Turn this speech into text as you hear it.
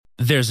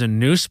There's a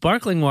new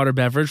sparkling water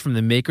beverage from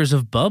the makers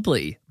of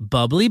Bubbly,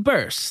 Bubbly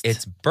Burst.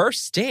 It's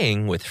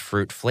bursting with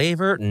fruit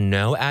flavor,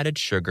 no added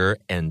sugar,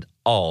 and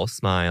all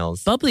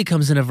smiles. Bubbly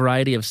comes in a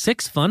variety of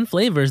 6 fun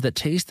flavors that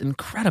taste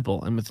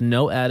incredible, and with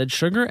no added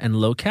sugar and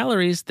low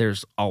calories,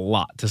 there's a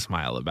lot to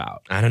smile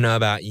about. I don't know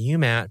about you,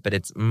 Matt, but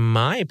it's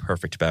my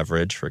perfect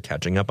beverage for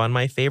catching up on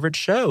my favorite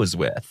shows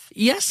with.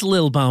 Yes,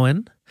 Lil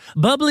Bowen.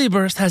 Bubbly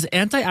Burst has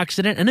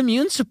antioxidant and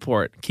immune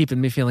support, keeping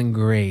me feeling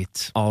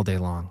great all day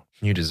long.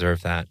 You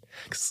deserve that.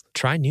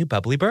 Try new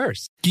Bubbly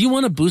Burst. Do you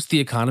want to boost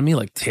the economy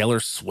like Taylor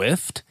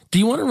Swift? Do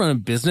you want to run a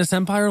business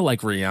empire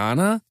like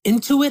Rihanna?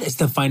 Intuit is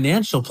the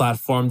financial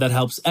platform that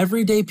helps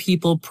everyday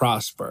people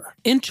prosper.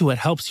 Intuit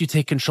helps you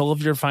take control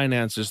of your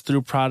finances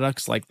through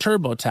products like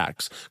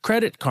TurboTax,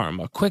 Credit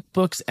Karma,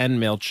 QuickBooks, and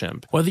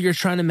MailChimp. Whether you're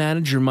trying to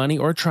manage your money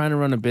or trying to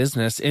run a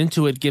business,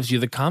 Intuit gives you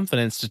the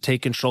confidence to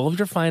take control of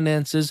your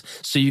finances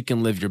so you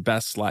can live your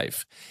best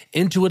life.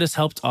 Intuit has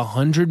helped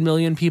 100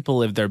 million people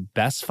live their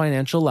best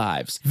financial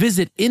lives.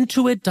 Visit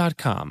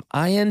Intuit.com,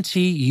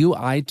 Intuit.com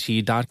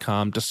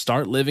to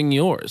start living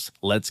yours.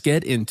 Let's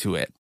get into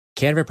it.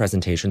 Canva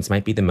presentations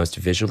might be the most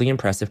visually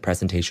impressive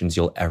presentations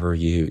you'll ever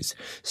use.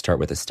 Start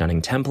with a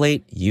stunning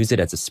template, use it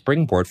as a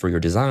springboard for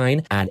your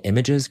design, add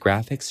images,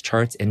 graphics,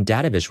 charts, and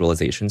data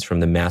visualizations from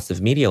the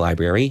massive media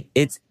library.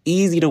 It's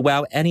easy to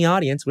wow any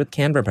audience with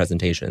Canva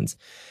presentations.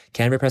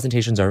 Canva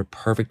presentations are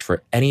perfect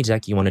for any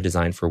deck you want to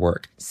design for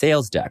work.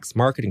 Sales decks,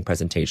 marketing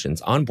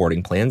presentations,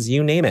 onboarding plans,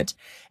 you name it.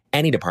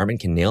 Any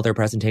department can nail their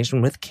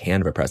presentation with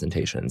Canva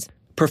presentations.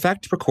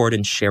 Perfect, record,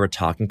 and share a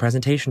talking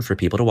presentation for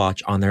people to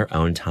watch on their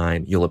own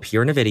time. You'll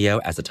appear in a video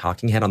as a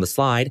talking head on the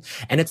slide,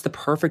 and it's the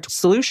perfect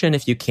solution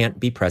if you can't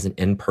be present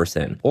in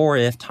person or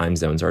if time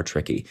zones are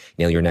tricky.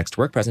 Nail your next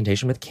work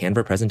presentation with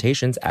Canva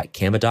presentations at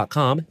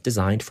canva.com,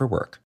 designed for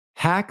work.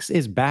 Hacks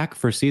is back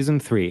for season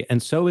 3,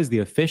 and so is the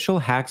official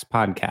Hacks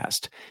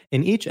podcast.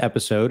 In each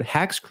episode,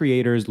 Hacks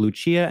creators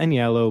Lucia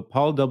Aniello,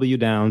 Paul W.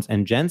 Downs,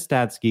 and Jen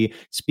Statsky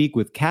speak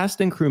with cast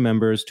and crew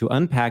members to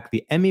unpack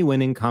the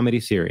Emmy-winning comedy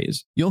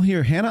series. You'll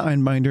hear Hannah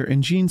Einbinder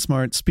and Jean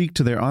Smart speak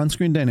to their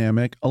on-screen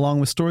dynamic,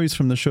 along with stories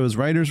from the show's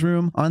writer's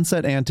room,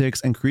 on-set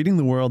antics, and creating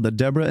the world that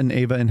Deborah and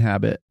Ava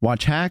inhabit.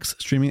 Watch Hacks,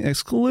 streaming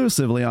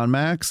exclusively on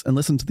Max, and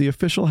listen to the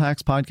official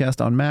Hacks podcast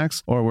on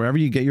Max or wherever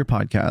you get your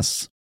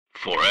podcasts.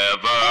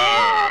 Forever.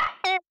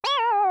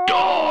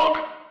 Dog.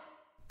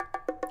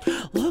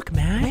 Look,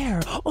 man.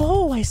 Where?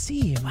 Oh, I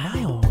see. My,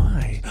 oh,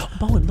 my.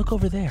 Bowen, look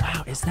over there.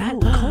 Wow, is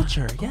that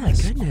culture?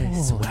 Yes. Oh, my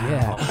goodness. Wow.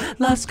 Yeah.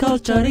 Las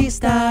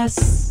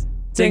Culturistas.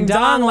 Ding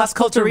dong, Las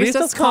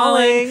Culturistas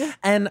calling.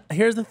 And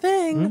here's the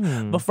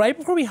thing. Right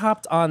before we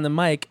hopped on the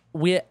mic,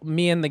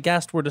 me and the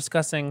guest were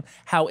discussing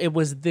how it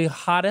was the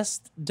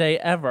hottest day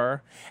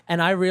ever.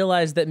 And I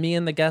realized that me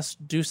and the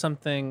guest do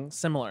something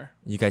similar.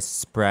 You guys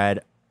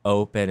spread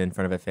open in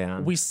front of a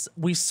fan. We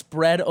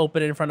spread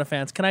open in front of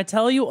fans. Can I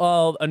tell you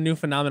all a new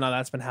phenomenon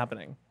that's been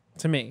happening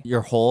to me?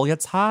 Your hole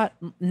gets hot?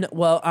 No,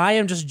 well, I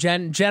am just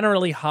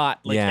generally hot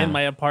in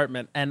my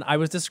apartment. And I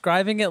was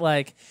describing it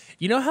like,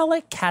 you know how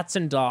like cats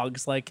and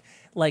dogs like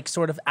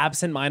sort of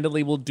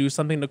absentmindedly will do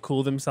something to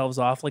cool themselves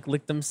off, like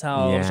lick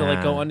themselves or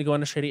like go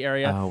in a shady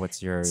area. Oh,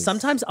 what's yours?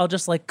 Sometimes I'll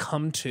just like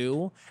come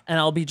to and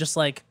I'll be just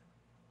like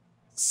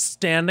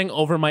standing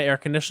over my air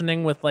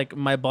conditioning with like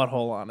my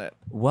butthole on it.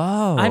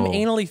 Whoa. I'm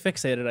anally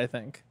fixated, I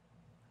think.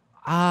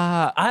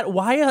 Why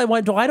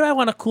do I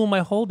want to cool my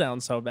hole down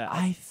so bad?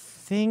 I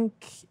think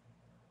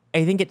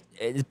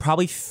it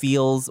probably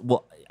feels,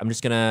 well, I'm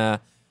just going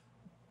to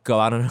go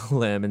out on a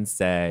limb and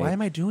say. Why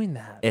am I doing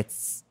that?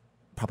 It's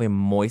probably a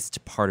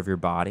moist part of your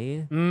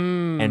body,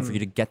 and for you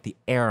to get the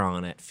air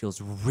on it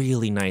feels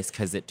really nice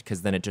because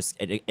then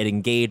it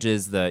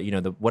engages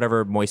the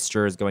whatever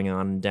moisture is going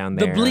on down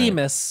there. The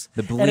blemus.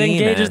 It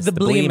engages the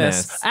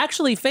blemus.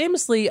 Actually,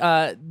 famously,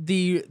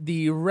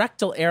 the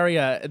rectal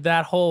area,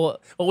 that whole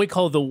what we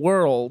call the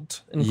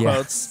world in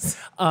quotes,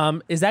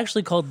 is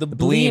actually called the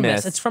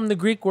blemus. It's from the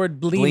Greek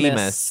word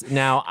blemus.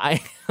 Now, I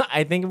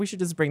think we should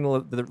just bring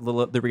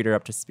the reader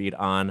up to speed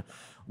on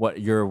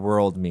what your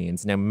world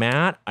means. Now,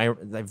 Matt, I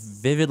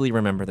vividly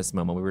remember this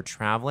moment. We were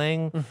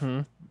traveling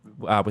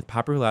with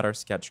Papa Roulette, our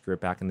sketch group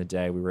back in the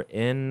day. We were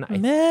in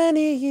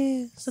many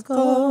years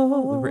ago.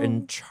 We were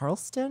in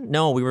Charleston.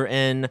 No, we were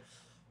in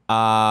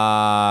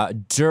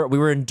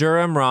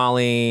Durham,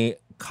 Raleigh,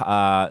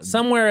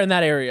 somewhere in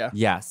that area.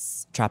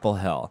 Yes, Chapel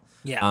Hill.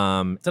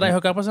 Yeah. Did I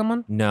hook up with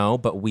someone? No,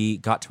 but we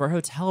got to our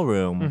hotel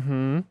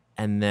room,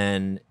 and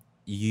then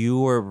you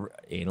were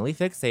anally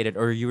fixated,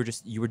 or you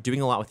were doing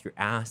a lot with your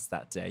ass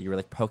that day. You were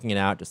like poking it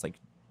out, just like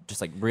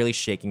really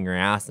shaking your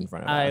ass in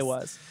front of us. I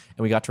was.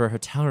 And we got to our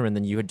hotel room, and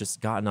then you had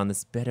just gotten on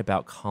this bit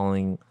about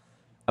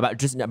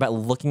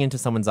looking into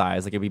someone's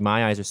eyes. Like it'd be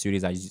my eyes or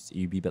Sudi's eyes.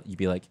 You'd be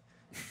like,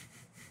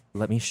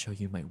 let me show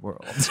you my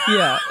world.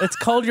 Yeah, it's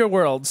called your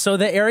world. So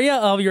the area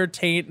of your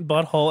taint,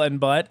 butthole, and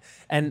butt,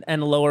 and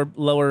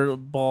lower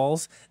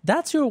balls,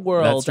 that's your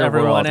world, That's your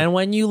everyone. world. And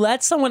when you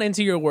let someone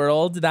into your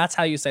world, that's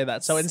how you say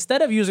that. So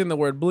instead of using the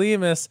word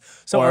blemus,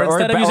 or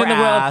instead of using the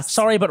word ass.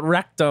 sorry but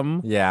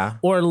rectum, Yeah.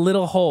 or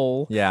little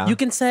hole, Yeah. you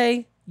can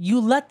say you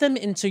let them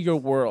into your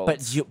world.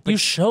 But you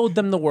showed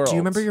them the world. Do you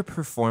remember your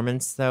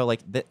performance though?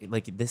 Like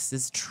this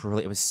is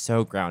truly, it was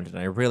so grounded,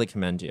 and I really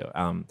commend you.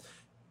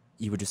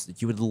 You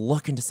would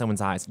look into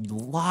someone's eyes, you'd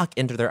lock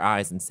into their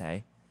eyes and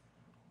say,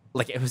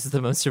 like, it was the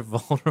most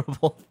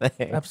vulnerable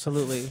thing.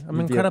 Absolutely. I'm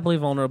an You'd be- incredibly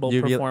vulnerable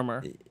you'd be-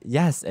 performer.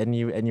 Yes, and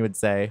you would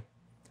say,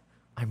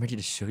 I'm ready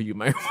to show you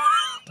my world.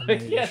 I'm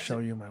ready to show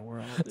you my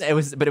world. It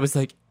was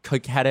like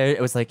coquettish.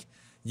 It was like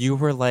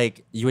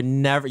you've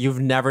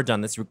never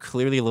done this. You were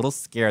clearly a little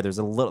scared. There's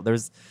a little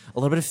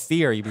bit of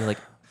fear. You'd be like,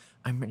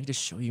 I'm ready to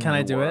show you Can my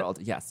I do world.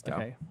 it? Yes, go.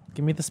 Okay.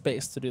 Give me the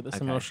space to do this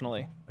Okay.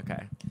 emotionally.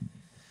 Okay.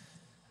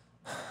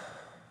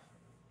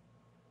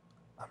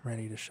 I'm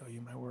ready to show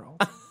you my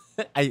world.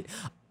 I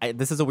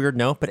this is a weird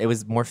note, but it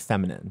was more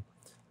feminine.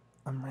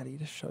 I'm ready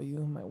to show you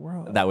my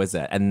world. That was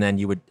it. And then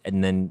you would I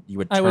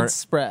turn, would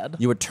spread.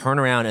 you would turn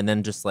around and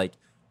then just like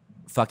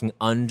fucking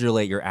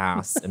undulate your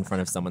ass in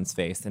front of someone's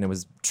face, and it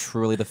was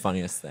truly the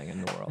funniest thing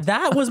in the world.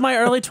 That was my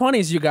early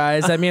 20s, you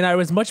guys. I mean, I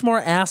was much more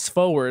ass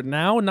forward.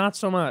 Now, not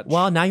so much.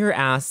 Well, now your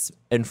ass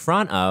in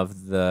front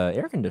of the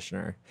air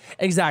conditioner.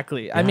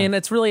 Exactly. I mean,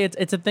 it's really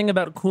it's a thing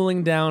about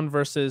cooling down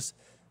versus,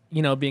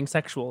 being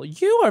sexual.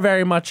 You are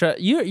very much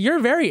you're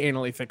very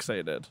anally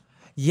fixated.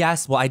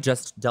 Yes, well, I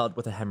just dealt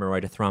with a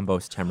hemorrhoid, a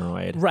thrombosed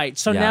hemorrhoid. Right.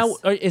 So Yes.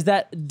 now is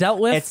that dealt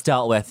with? It's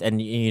dealt with,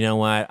 and you know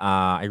what?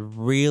 I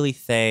really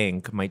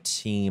thank my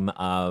team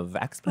of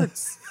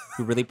experts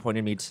who really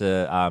pointed me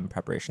to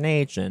Preparation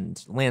H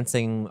and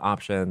Lancing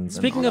options.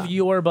 and Speaking all of that.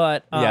 your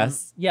butt,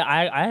 Yes. yeah,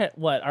 I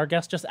our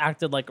guest just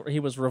acted like he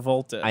was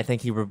revolted. I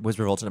think he was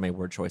revolted at my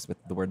word choice with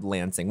the word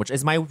lancing, which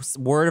is my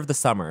word of the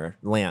summer,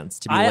 lance,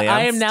 to be I am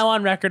lanced. now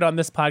on record on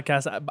this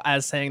podcast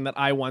as saying that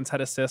I once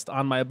had a cyst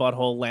on my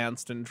butthole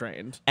lanced and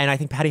drained. And I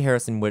think Patty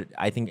Harrison would,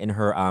 I think in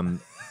her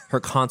her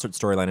concert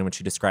storyline in which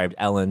she described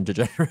Ellen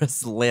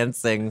DeGeneres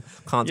lancing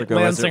concert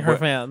goers Lancing her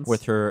fans.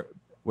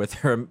 with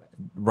her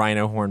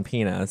rhino horn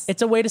penis.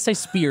 It's a way to say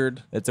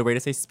speared. It's a way to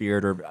say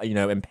speared or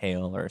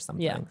impale or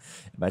something. Yeah.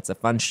 But it's a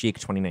fun chic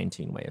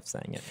 2019 way of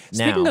saying it.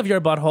 Speaking Now, of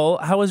your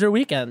butthole, how was your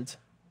weekend?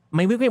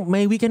 my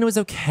weekend was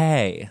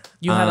okay.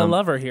 You had a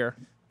lover here.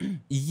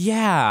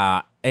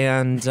 Yeah,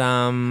 and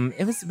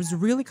it was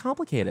really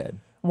complicated.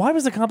 Why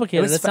was it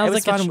complicated? It sounds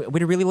was like fun. We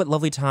had a really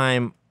lovely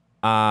time.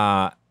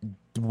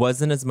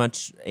 Wasn't as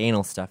much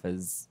anal stuff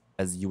as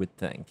you would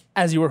think.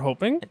 as you were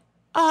hoping.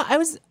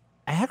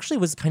 I actually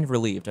was kind of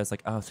relieved. I was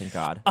like, oh, thank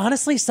God.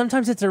 Honestly,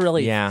 sometimes it's a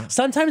relief. Yeah.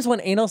 Sometimes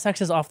when anal sex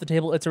is off the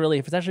table, it's a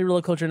relief. It's actually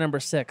roller coaster number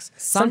 6.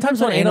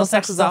 Sometimes when anal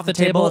sex is off the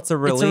table, it's a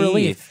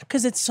relief.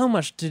 because it's so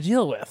much to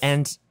deal with.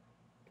 And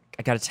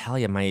I got to tell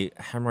you, my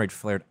hemorrhoid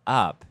flared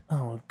up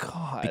oh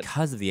God,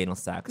 because of the anal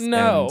sex.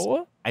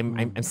 No.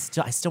 And I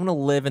still want to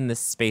live in this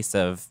space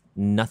of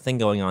nothing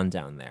going on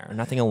down there,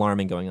 nothing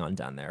alarming going on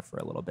down there for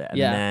a little bit, and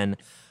Yeah. then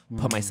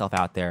put myself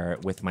out there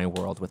with my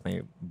world, with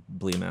my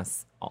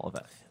blemus, all of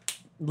it.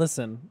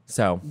 listen,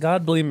 So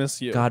God blemus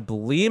you. God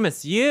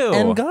blemus you.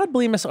 And God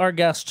blemus our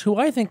guest, who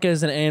I think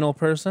is an anal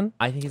person.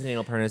 I think he's an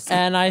anal person.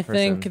 And I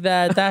think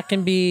that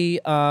can be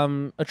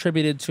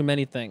attributed to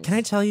many things. Can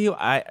I tell you,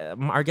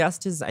 our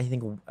guest is, I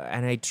think,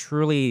 and I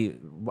truly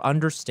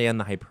understand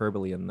the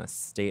hyperbole in this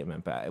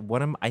statement, but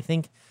I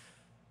think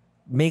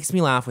makes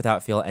me laugh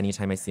without fail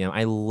anytime I see him.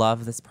 I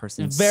love this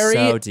person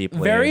so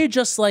deeply. Very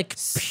just like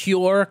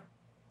pure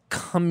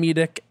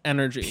comedic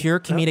energy. Pure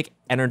comedic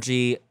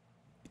energy,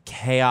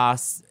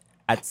 chaos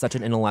at such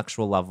an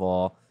intellectual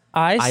level.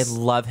 I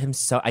love him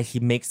so. He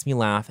makes me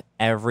laugh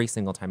every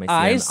single time I see him.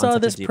 I on saw such a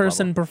this deep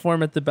person level.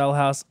 perform at the Bell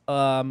House,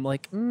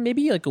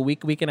 maybe like a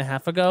week and a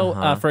half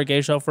ago, for a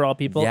gay show for all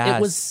people. Yes.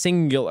 It was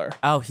singular.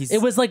 Oh,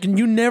 It was like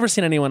you never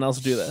seen anyone else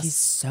do this. He's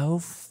so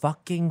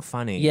fucking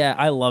funny. Yeah,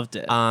 I loved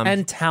it.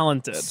 And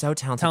talented. So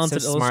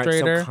talented, so smart,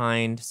 illustrator. so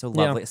kind, so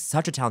lovely.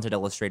 Such a talented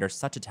illustrator,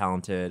 such a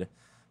talented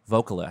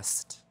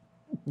vocalist.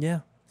 Yeah.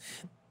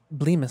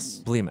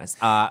 Blemus. Blemus.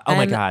 Oh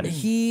my And God.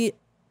 He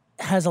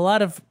has a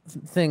lot of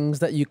things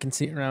that you can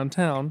see around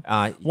town.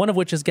 One of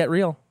which is Get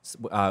Real.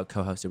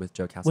 Co-hosted with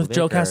Joe Castlebaker. With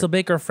Joe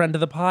Castlebaker, friend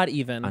of the pod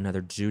even.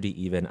 Another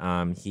Judy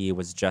even. He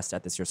was just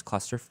at this year's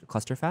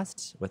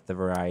Clusterfest with the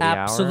Variety Hour.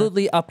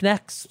 Absolutely up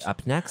next.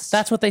 Up next.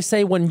 That's what they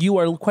say when you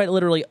are quite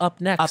literally up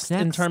next, Up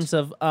in next. terms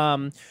of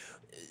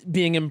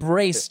being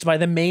embraced by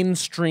the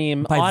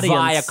mainstream By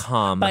audience.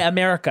 Viacom. By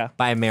America.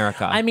 by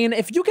America. I mean,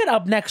 if you get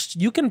up next,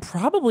 you can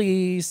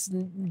probably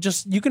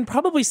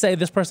say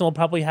this person will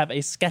probably have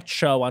a sketch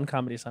show on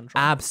Comedy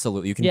Central.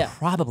 Absolutely. You can Yeah.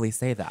 probably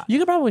say that. You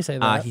could probably say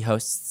that. He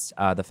hosts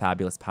the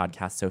fabulous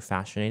podcast So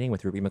Fascinating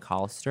with Ruby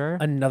McAllister.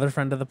 Another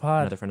friend of the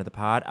pod. Another friend of the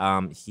pod.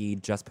 He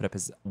just put up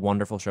his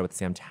wonderful show with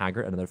Sam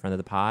Taggart, another friend of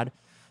the pod.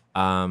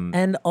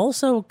 And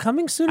also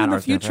coming soon At in the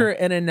Ars future,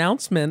 Nova. an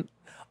announcement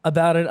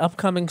about an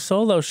upcoming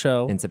solo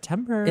show in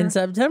September.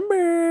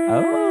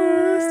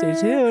 Oh, stay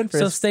tuned.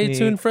 So stay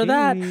tuned for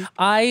that.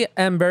 I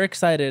am very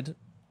excited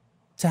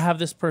to have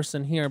this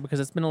person here because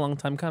it's been a long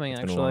time coming.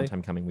 It's been a long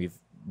time coming. We've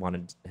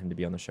wanted him to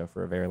be on the show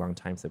for a very long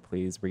time. So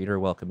please, reader,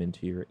 welcome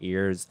into your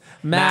ears,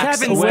 Max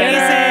Kevin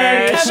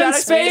Spacey. Spacey.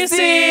 Kevin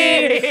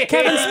Spacey.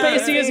 Kevin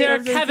Spacey is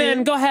here.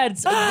 Kevin, go ahead.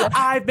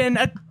 I've been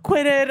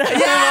acquitted.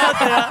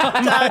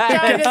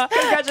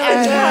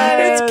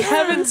 Congratulations! It's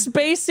Kevin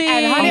Spacey.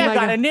 And honey, Oh my I've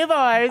got God. a new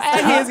voice.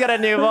 And he's got a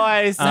new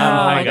voice. Oh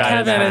my God,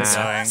 Kevin, it's it's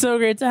annoying. so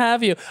great to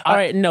have you. All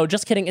right, no,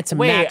 just kidding. It's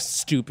Wait. Max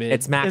Stupid.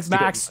 It's Max. It's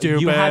Max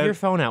Stupid. You have your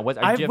phone out. What?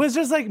 I do you have- was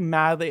just like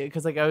madly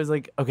because like I was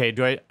like, okay,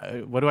 do I?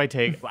 What do I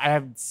take? I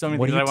have so many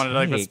What things do I you wanted to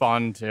like take?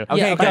 respond to. Okay,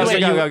 Yeah, go,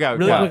 okay, go.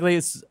 Really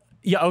quickly.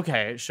 Yeah.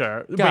 Okay.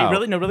 Sure. Go. Wait.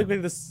 Really? No. Really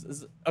quickly. This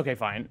is okay.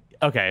 Fine.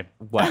 Okay.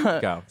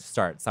 What? Go.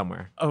 Start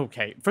somewhere.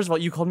 Okay. First of all,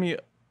 you called me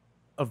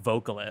a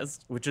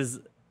vocalist, which is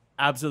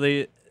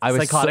absolutely I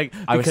was psychotic.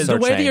 I was because the way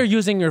that searching. you're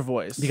using your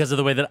voice. because of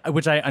the way that,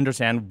 which I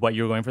understand what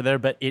you were going for there,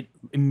 but it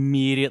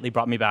immediately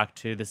brought me back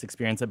to this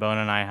experience that Bowen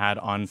and I had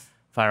on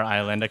Fire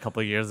Island a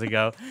couple of years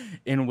ago,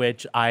 in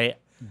which I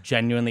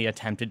genuinely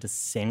attempted to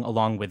sing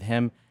along with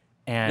him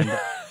and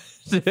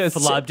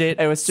flubbed it.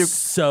 It was too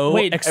so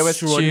Wait, it was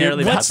too-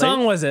 extraordinarily what badly.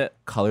 song was it?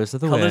 Colors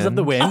of the Colors Wind. of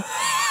the Wind,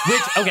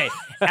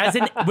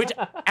 which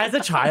as a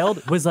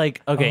child was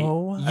like, okay,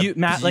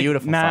 Matt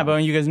beautiful song.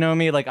 Bowen, you guys know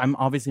me, like I'm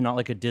obviously not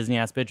like a Disney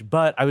ass bitch,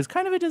 but I was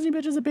kind of a Disney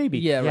bitch as a baby.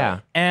 Yeah, right. Yeah.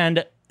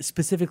 And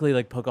specifically,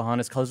 like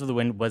Pocahontas, Colors of the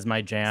Wind was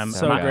my jam.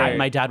 So great.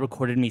 My dad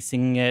recorded me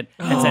singing it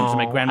and sent it to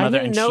my I grandmother,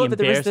 didn't and know she that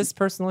there was embarrassed this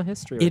personal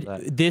history with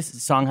that.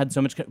 This song had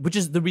so much, which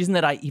is the reason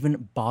that I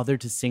even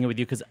bothered to sing it with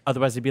you, because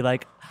otherwise I'd be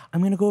like,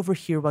 I'm gonna go over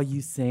here while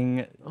you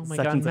sing. Oh my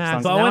such God, and such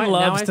Max. song. Now Bowen I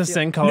loves to feel-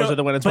 sing Colors No, of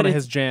the Wind. It's but one of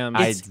it's- his jams.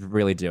 I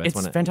really do.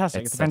 It's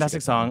fantastic. It's a such fantastic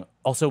good song.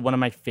 Also, one of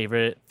my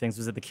favorite things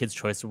was at the Kids'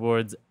 Choice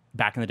Awards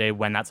back in the day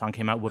when that song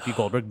came out. Whoopi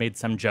Goldberg made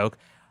some joke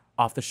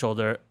off the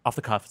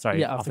cuff,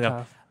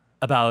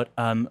 about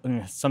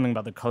something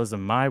about the colors of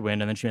my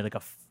wind, and then she made like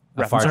a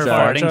reference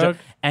fart to joke. farting joke,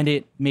 and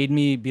it made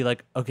me be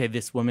like, okay,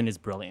 this woman is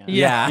brilliant.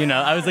 Yeah. You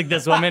know, I was like,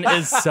 this woman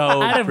is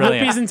so Out of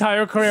brilliant. Whoopi's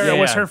entire career, Yeah, it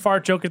was yeah. her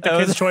fart joke at the It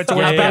was- Kids' Choice yeah,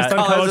 Awards yeah, based yeah.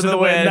 on Colors of the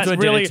Wind. It's That what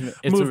did really it to me. It's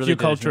what moved really you did it to me. Have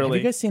culturally.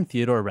 you guys seen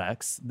Theodore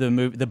Rex, the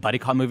movie, the buddy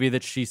cop movie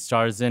that she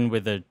stars in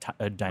with a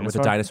dinosaur? With the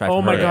dinosaur. I've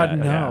Oh my heard God, it.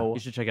 no.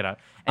 You should check it out.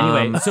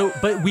 Anyway,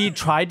 but we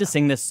tried to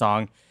sing this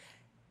song.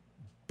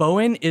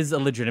 Bowen is a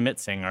legitimate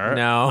singer.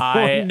 No.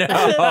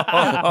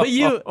 But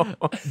you,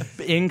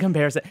 in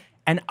comparison,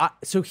 and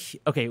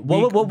okay.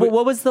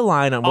 What was the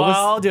line on? What was,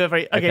 I'll do it for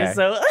you. Okay, Okay.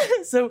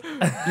 so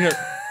you know,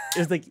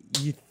 it's like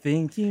you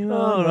think you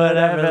own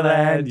whatever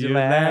land you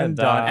land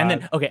on, and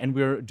then and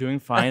we were doing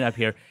fine up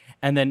here,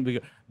 and then we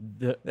go,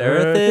 the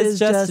earth is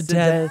just a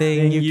dead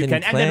thing you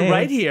can and then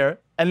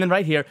play.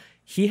 right here,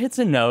 he hits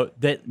a note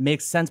that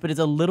makes sense, but it's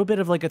a little bit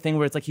of like a thing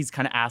where it's like he's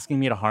kind of asking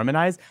me to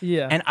harmonize,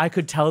 Yeah. and I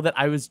could tell that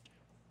I was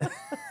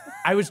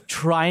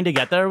trying to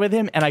get there with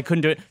him, and I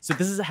couldn't do it. So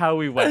this is how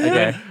we went.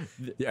 Okay.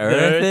 The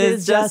earth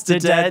is just a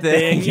dead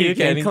thing you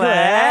can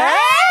claim.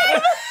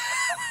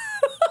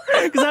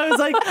 Because I was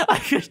like, I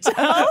could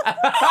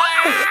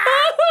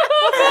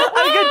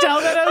tell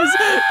that I was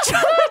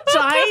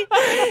trying.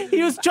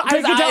 He was trying.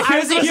 I could tell I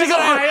was supposed to go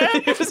higher.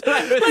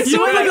 You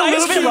were like a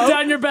little bit low.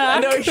 down your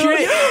back. No,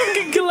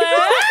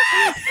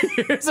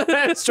 here's what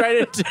I was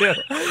trying to do. This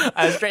is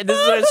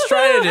what I was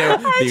trying to do.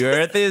 The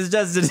earth is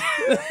just a the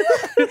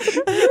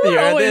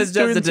earth Always is just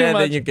doing a too dead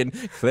much. thing you can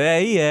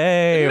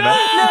claim.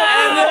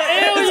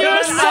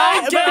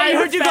 I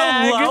heard you go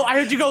low. I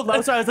heard you go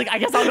low, so I was like, I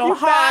guess I'll go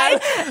high.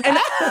 And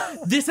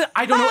this,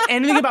 I don't know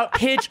anything about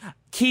pitch,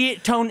 key,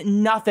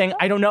 tone, nothing.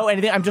 I don't know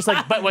anything. I'm just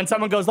like, but when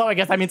someone goes low, I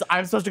guess that means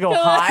I'm supposed to go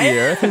high. The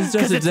earth is just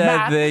 'Cause a it's dead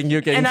math. thing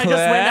you can And I claim.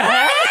 just went,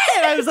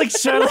 and I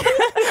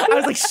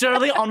was like,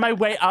 surely on my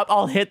way up,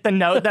 I'll hit the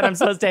note that I'm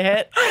supposed to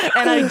hit.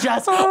 And I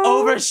just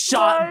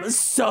overshot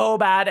so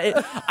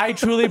bad. I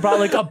truly brought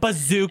like a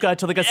bazooka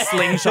to like a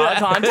slingshot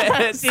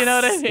contest. You know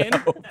what I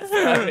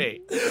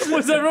mean?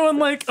 Was everyone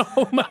like,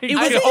 oh my It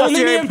was God? only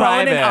me Very and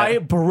Bowen, and private. I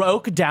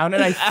broke down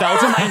and I fell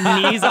to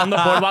my knees on the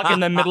boardwalk in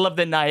the middle of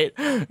the night.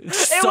 It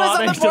It was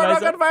on the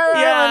boardwalk on Fire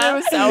Island. It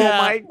was, oh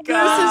my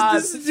God.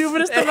 This is the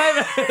stupidest thing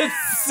I've ever.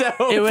 so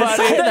It was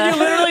funny. That you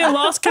literally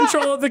lost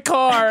control of the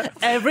car.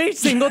 Every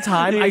single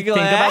time I think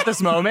about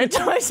this moment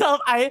to myself,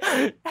 I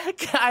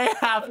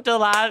have to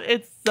laugh.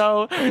 It's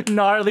so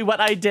gnarly what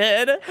I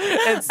did.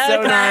 It's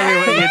so gnarly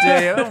what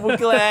you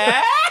do.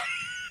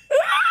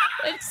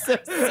 It's so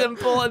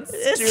simple and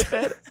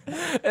stupid.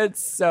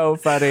 It's so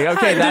funny.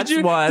 Okay, that's did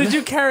you, one. Did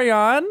you carry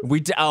on?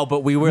 We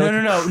but we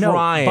were No.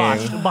 crying.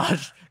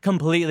 Botched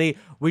completely.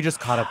 we just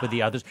caught up with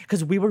the others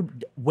because we were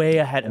way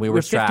ahead. We We were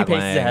were 50 paces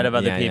straddling. ahead of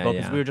other Yeah, yeah, people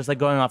because yeah. we were just like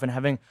going off and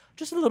having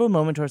just a little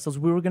moment to ourselves.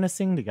 We were gonna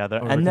sing together,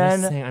 we're and gonna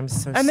then sing. I'm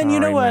so and then you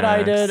know sorry, what I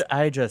Max. did?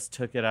 I just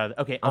took it out.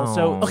 Okay.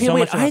 Also, Oh. Okay, so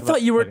wait. much to I talk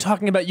thought you were about.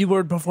 talking about you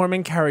were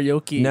performing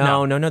karaoke.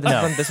 No.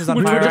 This was on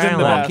We were Fire just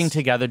Island. walking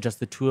together, just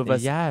the two of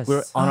us. Yes. We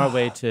were on our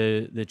way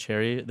to the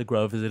Cherry, the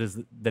Grove, as it is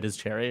that is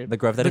Cherry. The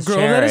Grove that The is Grove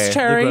cherry. that is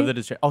cherry. The Grove that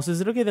is Cherry. Also,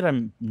 is it okay that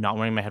I'm not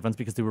wearing my headphones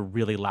because they were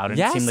really loud and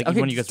Yes, it seemed like okay,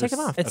 even when you guys just take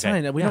were them off. It's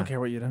okay. fine. We Yeah. don't care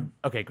what you do.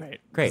 Okay, great.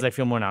 Great. Because I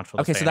feel more natural.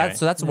 To Okay, say so anyway.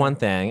 that's one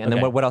thing, and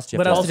Okay. then what else do you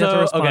What have else to did you have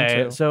to Also, respond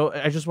okay, to? so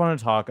I just want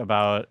to talk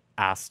about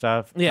ass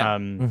stuff. Yeah.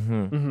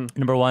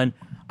 Number one,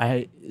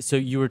 so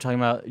you were talking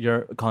about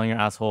you're calling your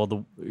asshole the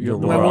world.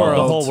 the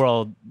world. whole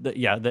world.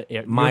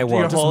 My your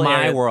world. Just whole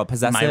my area- world.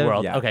 Possessive? My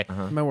world. Yeah. Okay.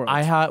 My world.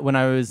 I had when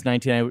I was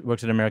 19, I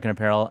worked at American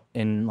Apparel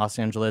in Los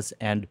Angeles,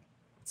 and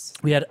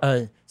we had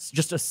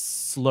just a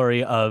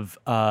slurry of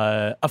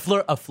a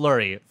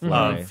flurry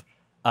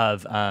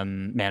of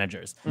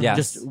managers. Yes.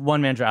 Just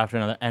one manager after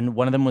another, and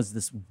one of them was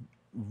this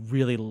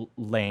really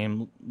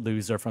lame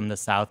loser from the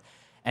South,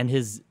 and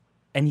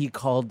he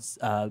called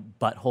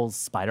buttholes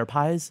spider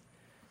pies.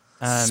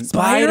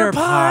 Spider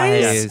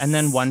pies. Yes. And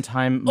then one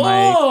time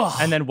I know.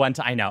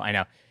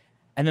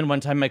 And then one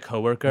time my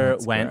coworker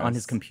went on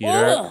his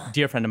computer,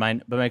 dear friend of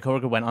mine, but my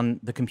coworker went on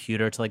the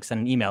computer to like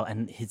send an email,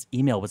 and his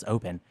email was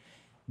open.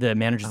 The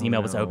manager's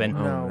email was open,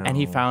 and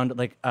he found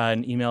like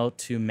an email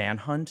to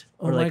Manhunt.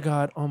 Oh or, my like,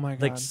 god. Oh my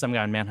god. Like some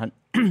guy on Manhunt.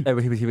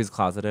 He was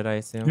closeted, I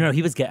assume. No,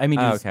 he was gay. I mean,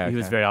 he was okay.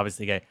 very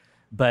obviously gay.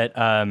 But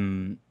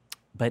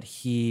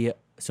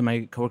so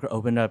my coworker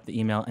opened up the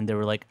email, and there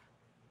were like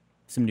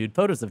some nude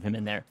photos of him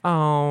in there.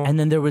 Oh. And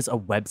then there was a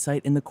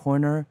website in the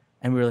corner,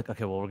 and we were like,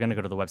 okay, well, we're gonna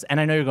go to the website. And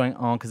I know you're going,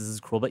 oh, because this is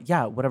cruel, but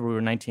yeah, whatever. We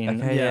were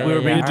 19. Okay, yeah, we were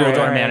yeah, being yeah. told to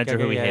our Alright, manager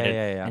okay, who we yeah, hated,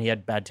 yeah. and he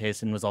had bad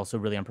taste and was also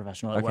really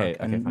unprofessional at Okay, work,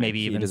 okay, and fine. maybe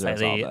He even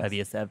deserves slightly all this.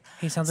 abusive.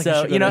 He sounds like he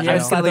So should go you know, to I jail.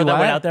 just thought that Slightly went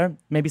what? out there.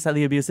 Maybe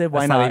slightly abusive.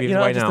 Why Slightly not? abusive, You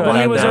know, why just not? throw it Well,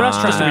 out he was a there.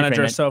 restaurant Just to reframe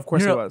manager, it. so of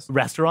course he No, was.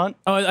 Restaurant.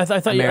 Oh, I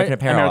thought you. American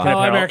Apparel. American Oh,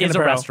 Apparel American is a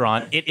Apparel.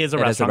 restaurant. It is a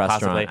It is a restaurant,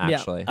 restaurant, possibly.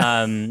 actually.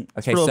 But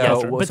Okay,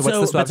 so what's this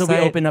so we website?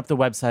 open up the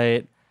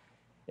website.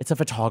 It's a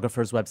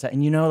photographer's website,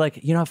 and you know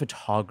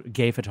how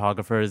gay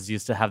photographers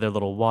used to have their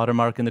little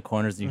watermark in the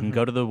corners. You can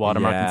go to the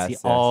watermark and see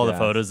Yes, all the yes.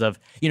 photos of.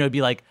 It'd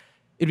be like,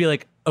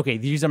 okay,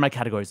 these are my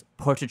categories: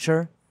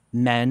 portraiture,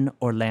 men,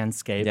 or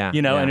landscape. Yeah, And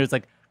yeah. it was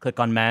like, click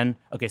on men.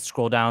 Okay,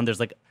 scroll down. There's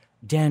like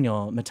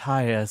Daniel,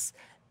 Matthias,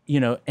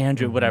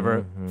 Andrew,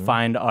 whatever.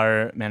 Find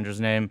our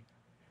manager's name.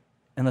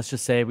 And let's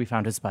just say we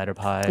found his spider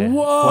pie.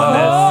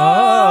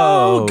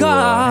 Oh I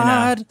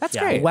god. know. That's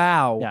Yeah. great.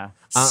 Wow. Yeah.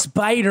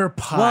 Spider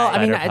pie. Well, I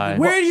mean, Spider pie.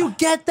 where do you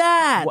get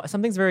that?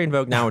 Something's very in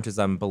vogue now, which is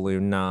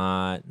balloon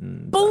knot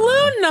and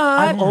Balloon knot.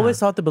 I've always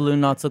thought the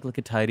balloon knots look like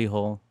a tidy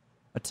hole.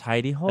 a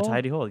tidy hole. A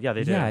tidy hole. Yeah,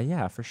 they do.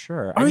 Yeah, for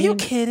sure. Are I you mean,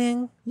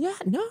 kidding? Yeah,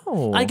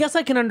 no. I guess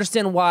I can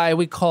understand why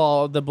we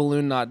call the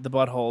balloon knot the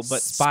butthole,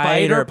 but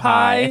spider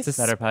pie. It's a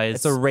Spider pie is-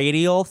 It's a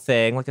radial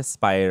thing, like a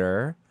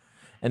spider,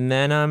 and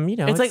then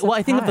It's like, a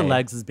I think of the pie.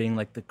 legs as being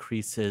like the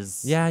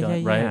creases. Yeah,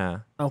 right? yeah.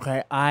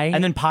 okay,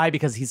 And then pie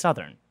because he's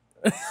Southern.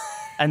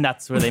 And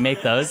that's where they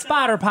make those.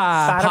 spider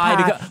pie.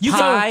 Spider pie.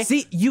 Because,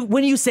 Pie.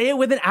 when you say it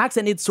with an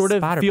accent, it sort of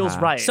Spider feels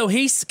pie. right. So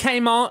he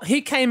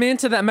came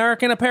into the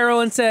American Apparel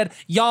and said,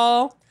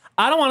 "Y'all,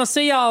 I don't want to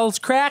see y'all's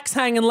cracks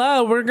hanging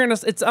low.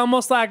 It's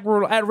almost like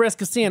we're at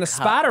risk of seeing a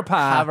spider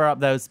pie. cover up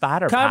those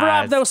spider Cover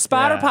pies. up those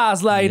spider Yeah.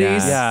 pies,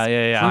 ladies. Yes.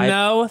 Yeah.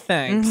 No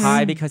thanks.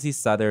 Pie because he's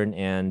Southern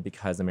and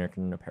because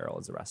American Apparel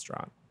is a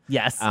restaurant.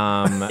 Yes.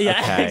 Yeah,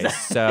 okay, exactly.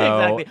 so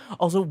Exactly.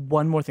 Also,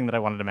 one more thing that I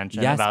wanted to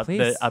mention Yes, about please.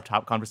 the up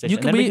top conversation. You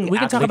and can- then we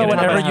can talk actually about get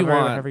into whatever it. you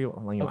want. Whatever you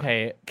want.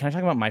 Okay, can I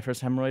talk about my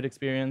first hemorrhoid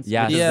experience?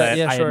 Yes. Which is Yeah, that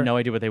yeah, I sure. had no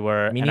idea what they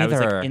were. Me and I was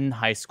neither. like in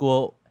high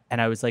school,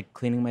 and I was like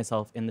cleaning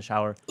myself in the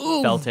shower,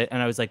 felt it,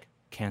 and I was like,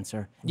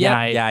 cancer. Yeah.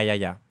 And I,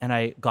 Yeah. And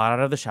I got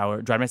out of the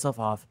shower, dried myself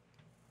off,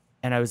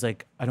 and I was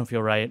like, I don't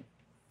feel right.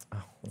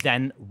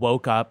 Then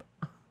woke up,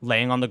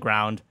 laying on the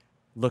ground,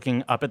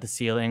 looking up at the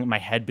ceiling, my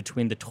head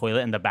between the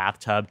toilet and the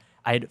bathtub.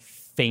 I had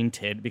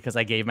fainted because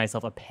I gave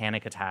myself a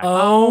panic attack.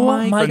 Oh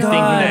my from thinking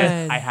god.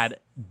 that I had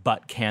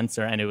butt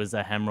cancer and it was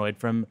a hemorrhoid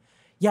from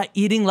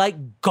eating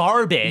like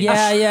garbage.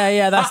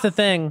 Yeah. That's the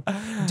thing.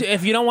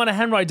 If you don't want a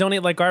hemorrhoid, don't eat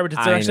like garbage.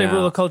 It's I actually know.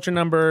 rule of culture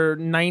number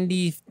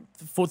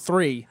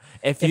 93.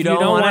 If you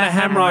don't want a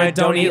hemorrhoid,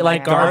 don't eat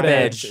like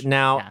garbage. garbage.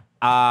 Now,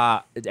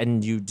 and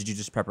did you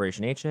just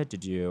preparation H it?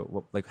 Did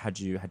you how'd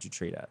you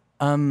treat it?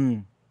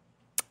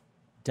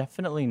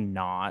 Definitely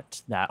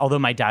not that. Although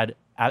my dad,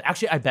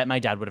 actually, I bet my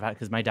dad would have had,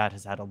 because my dad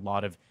has had a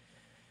lot of.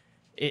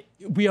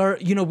 We are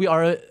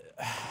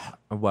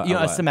What?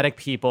 a Semitic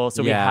people,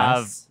 so we Yes.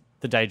 have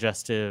the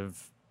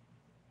digestive,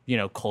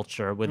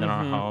 culture within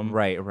our home.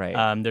 Right.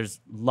 There's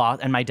lot,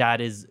 and my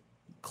dad is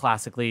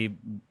classically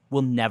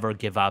will never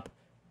give up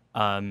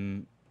a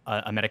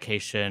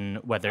medication,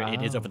 whether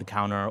it is over the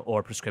counter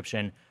or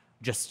prescription.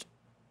 Just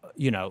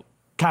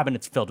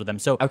cabinets filled with them.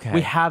 So Okay.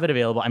 we have it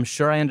available. I'm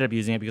sure I ended up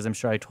using it because I'm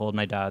sure I told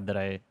my dad that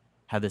I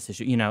had this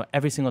issue.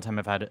 Every single time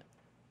I've had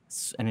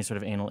any sort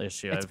of anal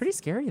issue, It's pretty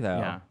scary though.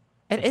 Yeah.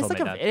 It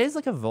is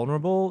like a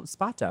vulnerable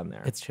spot down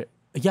there. It's true.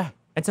 Yeah.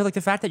 And so like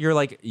the fact that you're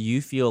like,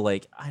 you feel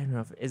like, I don't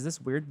know, is this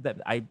weird that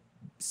I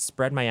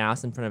spread my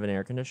ass in front of an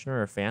air conditioner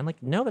or a fan?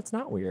 Like, no, that's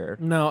not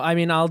weird. No, I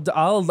mean, I'll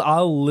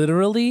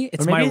literally,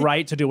 it's my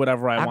right to do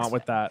whatever I want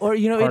with that. Or,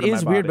 it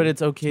is weird, but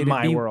it's okay to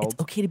my be world.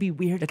 It's okay to be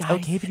weird, It's guys.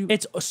 okay to be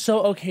It's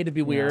so okay to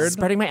be weird.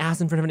 Spreading my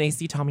ass in front of an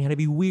AC taught me how to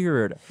be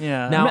weird.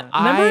 Yeah. Now,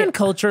 Remember in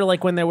culture,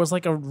 like when there was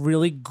like a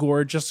really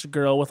gorgeous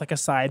girl with like a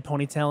side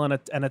ponytail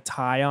and a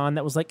tie on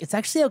that was like, it's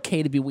actually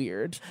okay to be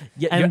weird.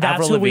 Yeah, and you're that's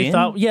Avril who we Lavigne?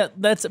 thought. Yeah,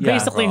 that's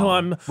basically who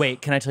I'm.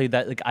 Wait, can I tell you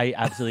that? Like, I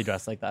absolutely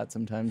dress like that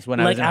sometimes when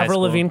I Like was in high Avril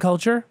school. Lavigne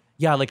culture.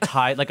 Yeah, like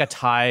a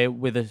tie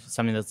with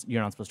something that's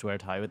you're not supposed to wear a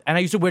tie with. And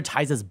I used to wear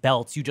ties as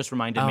belts. You just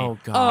reminded me. Oh,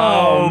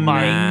 God. Oh, my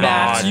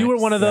Max, God. you were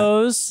one of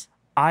those.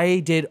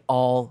 I did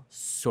all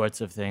sorts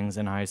of things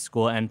in high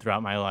school and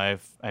throughout my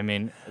life. I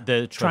mean,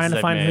 the Trying to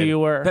I've find who made. you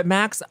were. But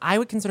Max, I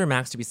would consider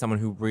Max to be someone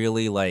who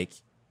really like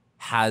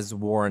has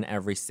worn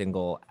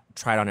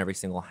tried on every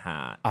single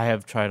hat I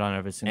have tried on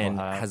every single and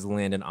hat. has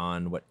landed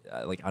on what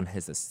like on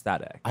his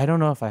aesthetic. I don't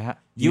know if I have.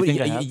 You think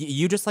I have?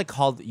 you just like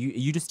called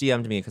you just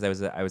DM'd me because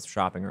I was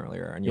shopping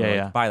earlier and you were Yeah,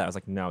 like yeah. buy that. I was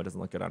like no, it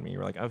doesn't look good on me. You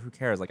were like oh who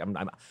cares? Like I'm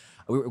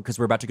because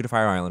we're about to go to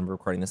Fire Island. We're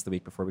recording this the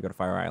week before we go to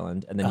Fire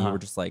Island, and then you were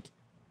just like,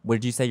 what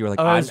did you say? You were like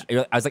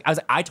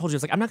I told you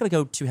I am not gonna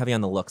go too heavy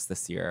on the looks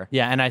this year.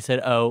 Yeah, and I said,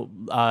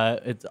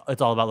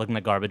 it's all about looking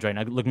like garbage right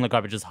now. Looking like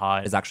garbage is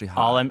hot. It's actually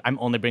hot. I'm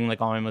only bringing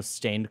like all my most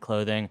stained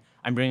clothing.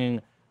 I'm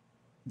bringing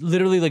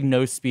literally like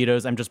no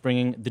Speedos. I'm just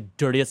bringing the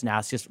dirtiest,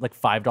 nastiest like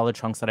 $5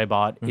 trunks that I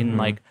bought in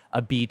like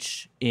a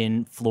beach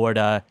in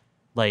Florida,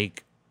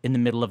 like in the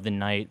middle of the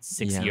night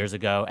 6 years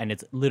ago, and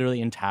it's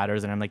literally in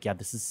tatters. And I'm like, yeah,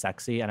 this is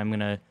sexy, and I'm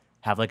gonna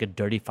have like a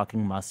dirty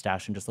fucking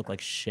mustache and just look like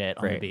shit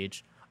on the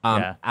beach.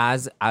 Yeah.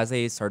 As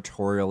a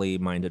sartorially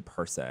minded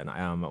person,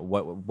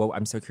 what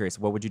I'm so curious.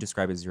 What would you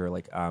describe as your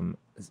like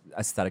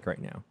aesthetic right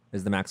now?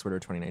 Is the Max Witter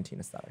 2019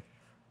 aesthetic?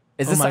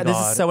 Is this my this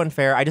God. is so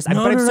unfair? I'm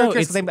so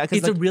curious.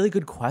 It's a really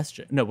good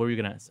question. No, what were you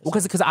gonna ask? Well,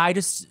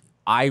 because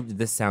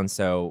this sounds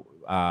so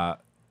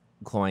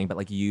cloying, but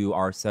like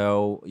you're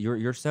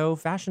so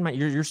fashion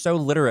minded. You're so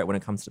literate when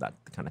it comes to that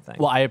kind of thing.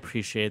 Well, I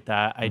appreciate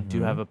that. I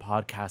do have a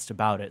podcast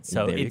about it,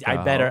 so There you I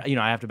go. better,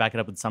 I have to back it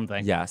up with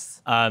something.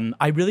 yes. I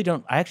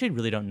actually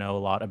really don't know a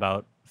lot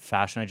about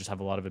fashion. I just have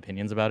a lot of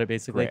opinions about it,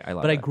 basically. Great, I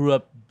love but I it. grew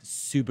up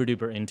super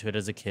duper into it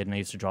as a kid, and I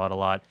used to draw it a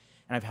lot.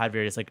 And I've had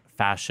various like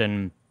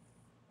fashion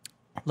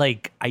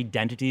like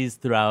identities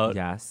throughout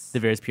Yes. the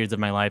various periods of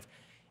my life.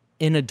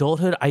 In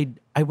adulthood, I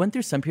went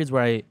through some periods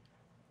where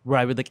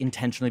I would like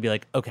intentionally be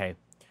like, okay,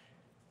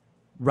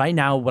 right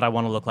now what I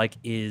want to look like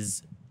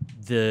is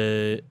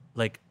the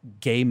like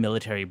gay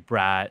military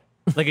brat,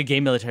 like a gay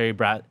military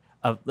brat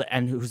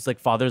and whose like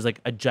father's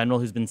like a general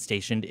who's been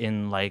stationed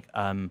in like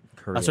a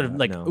sort of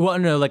like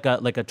Korea,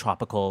 like a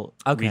tropical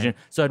region.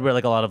 So I'd wear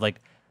like a lot of like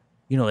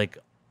like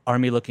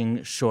army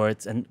looking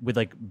shorts and with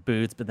like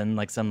boots, but then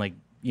like some like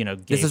gay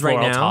This is right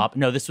floral now? top.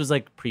 No, this was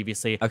like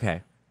previously.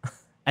 Okay.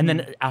 And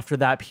then after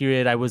that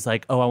period, I was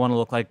like, oh, I want to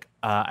look like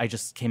I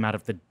just came out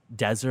of the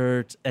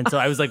desert. And so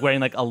I was like wearing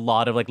like a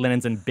lot of like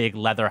linens and big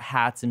leather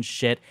hats and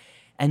shit.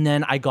 And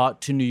then I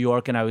got to New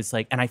York and I was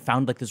like, and I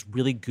found like this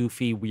really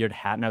goofy, weird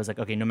hat. And I was like,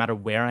 okay, no matter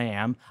where I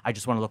am, I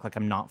just want to look like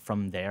I'm not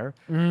from there.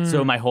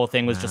 So my whole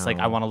thing was just like,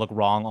 I want to look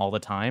wrong all the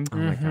time. Oh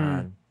my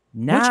god.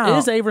 Now, Which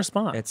is a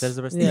response. It says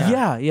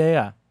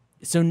yeah.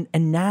 So,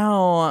 and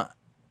now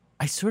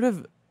I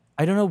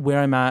don't know where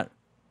I'm at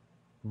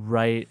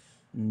right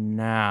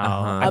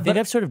now. I think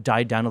I've sort of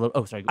died down a little.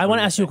 Oh, sorry. I want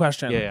to ask you a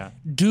question. Yeah.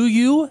 Do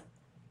you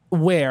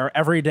wear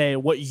every day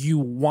what you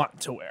want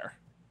to wear?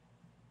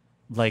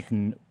 Like,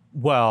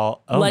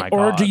 well, oh like, my God.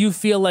 or do you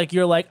feel like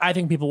you're like, I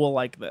think people will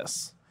like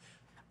this?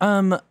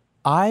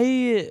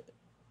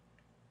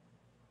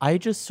 I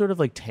just sort of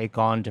like take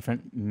on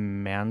different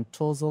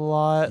mantles a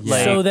lot. Yeah.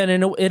 Like, So then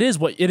it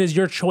is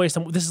your choice.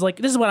 And this is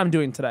what I'm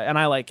doing today, and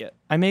I like it.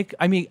 I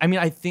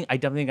definitely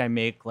think I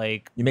make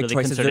like You make really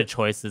choices concerted that-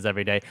 choices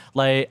every day.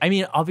 Like, I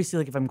mean, obviously,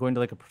 like if I'm going to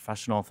like a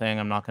professional thing,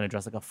 I'm not going to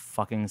dress like a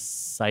fucking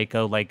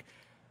psycho, like,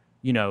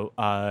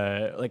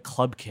 like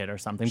club kid or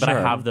something. But I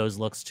Sure. have those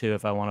looks too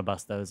if I want to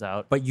bust those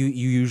out. But you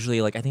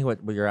usually like I think what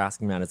you're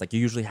asking, Matt, is like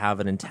you usually have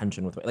an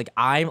intention with like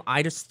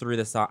I just threw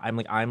this out. I'm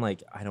like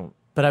I don't.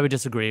 But I would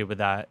disagree with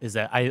that. Is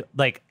that I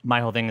like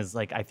my whole thing is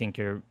like I think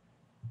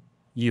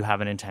you have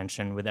an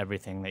intention with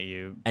everything that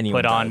you Anyone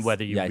put on, does.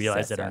 whether you Yes, realize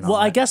yes, it or yes. not. Well,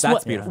 I guess That's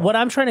what beautiful. what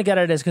I'm trying to get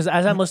at is because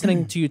as I'm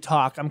listening to you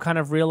talk, I'm kind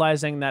of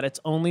realizing that it's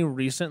only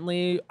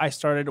recently I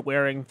started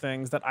wearing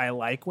things that I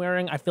like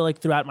wearing. I feel like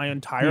throughout my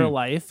entire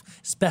life,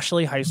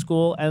 especially high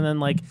school and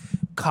then like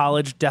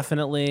college,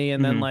 definitely,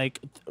 and then like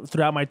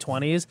throughout my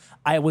 20s,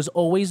 I was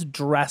always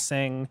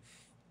dressing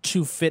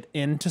to fit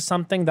into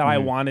something that I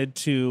wanted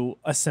to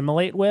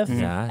assimilate with.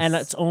 Yes. And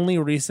it's only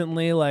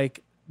recently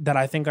like that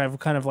I think I've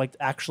kind of like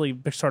actually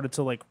started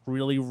to like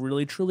really,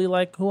 really, truly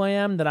like who I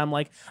am, that I'm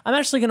like, I'm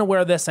actually going to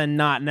wear this and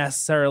not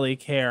necessarily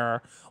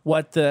care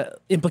what the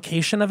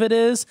implication of it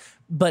is.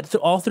 But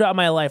all throughout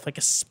my life, like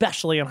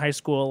especially in high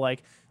school,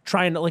 like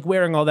trying to like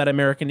wearing all that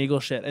American Eagle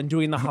shit and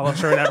doing the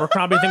Hollister and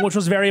Abercrombie thing, which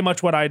was very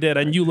much what I did.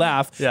 And you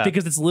laugh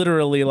because it's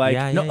literally like,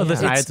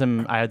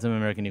 listen, I had some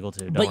American Eagle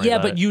too.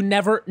 But you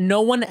never,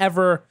 no one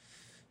ever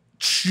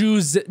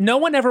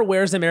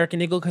wears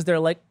American Eagle because they're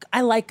like,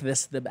 I like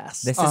this the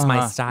best. This is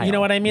my style. You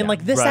know what I mean?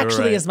 Like this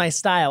actually is my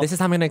style. This is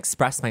how I'm going to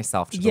express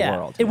myself to the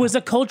world. It was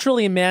a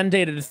culturally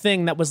mandated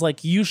thing that was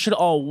like, you should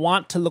all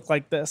want to look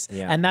like this.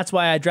 Yeah. And that's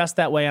why I dressed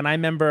that way. And I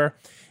remember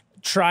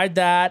tried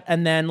that,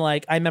 and then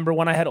like I remember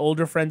when I had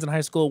older friends in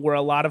high school wore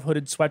a lot of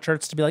hooded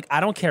sweatshirts to be like, I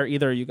don't care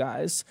either, you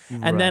guys.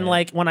 And then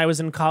like when I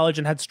was in college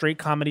and had straight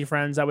comedy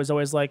friends, I was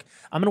always like,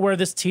 I'm gonna wear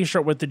this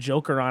t-shirt with the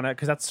Joker on it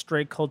because that's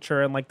straight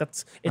culture and like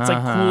it's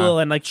like cool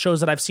and like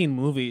shows that I've seen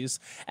movies.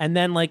 And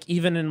then like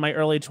even in my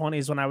early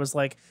 20s when I was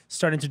like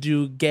starting to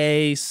do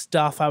gay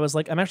stuff, I was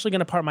like, I'm actually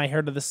gonna part my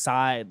hair to the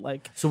side.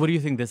 Like, so what do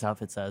you think this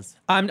outfit says?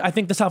 I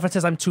think this outfit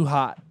says I'm too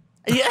hot.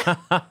 Yeah,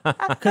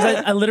 because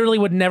I literally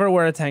would never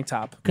wear a tank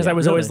top because I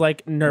was always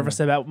like nervous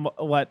about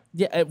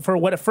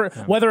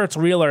whether it's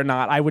real or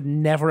not. I would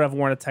never have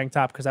worn a tank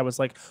top because I was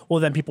like, well,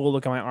 then people will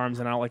look at my arms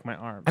and I don't like my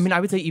arms. I mean, I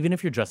would say even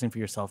if you're dressing for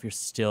yourself, you're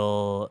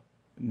still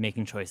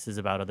making choices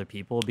about other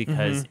people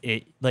because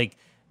it like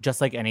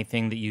just like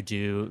anything that you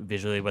do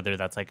visually, whether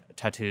that's like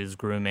tattoos,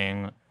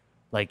 grooming,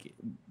 like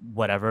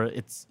whatever,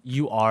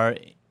 you are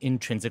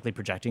intrinsically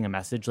projecting a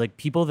message. Like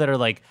people that are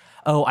like,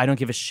 oh, I don't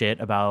give a shit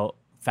about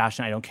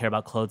fashion, I don't care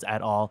about clothes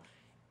at all,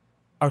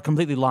 are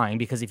completely lying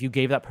because if you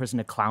gave that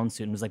person a clown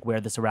suit and was like, wear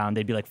this around,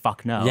 they'd be like,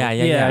 fuck no.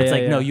 It's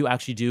like, no, you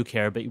actually do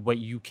care, but what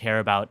you care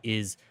about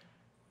is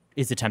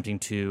attempting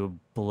to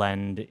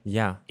blend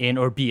in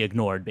or be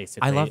ignored,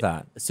 basically. I love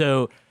that.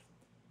 So,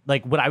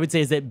 like, what I would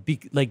say is that,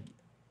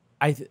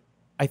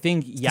 I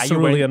think, it's a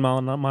really good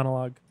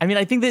monologue. I mean,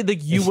 I think that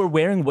like you were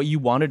wearing what you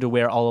wanted to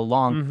wear all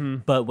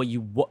along, but what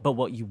you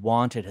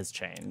wanted has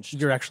changed.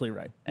 You're actually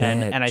right.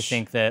 And I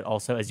think that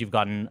also as you've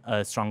gotten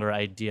a stronger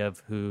idea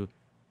of who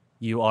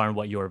you are and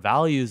what your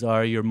values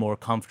are, you're more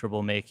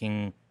comfortable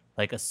making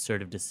like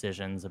assertive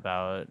decisions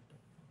about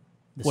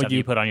the stuff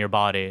you put on your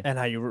body and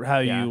how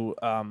you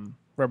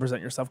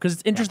represent yourself. Because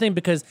it's interesting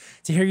because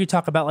to hear you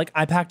talk about like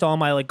I packed all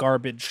my like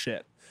garbage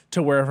shit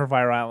to wear for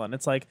Fire Island.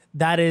 It's like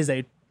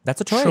that's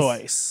a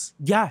choice.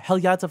 Yeah, hell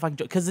yeah, it's a fucking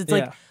choice. Because it's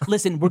like,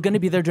 listen, we're going to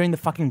be there during the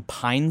fucking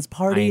Pines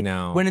party. I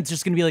know. When it's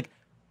just going to be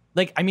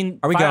like, I mean.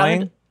 Are we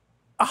going?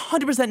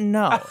 100%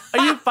 no.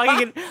 Are you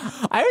fucking.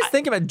 I was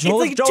thinking about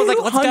Joel. Joel's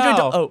like, let's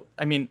go. Oh,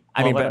 I mean,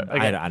 but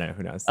I don't know.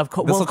 Who knows? Of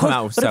course. This will come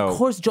out so. Of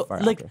course, Joel,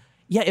 like,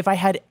 yeah, if I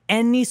had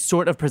any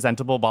sort of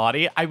presentable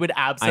body, I would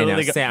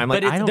absolutely go. Sam,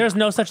 like, there's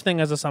no such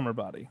thing as a summer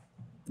body.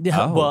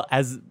 Yeah, well,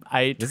 as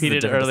I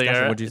tweeted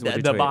earlier,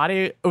 the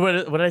body. What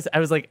did I say? I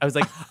was like,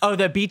 oh,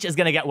 the beach is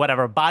gonna get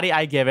whatever body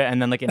I give it,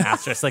 and then like an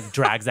asterisk like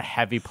drags a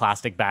heavy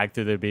plastic bag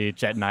through the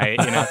beach at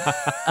night, you know.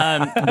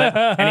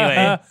 But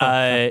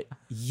anyway,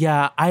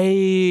 yeah,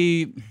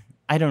 I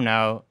don't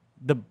know.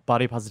 The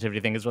body positivity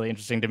thing is really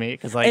interesting to me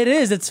because like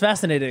it's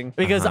fascinating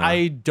because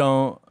I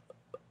don't.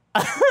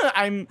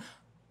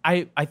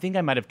 I think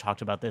I might have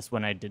talked about this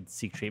when I did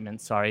Seek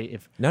Treatment. Sorry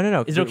if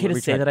no. Is it okay to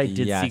say that I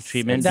did Seek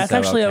Treatment? That's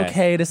actually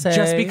okay to say.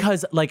 Just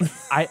because like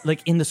I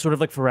like in the sort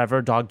of like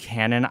Forever Dog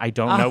canon, I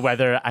don't know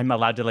whether I'm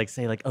allowed to like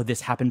say like, oh, this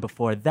happened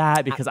before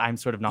that because I'm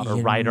sort of not a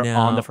writer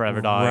on the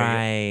Forever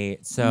Dog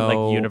so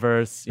like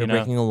universe. You're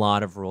breaking a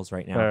lot of rules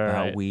right now.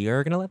 Right. We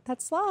are gonna let that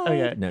slide.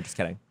 Okay. No, just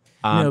kidding.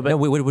 What I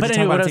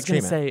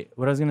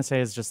was gonna say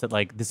is just that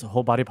like this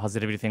whole body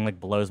positivity thing like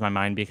blows my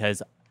mind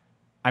because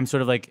I'm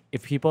sort of like,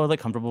 if people are like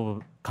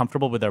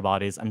comfortable with their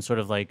bodies, I'm sort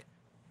of like,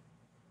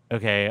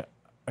 okay,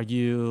 are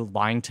you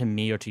lying to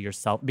me or to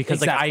yourself?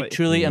 Because like I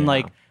truly am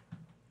like,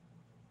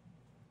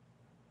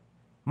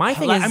 my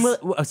thing is, I was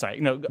just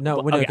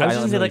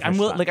gonna say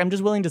like I'm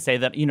just willing to say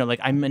that, you know, like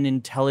I'm an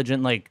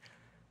intelligent like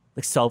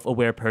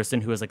self-aware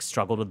person who has like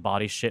struggled with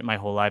body shit my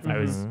whole life. I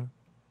was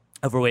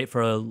overweight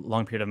for a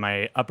long period of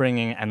my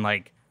upbringing, and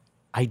like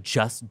I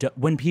just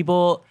when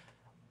people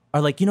are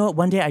like, you know what,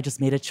 one day I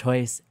just made a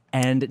choice.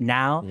 And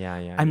now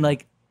I'm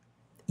like,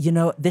 you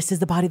know, this is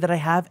the body that I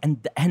have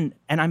and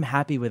I'm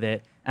happy with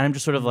it. And I'm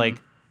just sort of like,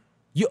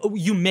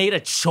 you made a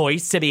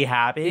choice to be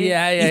happy. You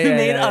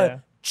made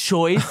a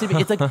choice to be.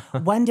 It's like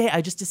one day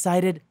I just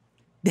decided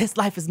this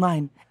life is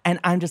mine and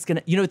I'm just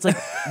gonna, you know, it's like,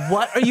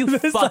 what are you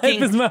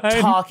fucking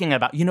talking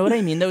about? You know what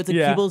I mean? Though it's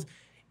like people's.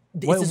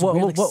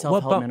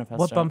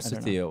 What bumps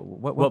with you?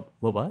 What?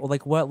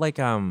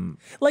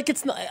 Like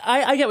it's not.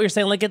 I get what you're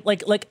saying.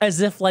 Like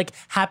as if like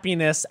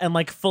happiness and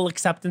like full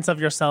acceptance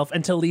of yourself,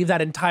 and to leave that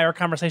entire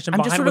conversation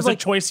behind was a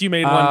choice you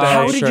made one day.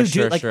 How did you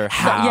do it? Like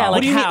how? Yeah,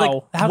 like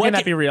how? How can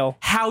that be real?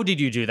 How did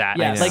you do that?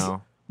 Yes.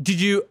 Like. Did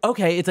you,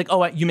 okay, it's like,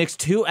 oh, you mix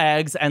 2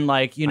 eggs and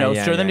like, you know,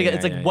 stir them together.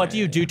 It's like, what do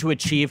you do to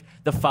achieve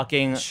the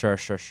fucking. Sure.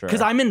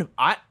 Because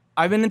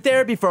I've been in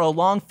therapy for a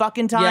long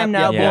fucking time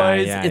now,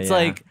 boys. It's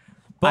like.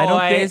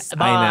 Boys,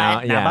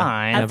 I know.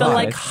 At the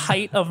like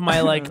height of my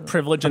like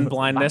privilege and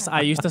blindness,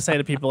 I used to say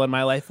to people in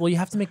my life, "Well, you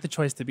have to make the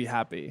choice to be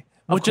happy,"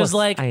 which is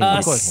like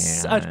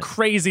a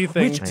crazy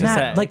thing to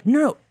say. Like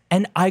no,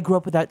 And I grew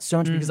up with that so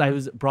much because I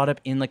was brought up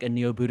in like a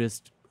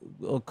neo-Buddhist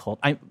cult.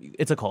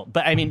 It's a cult,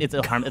 but I mean, it's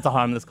a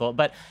harmless cult.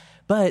 But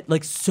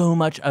like so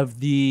much of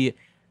the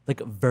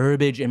like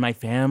verbiage in my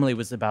family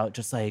was about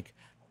just like,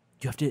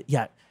 you have to,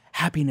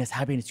 happiness.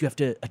 You have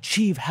to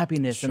achieve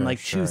happiness and like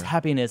choose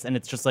happiness. And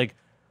it's just like,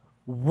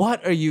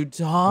 what are you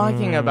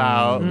talking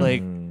about?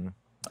 Like,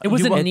 It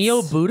was a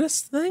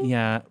neo-Buddhist thing?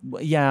 yeah.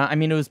 I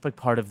mean, it was like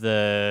part of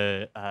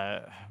the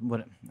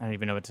what I don't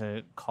even know what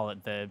to call it.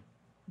 It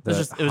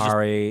was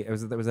Hari.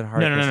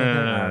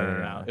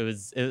 No. It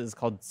was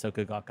called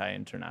Soka Gakkai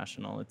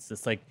International. It's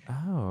this like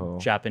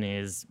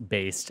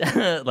Japanese-based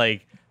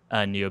like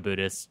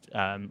neo-Buddhist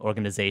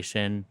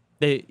organization.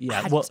 I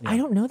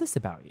don't know this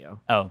about you.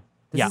 Oh,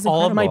 This is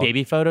all of my incredible.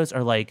 baby photos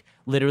are like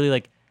literally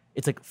like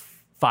it's like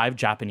 5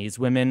 Japanese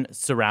women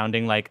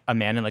surrounding like a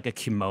man in like a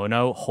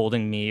kimono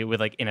holding me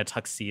with like in a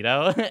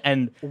tuxedo.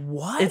 And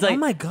What? it's like, oh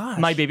my gosh.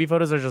 my baby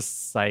photos are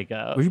just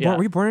psycho. Were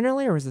you born in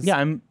LA or was this? Yeah,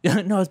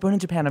 I was born in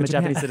Japan. I'm a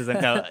Japanese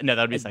citizen. No, that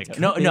would be psycho.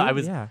 No,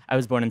 I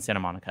was born in Santa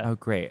Monica. Oh,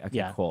 great. Okay,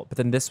 Yeah. cool. But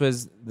then this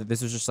was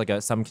just like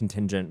some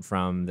contingent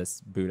from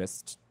this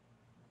Buddhist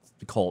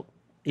cult.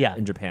 Yeah.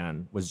 In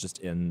Japan was just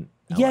in.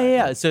 LA.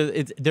 Yeah. So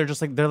they're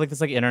like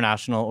this like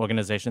international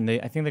organization.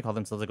 I think they call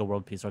themselves like a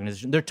world peace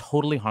organization. They're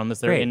totally harmless.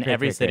 They're in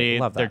every city.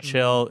 Love that. They're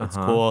chill. It's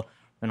cool.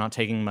 They're not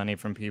taking money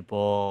from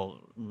people.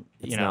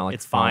 not like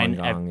it's fine.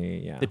 Falun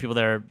Gong-y, yeah. The people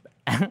there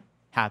are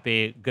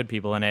happy, good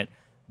people in it.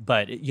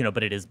 But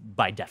but it is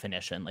by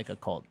definition like a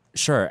cult.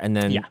 Sure, and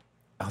then Yeah.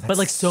 Oh, that's But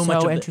like so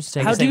much of it-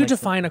 interesting. How do you like,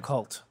 define a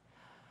cult?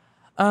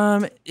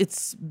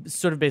 It's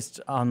sort of based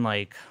on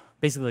like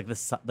basically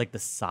like the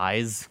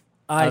size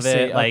I of see.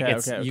 it. Like Okay,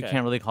 it's okay, you okay.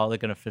 can't really call it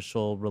like an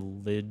official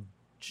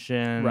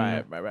religion.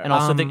 Right. And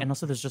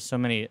also there's just so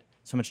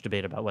much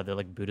debate about whether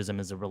like Buddhism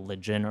is a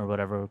religion or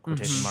whatever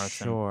quotation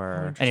marks. and-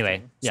 Sure.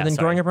 Anyway, So then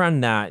growing up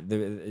around that,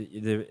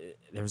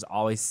 there was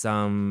always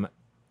some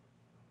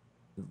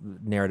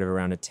narrative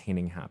around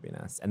attaining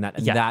happiness, and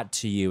that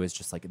to you is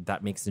just like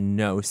that makes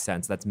no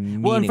sense. That's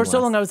meaningless. Well, and for so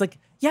long I was like,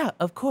 yeah,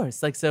 of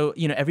course. Like so,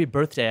 every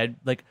birthday I'd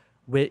like,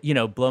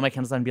 blow my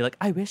candles out and be like,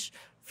 I wish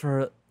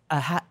for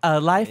a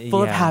life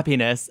full of Yeah.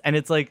 happiness, and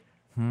it's like.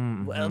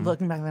 Well,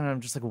 looking back then, I'm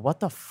just like, what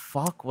the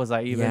fuck was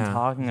I even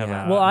talking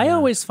about? Well, I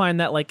always find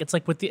that like it's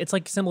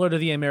like similar to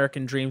the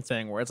American dream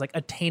thing, where it's like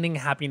attaining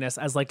happiness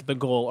as like the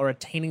goal, or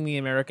attaining the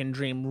American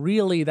dream.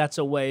 Really, that's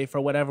a way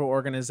for whatever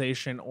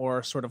organization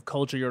or sort of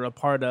culture you're a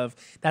part of.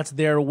 That's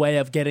their way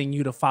of getting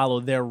you to follow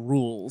their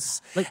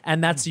rules,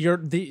 and that's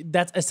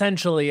that's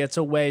essentially it's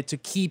a way to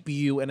keep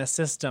you in a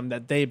system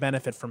that they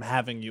benefit from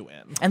having you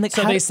in. And like,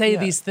 so how- they say yeah.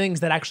 these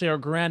things that actually are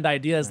grand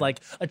ideas, like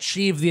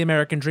achieve the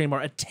American dream or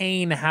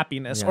attain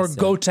happiness or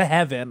go to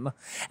heaven.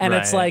 And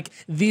it's Right. like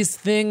these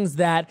things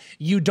that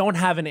you don't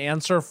have an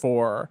answer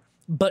for,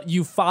 but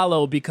you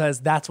follow because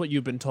that's what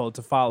you've been told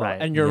to follow. Right.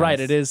 And you're right,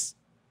 it is.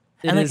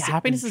 And like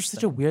happiness is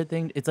such a weird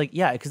thing. It's like,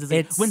 yeah, because it's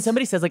like when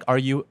somebody says like, are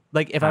you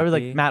like, if I were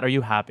like, Happy? Matt, are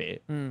you happy?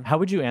 How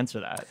would you answer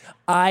that?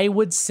 I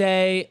would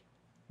say,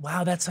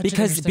 wow, that's such an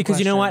because interesting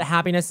you know what, question.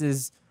 happiness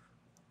is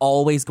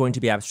always going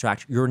to be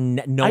abstract.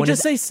 No I one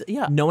just is say,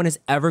 yeah. no one is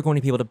ever going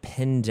to be able to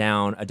pin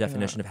down a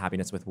definition of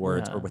happiness with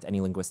words or with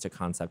any linguistic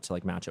concept to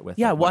like match it with.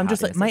 Yeah, like, well, what I'm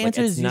just like, happiness my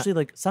answer It's is not- usually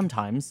like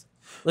sometimes.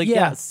 Like, Yeah.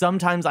 yeah,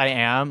 sometimes I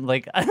am.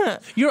 Like,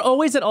 You're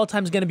always at all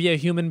times going to be a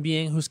human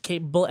being who's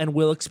capable and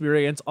will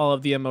experience all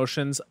of the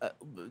emotions,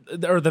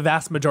 or the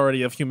vast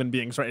majority of human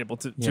beings are able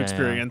to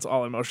experience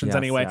all emotions Yes,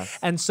 anyway. yes.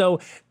 And so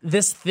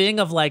this thing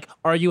of like,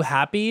 are you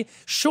happy?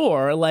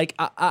 Sure. Like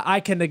I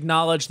can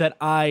acknowledge that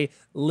I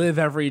live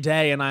every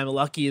day and I'm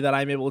lucky that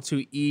I'm able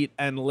to eat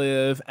and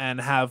live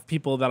and have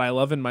people that I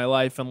love in my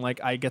life, and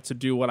like I get to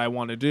do what I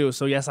want to do.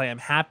 So yes, I am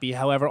happy.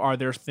 However, are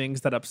there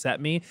things that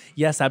upset me?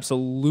 Yes,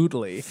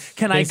 absolutely.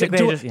 Can Basically,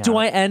 I I just- do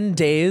I end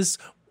days?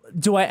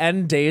 Do I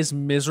end days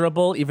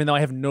miserable even though I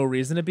have no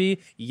reason to be?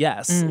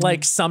 Yes.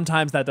 Like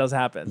sometimes that does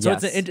happen. So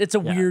Yes. it's a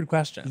weird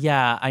question.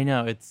 yeah, I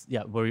know. It's,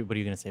 yeah. What are you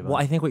going to say about Well,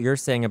 it? I think what you're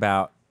saying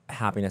about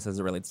happiness as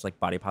it relates to like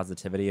body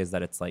positivity is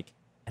that it's like,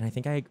 and I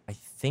think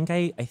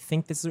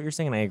this is what you're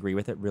saying, and I agree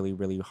with it really,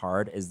 really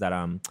hard. Is that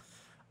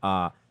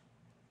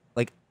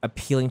like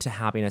appealing to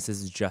happiness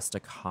is just a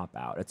cop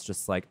out. It's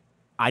just like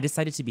I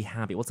decided to be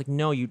happy. Well, it's like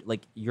no,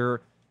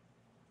 you're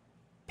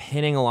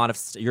pinning a lot of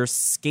you're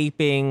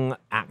escaping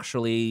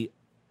actually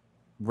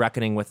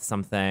reckoning with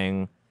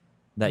something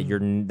that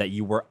that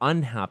you were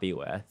unhappy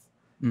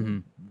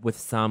with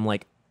some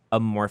like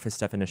amorphous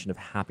definition of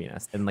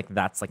happiness, and like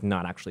that's like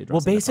not actually Well,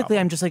 addressing the basically, problem.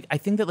 I'm just like, I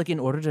think that like in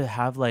order to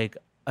have like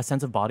a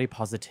sense of body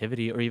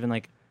positivity or even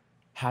like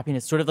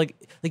happiness, sort of like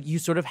you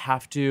sort of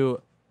have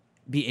to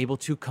be able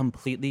to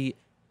completely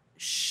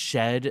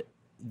shed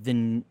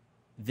the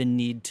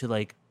need to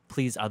like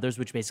please others,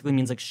 which basically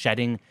means like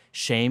shedding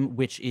shame,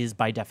 which is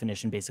by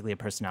definition basically a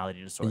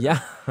personality disorder.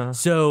 Yeah.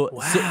 So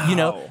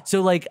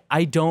so like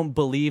I don't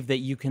believe that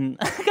you can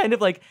kind of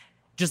like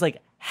just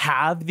like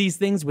have these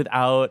things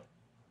without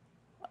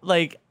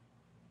like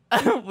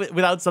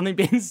without something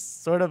being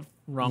sort of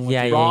Wrong with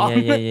Yeah, you. yeah,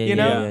 yeah, yeah, You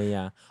know?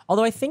 yeah.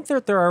 Although I think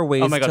that there are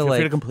ways Oh my god, to feel free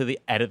like. to completely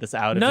edit this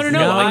out. No, if this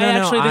no, is- no. I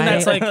actually think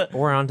that's like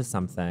we're onto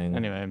something.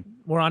 Anyway,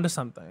 we're onto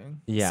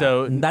something. Yeah.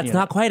 So, that's yeah.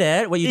 not quite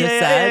it. What you just Yeah,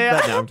 said, yeah, yeah.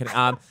 but no, I'm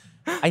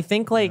kidding. I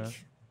think like,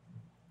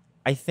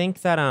 I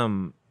think that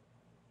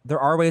there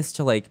are ways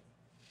to like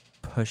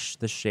push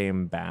the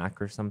shame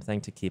back or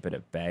something to keep it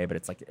at bay. But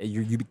it's like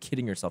you'd be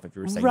kidding yourself if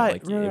you were saying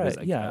right, that, like it was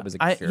like yeah. it was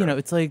a cure.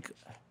 It's like,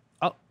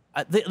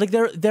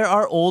 there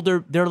are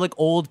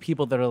old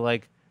people that are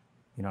like,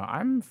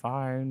 I'm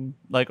fine,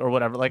 like, or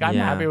whatever. Like, I'm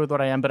Yeah. happy with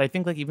what I am. But I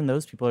think like even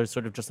those people are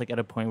sort of just like at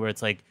a point where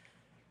it's like,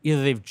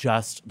 either they've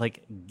just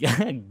like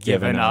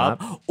given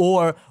up,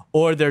 or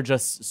they're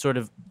just sort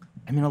of.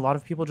 I mean, a lot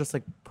of people just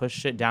like push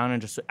shit down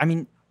and just. I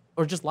mean.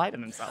 Or just lie to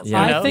themselves.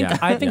 Yeah. You know?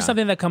 I think Yeah.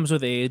 something that comes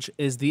with age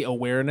is the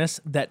awareness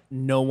that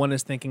no one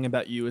is thinking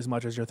about you as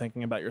much as you're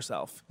thinking about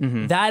yourself.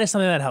 Mm-hmm. That is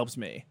something that helps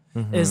me.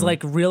 Is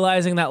like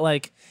realizing that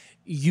like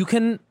you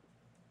can.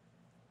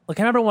 Like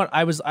I remember when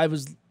I was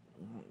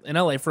in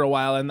LA for a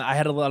while, and I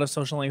had a lot of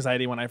social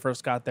anxiety when I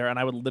first got there, and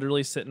I would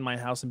literally sit in my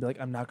house and be like,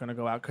 I'm not going to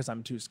go out because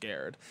I'm too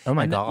scared. Oh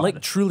my And God.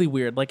 Like truly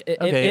weird. Like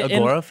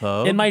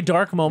agoraphobe. in my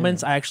dark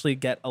moments, I actually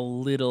get a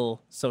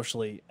little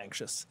socially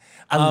anxious.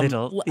 A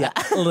little, yeah.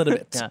 a little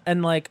bit. Yeah.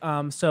 And like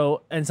and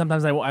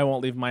sometimes I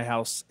won't leave my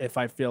house if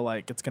I feel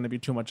like it's going to be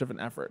too much of an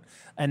effort.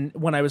 And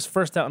when I was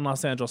first out in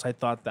Los Angeles, I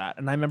thought that,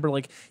 and I remember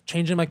like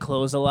changing my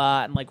clothes a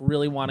lot and like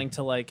really wanting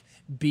to like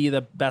be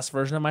the best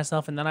version of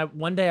myself. And then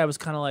one day I was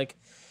kind of like,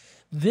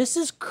 this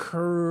is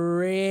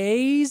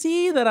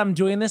crazy that I'm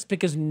doing this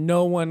because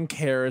no one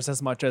cares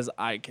as much as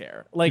I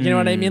care. Like, you know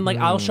what I mean? Like,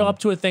 I'll show up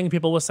to a thing,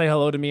 people will say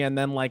hello to me, and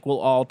then, like, we'll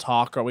all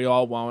talk or we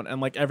all won't, and,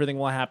 like, everything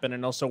will happen,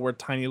 and also we're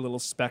tiny little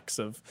specks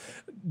of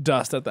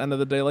dust at the end of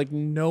the day. Like,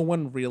 no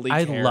one really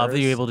cares. I love that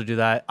you're able to do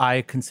that.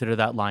 I consider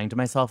that lying to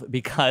myself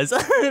because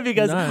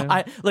No.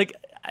 I like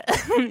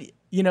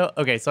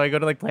okay, so I go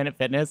to like Planet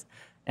Fitness,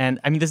 and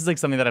I mean this is like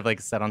something that I've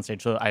like said on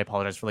stage, so I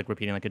apologize for like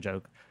repeating like a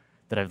joke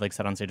that I've like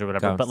said on stage or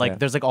whatever. Go, but say like it.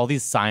 there's like all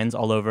these signs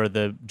all over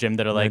the gym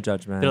that are like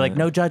judgment. They're like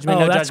no judgment,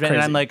 Oh, no that's judgment.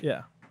 And I'm crazy.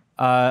 like,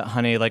 yeah.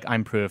 honey, like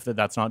I'm proof that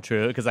that's not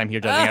true because I'm here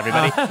judging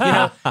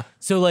everybody.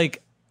 So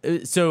like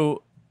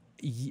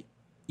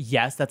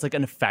yes, that's like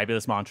a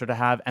fabulous mantra to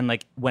have. And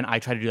like when I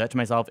try to do that to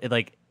myself, it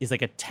like is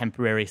like a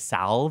temporary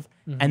salve.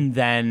 And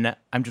then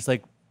I'm just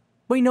like,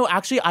 wait, no,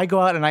 actually I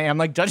go out and I am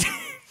like judging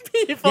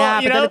people.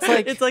 Yeah, you but know?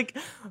 then it's like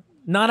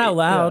Not out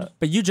loud.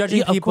 But you judging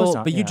Yeah, of people, course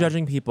not, but you yeah.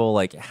 judging people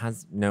like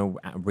has no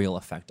real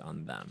effect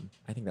on them.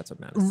 I think that's what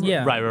matters.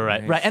 Yeah.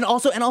 Right. And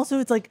also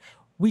it's like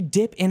we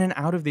dip in and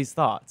out of these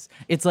thoughts.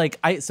 It's like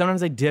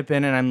sometimes I dip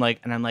in and I'm like,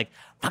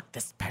 fuck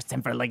this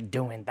person for like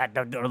doing that,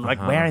 or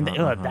like wearing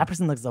that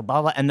person looks so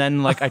blah blah. And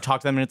then like I talk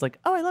to them and it's like,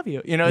 oh, I love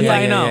you. You know, it's Yeah, like,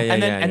 yeah, I know. yeah,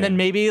 And yeah, then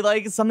maybe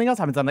like something else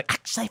happens. I'm like,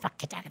 actually,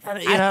 fuck it.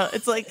 You know,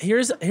 it's like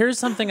Here's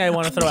something I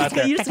want to throw out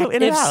there. You just go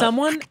in and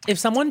out. If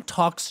someone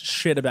talks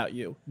shit about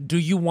you, do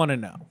you want to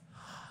know?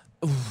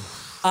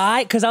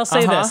 Because I'll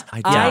say this,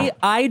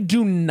 I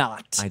do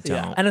not. I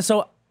don't. And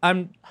so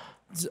I'm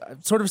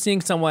sort of seeing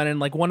someone, and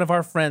like one of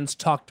our friends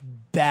talked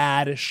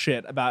bad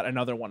shit about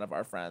another one of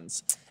our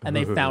friends, and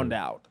they found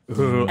out.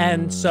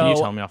 And so Can you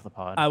tell me off the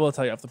pod? I will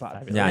tell you off the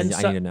pod. Yeah, and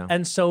I so, need to know.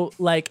 And so,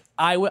 like,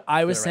 I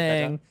was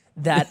saying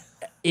that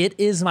it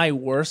is my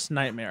worst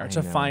nightmare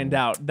to find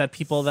out that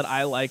people that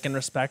I like and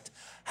respect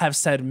have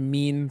said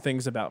mean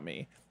things about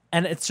me.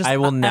 And it's just I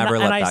will and- never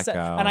and let I that said,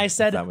 go, And I if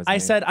said, that was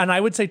me. and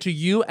I would say to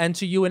you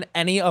and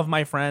any of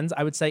my friends,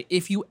 I would say,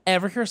 if you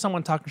ever hear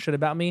someone talking shit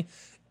about me,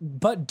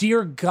 but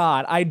dear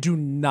God, I do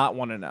not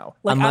want to know.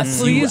 Like,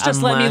 please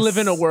just let me live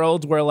in a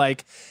world where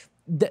like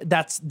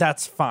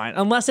that's fine.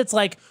 Unless it's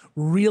like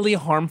really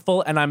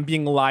harmful and I'm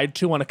being lied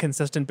to on a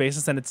consistent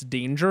basis and it's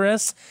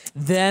dangerous,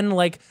 then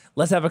like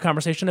let's have a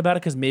conversation about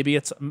it because maybe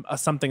it's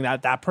something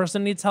that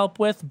person needs help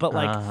with. But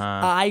like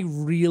I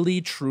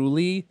really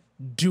truly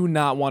do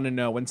not want to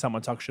know when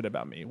someone talks shit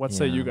about me. What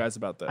say you guys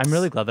about this? I'm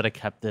really glad that I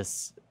kept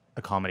this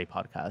a comedy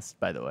podcast,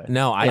 by the way.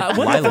 No, I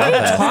What I the fuck love are you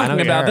this. I talking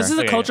don't about? care. This is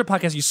a Okay. culture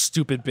podcast, you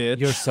stupid bitch.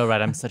 You're so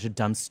right. I'm such a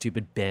dumb,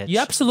 stupid bitch. You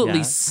absolutely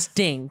Yeah.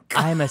 stink.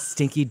 I'm a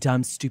stinky,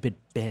 dumb, stupid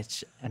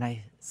bitch, and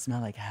I smell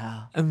like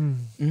hell.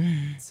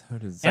 So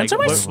does- Answer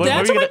my, what were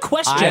answer you my gonna-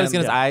 question. I was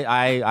gonna say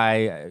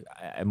I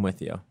am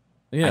with you.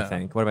 Yeah. I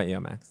think. What about you,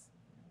 Max?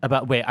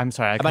 Wait, I'm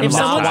sorry. I About kinda If not lost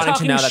someone's track. wanting to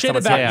talking know that shit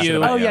someone's about talking shit you,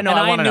 about Oh you. yeah, no, and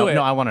I want to know. knew it.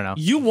 No, I want to know.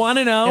 You want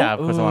to know? Yeah, of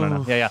course I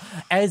want to know. Yeah.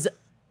 As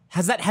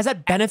Has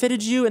that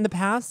benefited you in the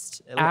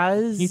past?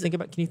 As Can you think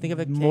of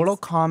a case? Mortal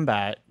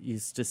Kombat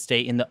used to stay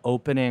in the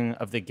opening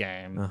of the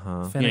game. You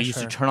know, you Finish used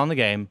to her. turn on the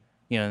game.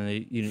 You know,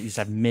 you used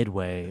to have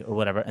midway or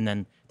whatever, and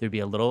then there'd be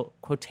a little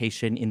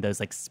quotation in those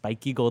like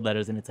spiky gold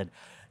letters, and it said,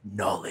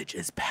 "Knowledge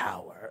is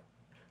power."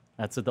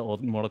 That's what the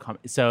old Mortal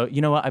Kombat. So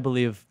you know what? I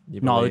believe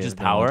knowledge is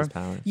power.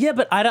 Yeah,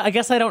 but I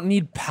guess I don't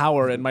need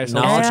power in my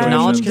social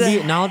Knowledge,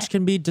 situations. knowledge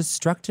can be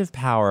destructive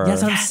power.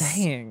 That's what I'm Yes,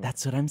 saying.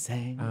 That's what I'm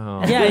saying.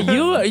 Oh. Yeah,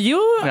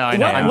 you. No, I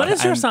know, I know. What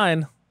is your I'm-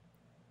 sign?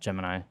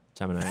 Gemini.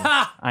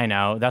 Gemini. I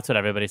know. That's what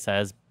everybody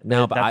says.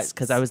 No, but that's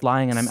because I was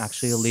lying and I'm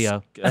actually a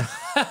Leo.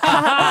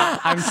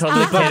 I'm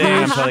totally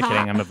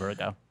kidding. I'm a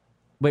Virgo.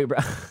 Wait, bro.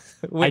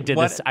 I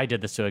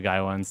did this to a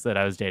guy once that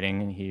I was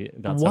dating, and he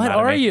got so What mad at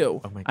are me.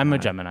 you? Oh my God. I'm a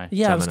Gemini.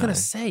 Yeah, I was Gemini. gonna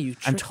say you.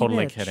 I'm tricky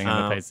totally bitch. kidding.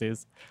 I'm a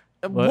Pisces.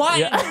 What?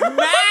 Yeah.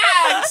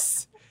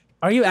 Max!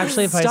 Are you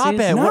actually a Pisces? Stop it.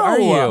 No, what are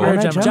you? I'm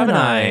a Gemini.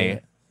 Gemini.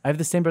 I have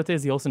the same birthday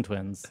as the Olsen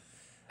twins.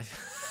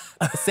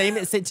 Same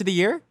to the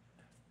year?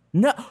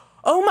 No.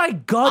 Oh my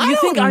God. You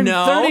think don't I'm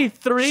know.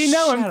 33?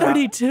 No, I'm Shut up.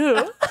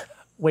 32.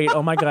 Wait,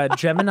 oh my God,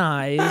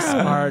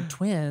 Geminis are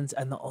twins,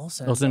 and the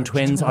Olsen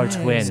twins are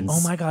twins.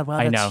 Oh my God, wow,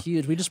 I that's know.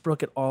 huge. We just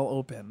broke it all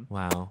open.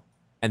 Wow.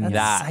 And That's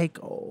that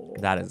psycho.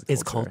 that is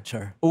Is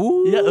culture. culture.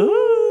 Ooh. Yeah.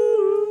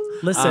 Ooh.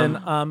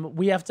 Listen,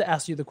 we have to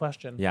ask you the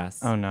question. Yes.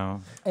 Oh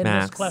no. And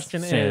Max, this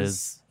question is-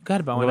 is. Go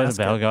ahead, Bowen. Go ask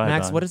ahead, it. go ahead,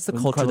 Max, Don. what is the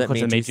culture that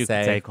made you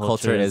say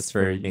culture is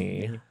for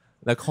me?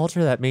 The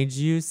culture that made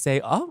you say,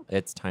 oh,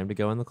 it's time to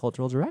go in the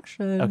cultural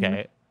direction.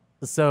 Okay.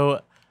 So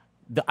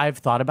I've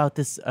thought about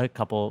this a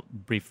couple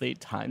briefly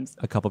times.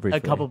 A couple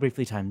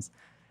briefly times.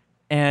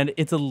 And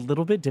it's a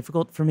little bit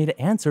difficult for me to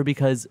answer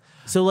because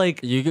You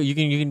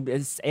can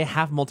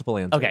have multiple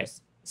answers. okay.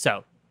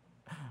 So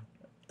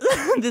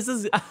this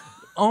is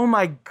oh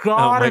my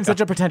God, I'm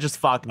such a pretentious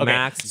fuck. Okay.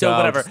 Max, so go,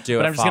 whatever. just do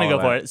but it, I'm just gonna go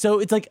follow for it. it. So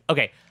it's like,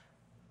 okay.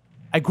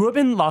 I grew up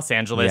in Los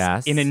Angeles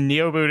Yes. in a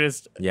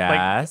neo-Buddhist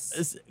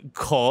Yes.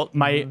 cult.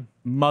 My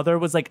mother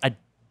was like a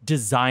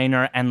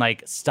designer and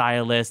like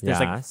stylist. There's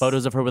like Yes.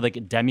 photos of her with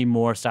like Demi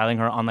Moore styling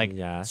her on like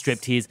Yes.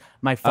 striptease.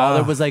 My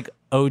father was like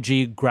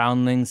OG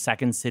Groundling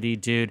Second City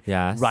dude,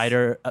 Yes.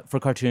 writer for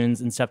cartoons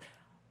and stuff.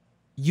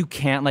 You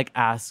can't like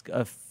ask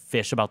a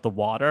fish about the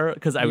water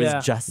because I was Yeah.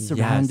 just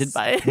surrounded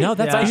by it. No,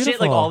 that's by shit like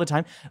beautiful. all the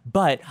time.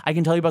 But I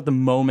can tell you about the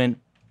moment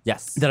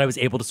Yes. that I was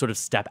able to sort of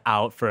step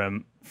out for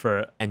and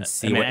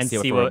see a minute what and see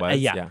what see the word what- was.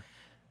 yeah.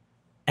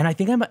 And I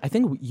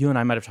think you and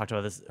I might have talked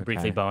about this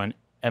briefly, Okay. Bowen,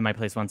 at my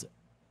place once.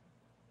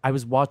 I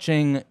was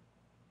watching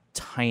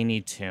Tiny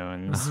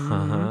Toons,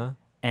 Uh-huh.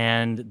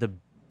 and the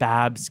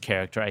Babs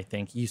character, I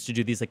think, used to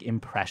do these like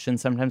impressions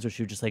sometimes where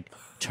she would just like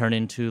turn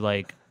into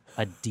like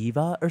a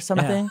diva or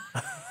something.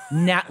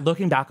 Now,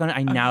 looking back on it,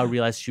 I now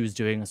realize she was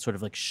doing a sort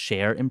of like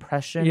Cher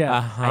impression. Yeah.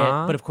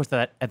 Uh-huh. But of course,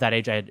 at that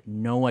age, I had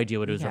no idea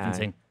what it was Yeah.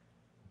 referencing.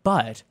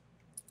 But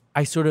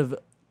I sort of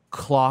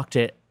clocked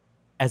it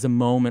as a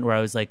moment where I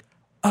was like,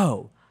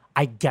 oh,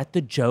 I get the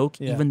joke,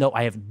 Yeah. even though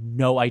I have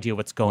no idea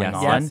what's going Yes,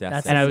 on. yes, yes,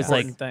 That's and an I was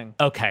like, important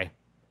thing. okay,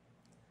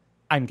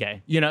 I'm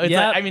gay. You know, it's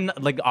Yep. like, I mean,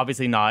 like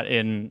obviously not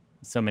in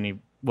so many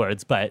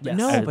words, but Yes.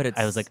 No, I, but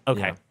I was like,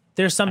 okay. yeah.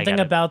 There's something get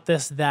it. about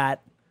this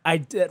that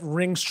that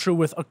rings true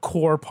with a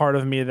core part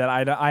of me that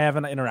I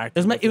haven't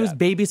interacted with It was yet.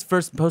 baby's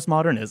first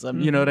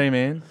postmodernism. You know what I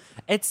mean?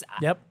 It's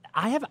Yep.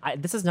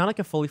 this is not like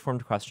a fully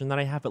formed question that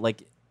I have, but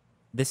like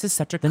this is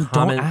such a Then don't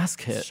common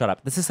ask it. Shut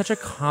up. This is such a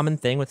common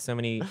thing with so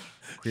many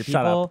queer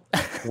Shut people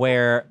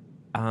where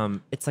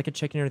it's like a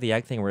chicken or the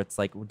egg thing where it's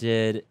like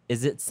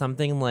is it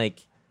something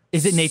like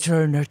Is it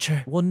nature or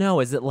nurture? well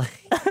no, is it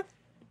like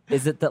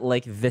is it that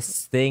like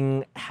this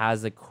thing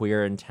has a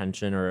queer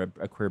intention or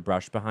a queer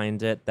brush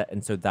behind it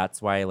and so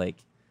that's why like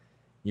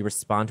you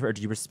respond to it, or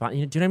do you respond?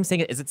 You know, do you know what I'm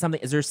saying?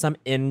 Is there some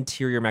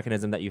interior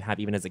mechanism that you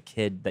have even as a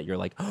kid that you're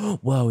like, oh,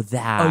 whoa,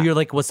 that? Oh, you're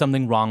like, was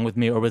something wrong with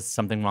me, or was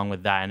something wrong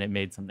with that, and it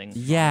made something?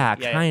 yeah,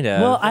 Yeah. kind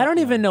of. Well, I don't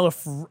even know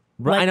if. I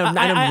know- I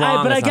know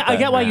wrong but is not I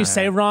get the- why you yeah.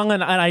 say wrong,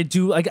 and I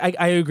do. Like,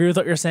 I agree with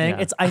what you're saying.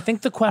 Yeah. It's. I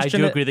think the I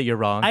question. do agree that you're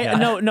wrong. I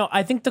yeah. no.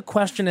 I think the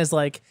question is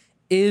like,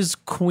 is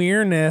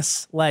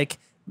queerness like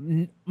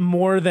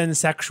more than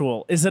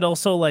sexual? Is it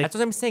also like That's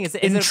what I'm saying. Is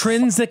it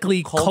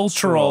intrinsically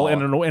cultural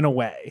in a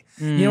way?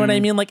 You know what I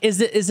mean? Like,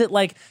 is it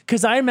like?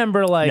 Because I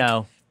remember like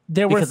No.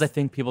 there were Because I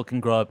think people can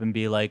grow up and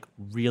be like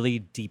really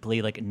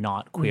deeply like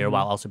not queer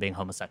while also being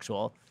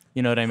homosexual.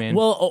 You know what I mean?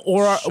 well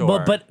or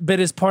Sure. but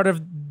as part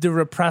of the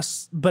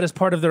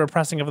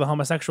repressing of the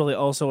homosexuality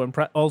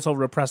also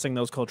repressing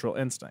those cultural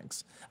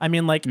instincts. I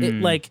mean like it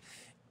like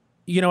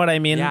you know what I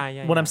mean?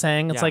 Yeah, what yeah. I'm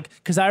saying? It's Yeah. like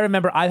because I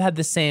remember I've had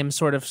the same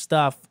sort of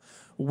stuff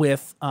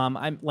with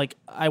I'm like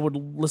I would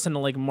listen to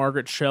like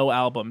Margaret Cho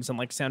albums and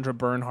like Sandra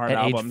Bernhard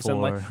At age albums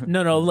and like 4.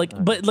 no like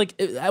but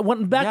like I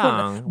went back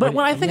Young. when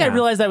I think I Yeah.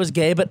 realized I was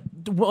gay, but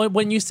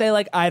when you say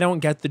like I don't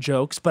get the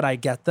jokes but I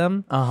get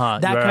them, that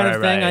Right, kind of right,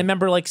 thing. right. I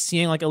remember like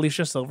seeing like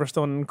Alicia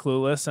Silverstone in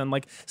Clueless and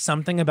like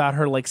something about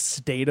her like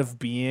state of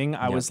being.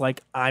 I was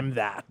like I'm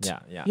that.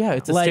 Yeah. yeah,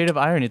 it's a like- state of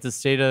irony. It's a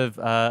state of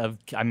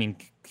I mean,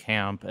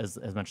 camp. As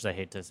much as I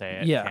hate to say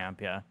it, Yeah.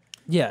 camp. Yeah.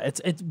 Yeah,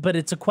 but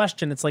it's a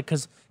question. It's like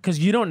because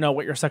you don't know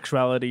what your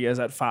sexuality is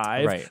at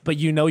 5, Right. but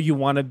you know you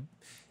want to.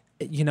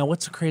 You know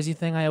what's a crazy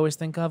thing I always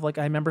think of? Like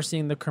I remember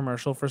seeing the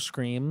commercial for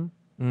Scream,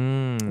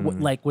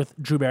 like with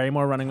Drew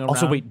Barrymore running around.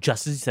 Also, wait,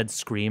 just as you said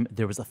 "scream,"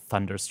 there was a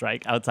thunder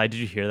strike outside. Did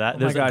you hear that?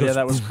 Oh my god, yeah,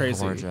 that was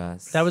crazy.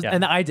 Gorgeous. That was, Yeah.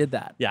 and I did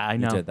that. Yeah, I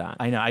know. did that.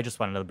 I know. I just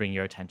wanted to bring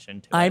your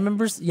attention to it. I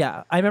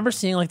remember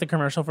seeing like the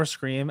commercial for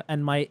Scream,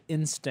 and my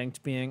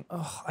instinct being,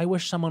 oh, I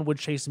wish someone would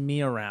chase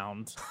me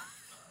around.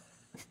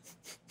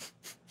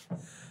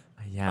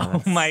 Yeah.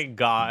 Oh my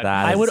God.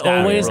 I would That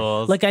always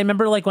rules. like. I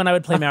remember like when I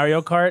would play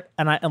Mario Kart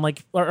and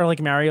like or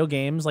like Mario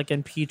games, like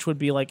and Peach would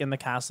be like in the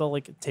castle,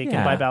 like taken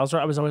Yeah. by Bowser.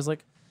 I was always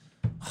like,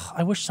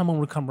 I wish someone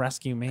would come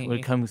rescue me.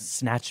 would come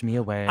snatch me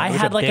away. I wish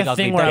had like big, a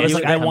ugly thing where I was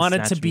daddy like, I would come wanted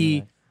to snatch me be.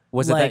 away.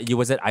 Was it like, that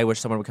was it I wish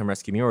someone would come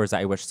rescue me, or was it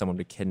I wish someone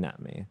would kidnap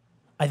me?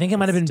 I think it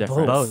might have been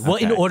different. both. Both. Well,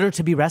 in Okay. order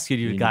to be rescued,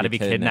 You you need got to to be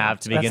be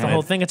kidnapped to kidnapped. begin That's the with.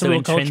 whole thing. It's a so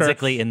real culture.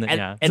 intrinsically in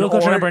the Rule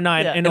culture number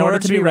 9. yeah. In order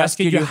to be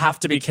rescued, you have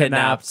to be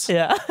kidnapped.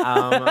 Yeah.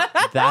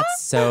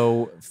 That's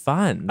so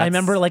fun. I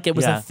remember like it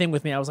was yeah. a thing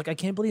with me. I was like, I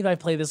can't believe I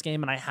play this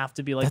game and I have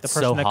to be like That's the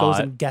person so that goes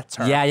hot. and gets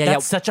her. Yeah,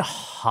 That's such a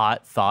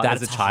hot thought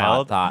That's as a hot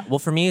child. thought. Well,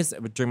 for me,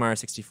 during Mario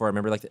 64, I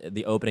remember like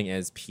the opening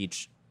is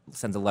Peach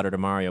sends a letter to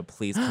Mario,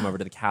 please come over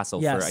to the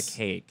castle for a Yes.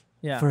 cake.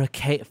 Yeah. For a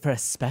cake, for a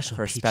special,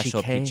 For a peachy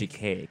special cake. peachy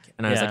cake.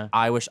 And I was Yeah. like,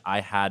 I wish I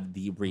had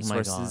the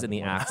resources God. and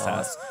the Oh my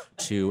access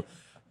to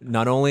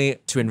not only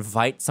to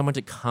invite someone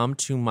to come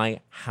to my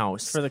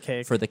house For the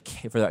cake. for the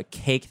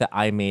cake that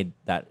I made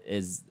that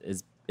is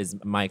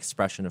my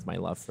expression of my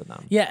love for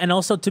them. Yeah, and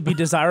also to be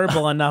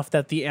desirable enough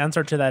that the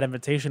answer to that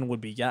invitation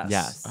would be yes.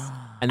 Yes.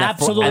 And that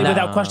for- Absolutely, and that-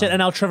 without question.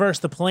 And I'll traverse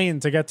the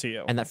plane to get to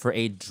you. and that for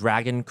a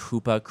dragon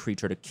Koopa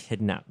creature to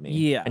kidnap me,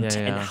 Yeah. and, Yeah,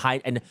 and yeah.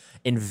 hide and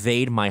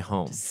invade my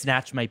home.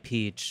 Snatch my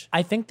peach.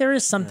 I think there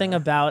is something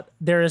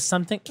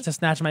to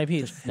snatch my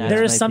peach. snatch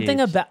There is my something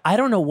peach. about, I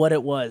don't know what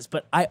it was,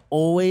 but I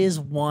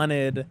always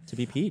wanted, To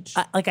be Peach.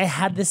 I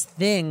had this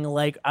thing,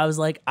 like, I was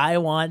like, I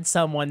want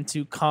someone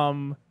to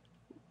come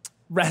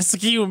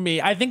rescue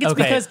me. I think it's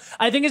Okay.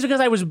 because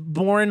I was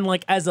born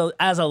like as a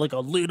like a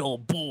little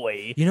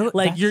boy. You know what?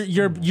 like That's-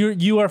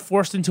 you are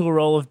forced into a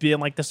role of being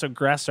like this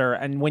aggressor,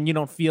 and when you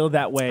don't feel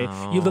that way,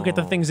 you look at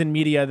the things in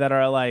media that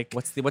are like,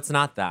 What's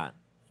not that?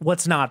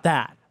 what's not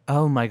that?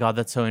 Oh my God,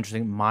 that's so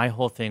interesting. My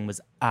whole thing was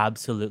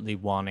absolutely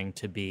wanting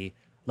to be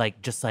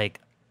like just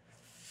like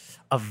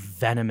a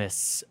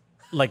venomous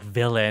like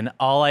villain.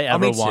 All I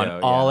ever me too,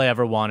 all yeah. I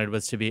ever wanted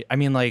was to be. I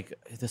mean, like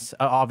this.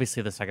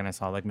 Obviously, the second I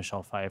saw like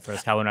Michelle Pfeiffer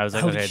as Catwoman, I was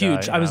like, okay,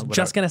 Huge. no, I was whatever.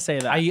 just gonna say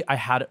that. I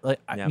had like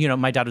Yeah. you know,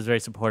 my dad was very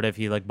supportive.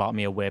 He like bought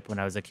me a whip when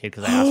I was a kid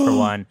because I asked for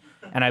one,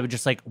 and I would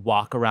just like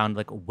walk around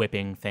like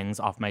whipping things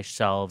off my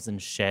shelves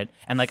and shit.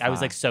 And like I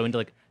was like so into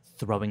like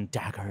throwing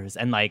daggers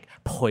and like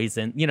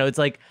poison. You know, it's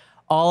like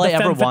all I The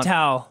ever femme want.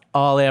 fatale.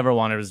 All I ever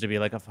wanted was to be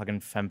like a fucking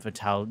femme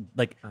fatale,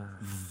 like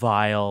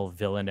vile,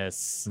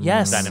 villainous,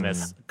 Yes.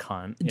 venomous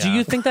cunt. Do Yeah.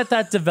 you think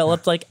that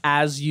developed like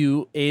as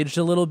you aged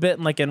a little bit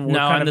and like and were No,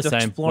 kind I'm of the just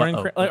same. exploring,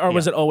 Well, or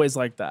was yeah. it always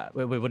like that?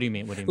 Wait, what do you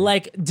mean? What do you mean?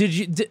 Like,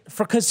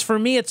 because for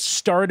me, it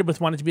started with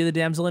wanting to be the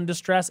damsel in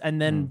distress,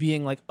 and then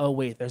being like, oh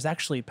wait, there's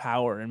actually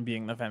power in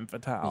being the femme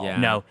fatale. Yeah.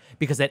 No,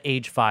 because at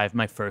age 5,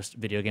 my first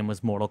video game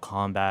was Mortal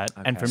Kombat,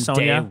 and from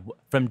Sonya?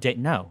 day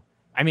no,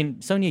 I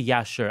mean Sonya,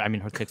 yeah, sure. I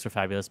mean her kicks were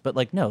fabulous, but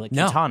like no, like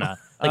No. Kitana,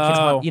 like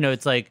Oh. Kitana, you know,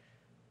 it's like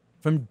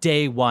from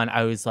day one,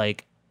 I was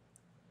like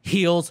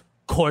heels,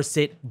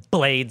 corset,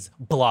 blades,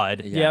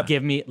 blood. Yep.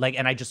 Give me like,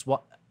 and I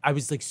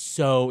was like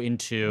so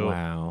into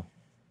Wow.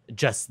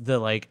 just the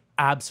like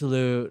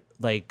absolute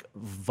like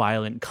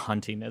violent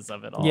cuntiness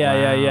of it all. Yeah.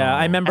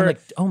 I And remember. like,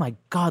 oh my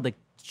God, like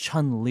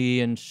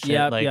Chun-Li and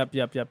shit. like,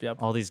 Yep.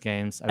 all these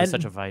games. I was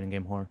And- such a fighting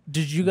game whore.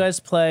 Did you guys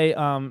play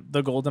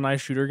the GoldenEye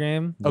shooter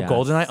game? Oh, Yes.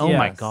 GoldenEye? Oh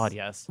my Yes. God,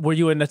 yes. Were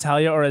you a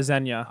Natalia or a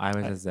Xenia? I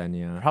was a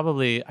Xenia.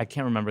 Probably, I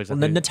can't remember Well,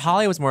 exactly.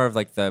 Natalia was more of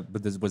like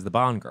was the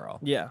Bond girl.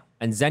 Yeah.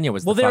 And Xenia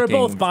was Well, the they were fucking-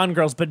 both Bond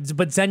girls,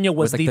 but Xenia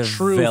was like the the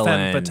true femme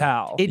villain.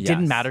 fatale. It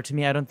didn't Yes. matter to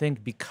me, I don't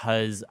think,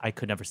 because I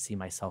could never see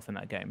myself in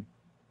that game.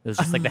 It was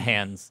just like the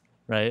hands,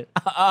 right?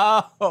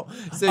 Oh,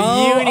 so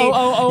Oh, you need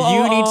oh,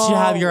 you need to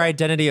have oh. your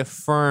identity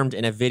affirmed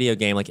in a video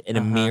game, like in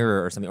a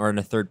mirror or something, or in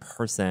a third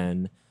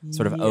person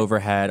sort of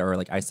overhead or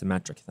like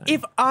isometric thing.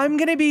 If I'm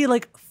gonna be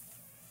like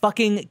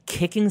fucking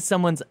kicking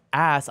someone's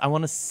ass, I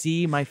want to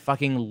see my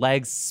fucking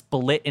legs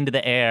split into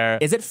the air.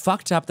 Is it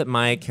fucked up that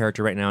my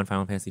character right now in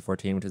Final Fantasy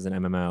 14, which is an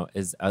MMO,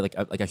 is like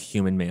a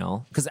human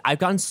male? Because I've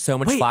gotten so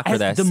much flack for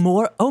this. The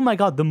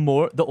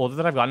older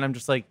that I've gotten, I'm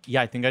just like,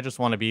 yeah, I think I just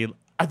want to be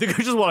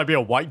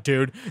a white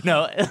dude.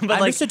 No, but I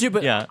like, used to do,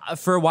 but yeah.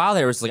 for a while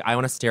there was like, I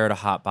want to stare at a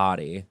hot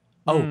body.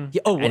 Oh,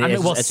 yeah, oh, And I mean,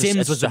 it's well, just- Sims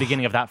it's was just the a-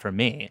 beginning of that for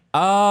me.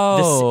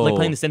 Oh, Like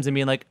playing The Sims and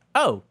being like,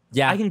 oh,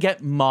 Yeah. I can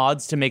get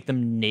mods to make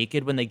them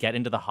naked when they get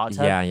into the hot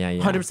tub. Yeah.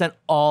 100%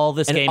 all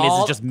this And game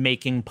all- is just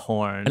making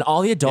porn. And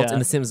all the adults Yeah. in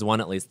The Sims 1,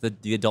 at least,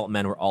 the adult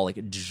men were all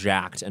like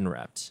jacked and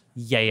ripped.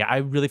 yeah. I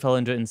really fell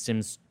into it in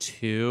Sims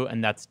 2,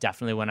 and that's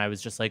definitely when I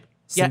was just like,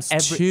 Sims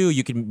 2,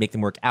 you could make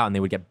them work out and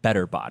they would get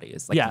better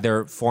bodies. Like Yeah.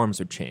 their forms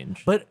would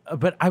change. But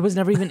I was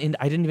never even in.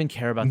 I didn't even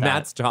care about that.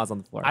 Matt's jaw's on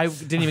the floor. I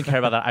didn't even care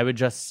about that.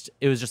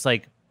 It was just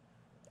like,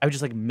 I would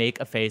just like make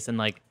a face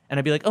and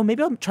I'd be like, oh,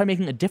 maybe I'll try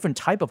making a different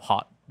type of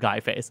hot guy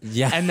face.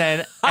 Yeah.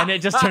 And it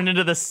just turned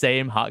into the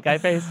same hot guy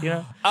face, you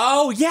know?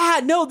 Oh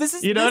yeah, no, this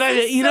is You know this what I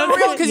is mean? You know so what I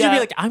real mean? because Yeah. you'd be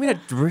like, I'm gonna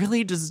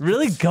really just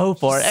Really go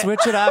for it.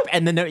 switch it up,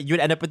 and then you would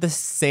end up with the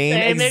same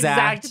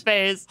exact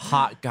face.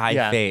 hot guy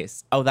Yeah.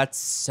 face. Oh, that's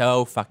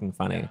so fucking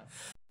funny.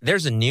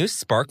 There's a new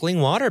sparkling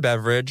water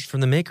beverage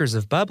from the makers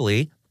of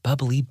Bubbly,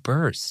 Bubbly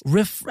Burst.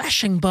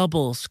 Refreshing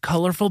bubbles,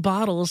 colorful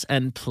bottles,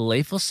 and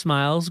playful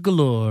smiles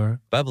galore.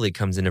 Bubbly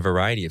comes in a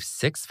variety of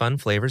 6 fun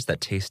flavors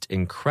that taste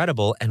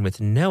incredible, and with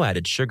no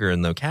added sugar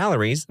and low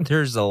calories,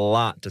 there's a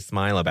lot to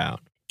smile about.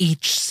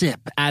 Each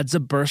sip adds a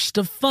burst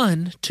of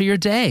fun to your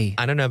day.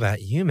 I don't know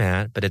about you,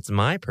 Matt, but it's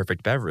my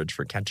perfect beverage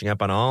for catching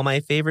up on all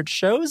my favorite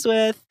shows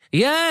with.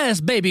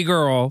 Yes, baby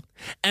girl.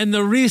 And the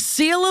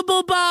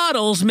resealable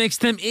bottles makes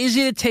them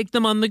easy to take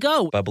them on the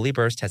go. Bubbly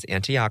Burst has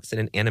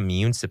antioxidant and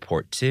immune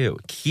support too,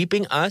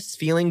 keeping us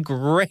feeling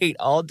great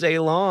all day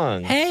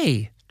long.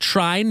 Hey,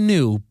 try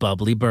new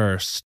Bubbly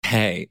Burst.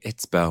 Hey,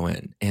 it's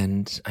Bowen,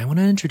 and I want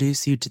to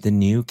introduce you to the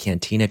new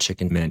Cantina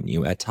Chicken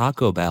menu at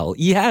Taco Bell.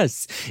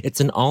 Yes, it's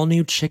an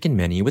all-new chicken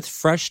menu with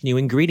fresh new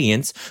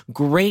ingredients,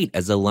 great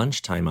as a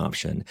lunchtime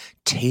option.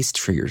 Taste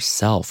for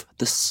yourself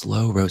the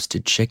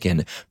slow-roasted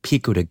chicken,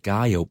 pico de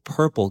gallo,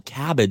 purple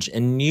cabbage,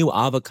 and new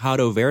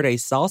avocado verde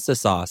salsa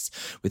sauce.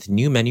 With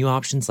new menu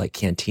options like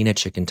Cantina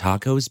Chicken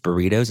tacos,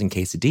 burritos, and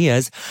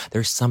quesadillas,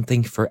 there's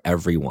something for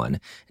everyone.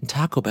 And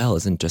Taco Bell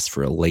isn't just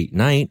for a late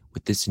night.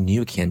 With this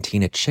new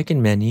Cantina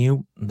Chicken menu,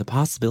 the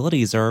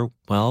possibilities are,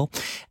 well,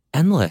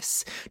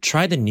 endless.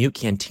 Try the new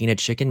Cantina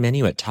Chicken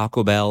menu at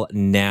Taco Bell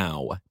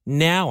now.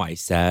 Now, I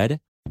said.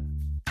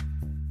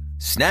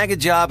 Snag a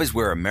Job is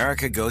where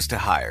America goes to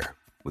hire,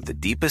 with the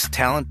deepest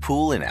talent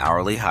pool in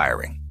hourly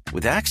hiring.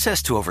 With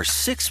access to over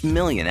 6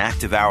 million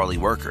active hourly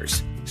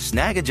workers,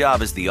 Snag a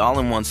Job is the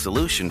all-in-one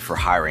solution for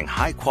hiring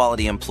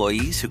high-quality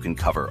employees who can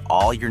cover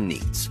all your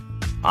needs.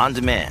 On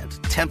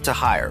demand, temp to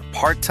hire,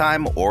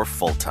 part-time or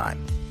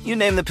full-time. You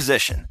name the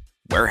position.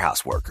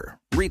 Warehouse worker,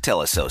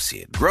 retail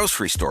associate,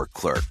 grocery store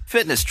clerk,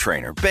 fitness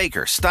trainer,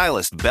 baker,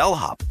 stylist,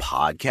 bellhop,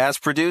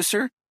 podcast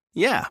producer.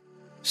 Yeah,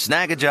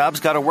 Snag a Job's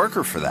got a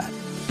worker for that.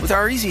 With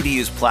our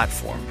easy-to-use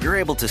platform, you're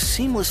able to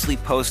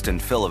seamlessly post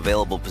and fill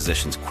available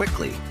positions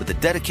quickly with a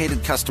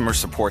dedicated customer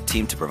support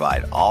team to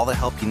provide all the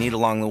help you need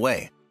along the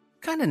way.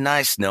 Kind of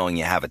nice knowing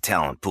you have a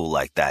talent pool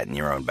like that in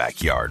your own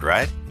backyard,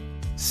 right?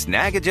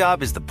 Snag a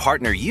Job is the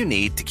partner you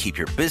need to keep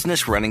your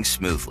business running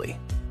smoothly.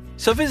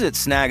 So visit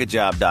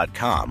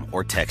snagajob.com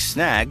or text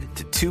snag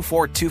to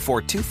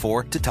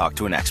 242424 to talk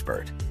to an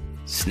expert.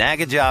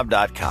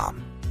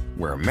 Snagajob.com,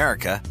 where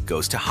America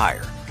goes to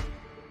hire.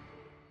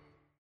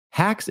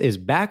 Hacks is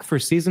back for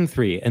season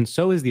 3, and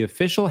so is the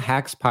official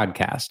Hacks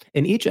podcast.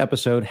 In each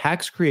episode,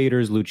 Hacks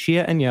creators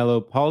Lucia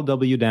Aniello, Paul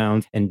W.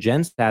 Downs, and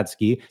Jen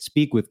Statsky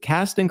speak with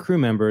cast and crew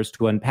members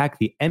to unpack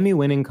the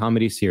Emmy-winning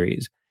comedy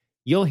series.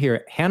 You'll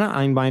hear Hannah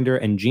Einbinder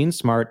and Jean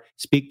Smart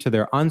speak to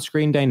their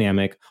on-screen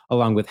dynamic,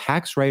 along with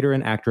Hacks writer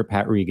and actor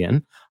Pat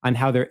Regan, on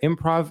how their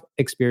improv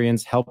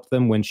experience helped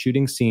them when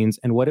shooting scenes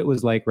and what it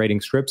was like writing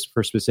scripts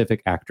for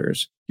specific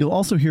actors. You'll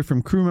also hear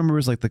from crew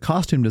members like the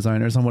costume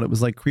designers on what it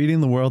was like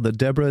creating the world that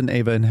Deborah and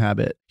Ava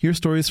inhabit. Hear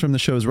stories from the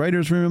show's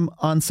writer's room,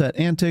 on-set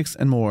antics,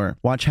 and more.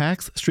 Watch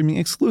Hacks streaming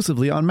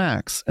exclusively on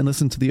Max, and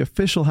listen to the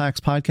official Hacks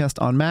podcast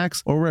on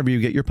Max or wherever you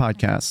get your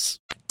podcasts.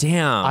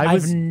 Damn.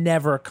 I've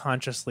never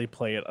consciously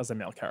played as a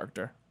male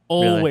character.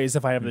 Always,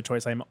 if I have the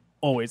choice, I'm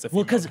always a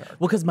female character.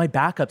 Well, because my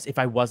backups, if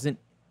I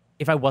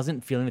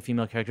wasn't feeling the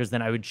female characters,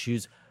 then I would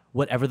choose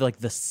whatever the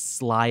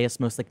slyest,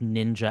 most like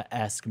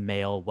ninja-esque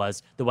male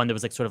was. The one that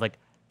was like sort of like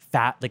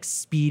fat, like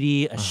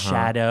speedy, a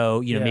shadow.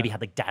 You know, maybe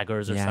had like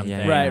daggers or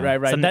something.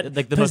 Right. Some, That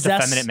like the most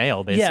effeminate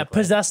male, basically. Yeah,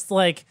 possessed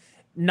like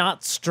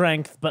not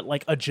strength, but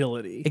like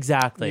agility.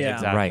 Exactly. Yeah.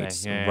 Exactly.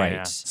 Right. Yeah, right.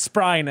 yeah.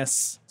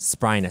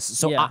 Spryness.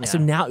 So Yeah. so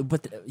now,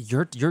 but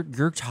you're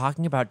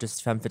talking about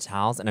just femme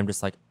fatales, and I'm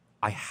just like,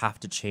 I have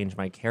to change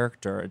my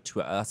character to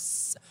a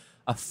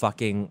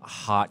fucking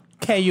hot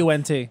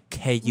KUNT.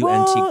 KUNT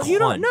Well, cunt. you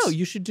don't know.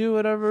 You should do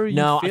whatever you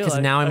feel because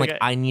like. now I'm Okay. like,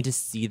 I need to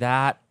see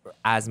that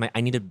as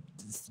I need to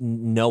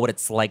know what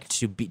it's like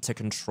to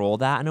control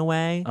that in a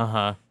way.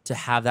 To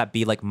have that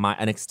be like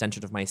an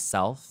extension of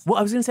myself. Well,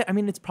 I was gonna say, I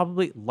mean, it's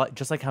probably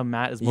just like how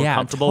Matt is more Yeah,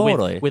 comfortable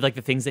totally. with like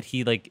the things that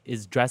he like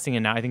is dressing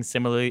in now. I think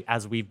similarly,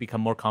 as we've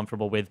become more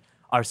comfortable with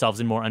ourselves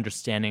and more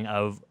understanding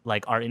of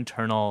like our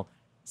internal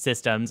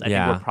systems, I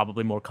think we're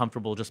probably more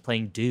comfortable just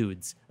playing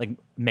dudes, like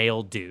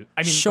male dude.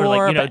 I mean, Sure,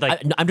 or like,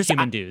 but I'm just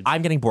human dudes.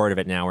 I'm getting bored of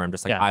it now. Where I'm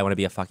just like, Yeah. I want to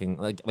be a fucking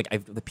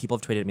the people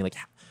have tweeted at me like,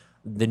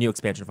 the new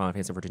expansion of Final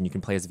Fantasy XIV, you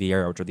can play as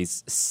Viera, which are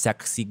these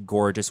sexy,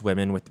 gorgeous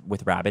women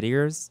with rabbit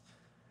ears.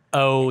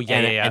 Oh yeah,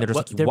 And- yeah. and they're just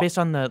like, they're what- based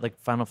on the like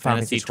Final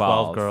Fantasy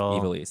 12 girl.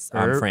 Evilise.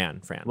 Or- Fran.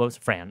 What was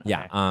it? Fran?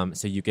 Yeah. Okay.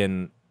 So you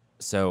can.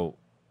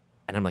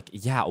 And I'm like,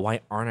 yeah.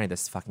 Why aren't I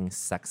this fucking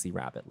sexy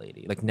rabbit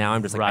lady? Like now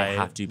I'm just like, I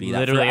have to be that.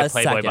 Literally for a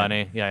Playboy second.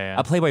 bunny. Yeah.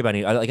 A Playboy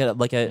bunny, like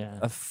a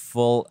Yeah.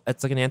 full.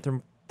 It's like an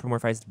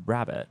anthropomorphized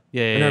rabbit.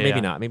 Yeah, Or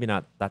yeah. maybe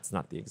not. That's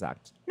not the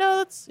exact No,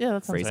 that's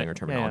phrasing or right.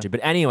 terminology. Yeah. But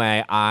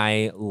anyway,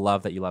 I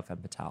love that you love femme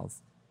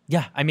fatales.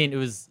 Yeah, I mean, it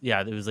was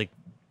like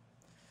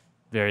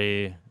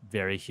very,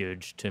 very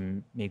huge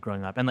to me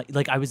growing up, and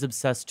like I was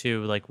obsessed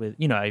too, like with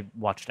I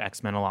watched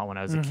X-Men a lot when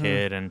I was a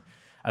kid, and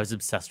I was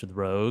obsessed with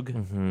Rogue.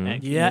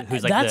 And Yeah,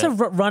 who's like that's the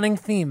a running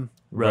theme.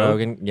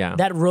 Rogue and yeah.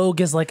 That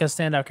Rogue is like a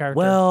standout character.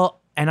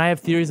 well, and I have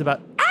theories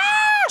about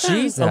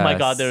Jesus. Oh my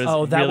God, there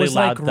was that really was,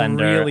 loud like,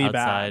 thunder really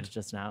outside bad.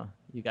 just now,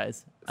 you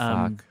guys.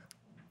 Fuck.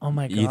 Oh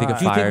my god. You think a Do you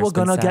think fire's we're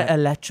been gonna get set?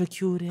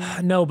 electrocuted?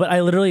 No, but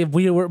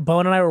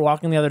Bowen and I were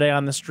walking the other day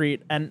on the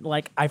street, and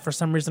like I for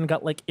some reason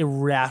got like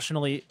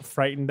irrationally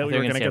frightened that we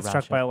were gonna get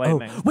struck by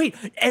lightning. Oh, wait,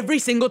 every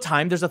single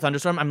time there's a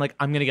thunderstorm, I'm like,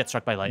 I'm gonna get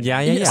struck by lightning.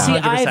 Yeah. See,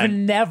 100%. I've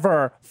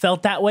never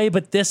felt that way,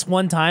 but this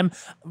one time,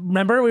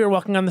 remember we were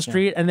walking on the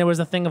street and there was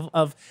a thing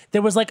of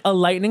there was like a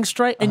lightning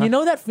strike, and you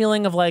know that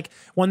feeling of like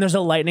when there's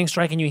a lightning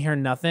strike and you hear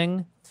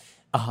nothing.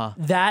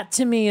 That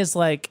to me is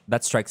like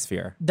That strikes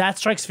fear. that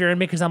strikes fear in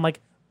me because I'm like,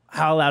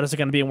 how loud is it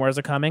going to be and where is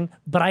it coming?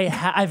 But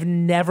I've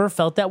never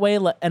felt that way,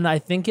 and I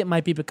think it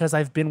might be because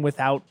I've been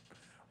without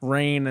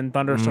rain and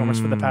thunderstorms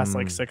for the past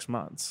like 6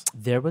 months.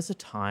 There was a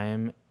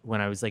time when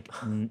I was like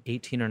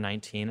 18 or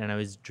 19 and I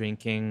was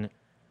drinking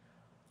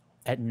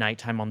at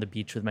nighttime on the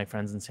beach with my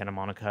friends in Santa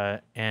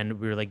Monica, and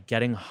we were like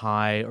getting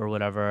high or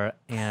whatever,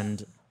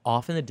 and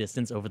off in the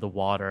distance over the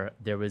water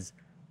there was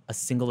a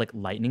single like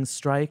lightning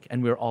strike,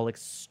 and we were all like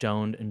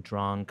stoned and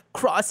drunk,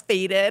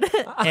 cross-faded,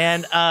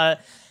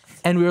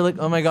 and we were like,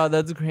 oh my God,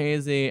 that's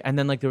crazy. And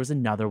then like there was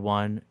another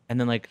one, and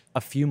then like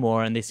a few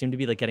more, and they seemed to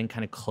be like getting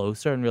kind of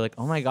closer, and we were like,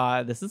 oh my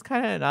God, this is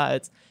kind of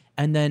nuts.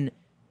 And then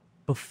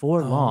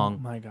before long,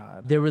 Oh my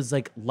God. there was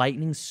like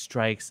lightning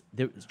strikes.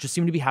 There just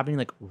seemed to be happening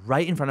like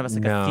right in front of us,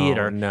 like No, a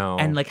theater, no.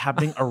 and like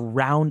happening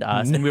around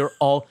us, and we were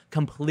all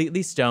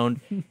completely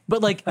stoned,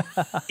 but like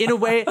in a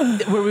way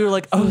where we were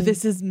like, "Oh,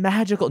 this is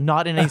magical,"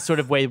 not in a sort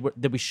of way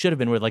that we should have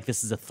been, where like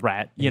this is a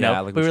threat, you know.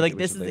 like But we were should- like, we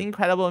 "This should is leave.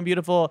 incredible and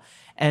beautiful,"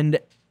 and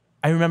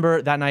I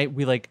remember that night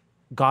we like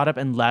got up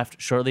and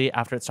left shortly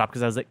after it stopped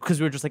because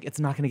we were just like, it's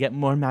not going to get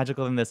more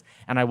magical than this.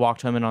 And I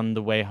walked home, and on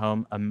the way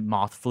home, a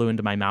moth flew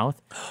into my mouth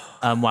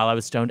while I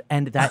was stoned.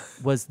 And that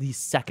was the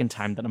second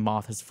time that a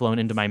moth has flown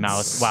into my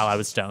mouth while I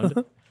was stoned.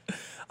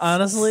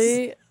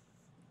 Honestly,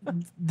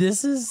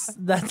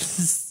 that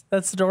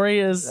story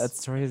is That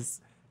story is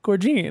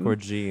Gorgine.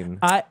 Gorgine.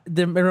 It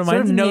reminds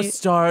Sort of me. no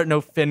start,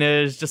 no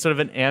finish, just sort of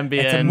an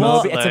ambient. It's a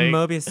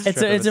Mobius strip.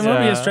 It's a of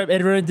Mobius Yeah. strip.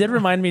 It did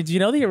remind me. Do you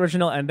know the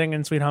original ending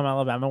in Sweet Home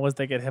Alabama was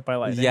they get hit by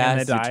lightning and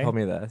Yes, they you die? told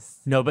me this.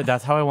 No, but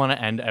that's how I want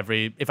to end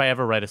if I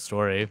ever write a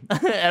story.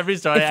 Every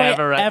story If I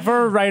ever write.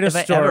 ever write a if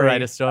I story, ever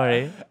write a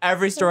story.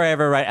 Every story I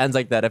ever write ends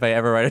like that. If I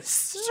ever write a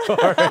story,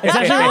 it's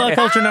actually Roller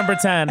Culture number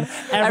 10.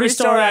 Every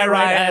story I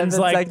write ends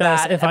like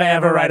this. If I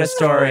ever write a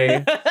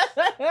story.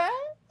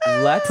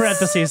 Let's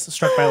Parentheses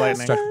struck by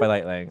lightning. Struck by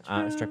lightning.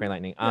 Struck by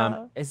lightning.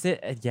 Is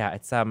it? Yeah.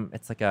 It's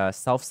like a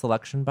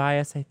self-selection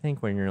bias. I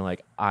think when you're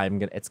like,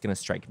 it's gonna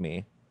strike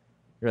me.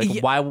 You're like,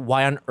 Yeah.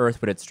 why on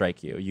earth would it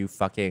strike you? You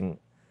fucking.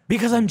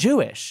 Because I'm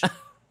Jewish.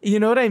 You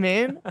know what I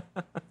mean?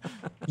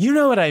 You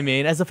know what I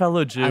mean? As a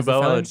fellow Jew, As a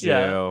Bowen. fellow Jew,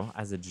 Yeah.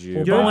 as a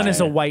Jew, Bowen by- is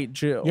a white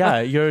Jew. Yeah,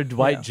 you're a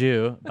white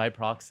Jew by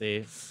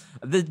proxy.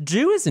 The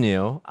Jew is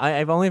new.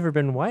 I've only ever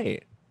been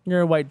white.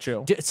 You're a white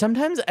Jew.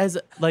 Sometimes as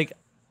like,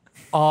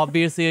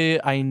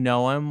 obviously I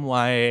know I'm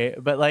white,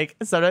 but like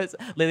sometimes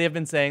lately I've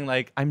been saying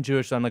like I'm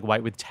Jewish, so I'm like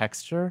white with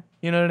texture.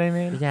 You know what I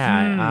mean?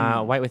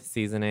 Yeah, white with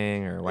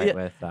seasoning or white Yeah.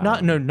 with not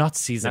seasoning. Not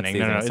seasoning.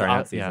 No, Sorry,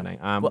 not yeah. seasoning.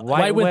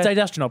 White with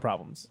digestional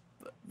problems.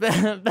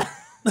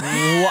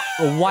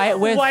 white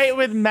with White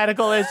with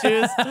medical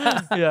issues.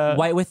 Yeah.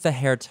 white with the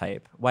hair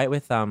type. White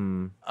with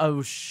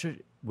Oh,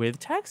 with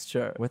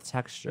texture. with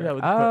texture. Yeah,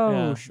 with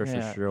oh,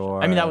 yeah.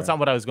 sure. I mean, that was not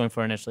what I was going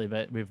for initially,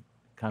 but we've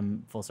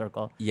come full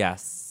circle.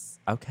 Yes.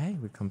 Okay,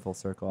 we've come full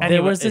circle. And-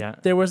 There was yeah.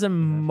 there was a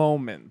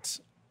moment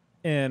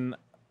in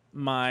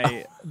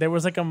my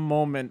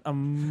a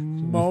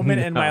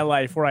moment in my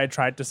life where I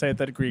tried to say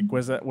that Greek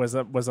was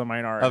a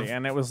minority,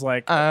 and it was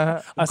like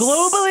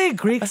Globally,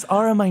 Greeks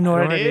are a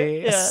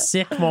minority. a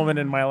sick moment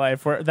in my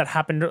life where that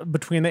happened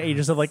between the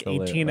ages of like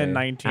 18 and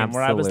 19,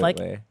 where I was like,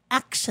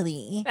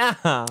 actually,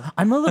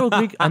 I'm a little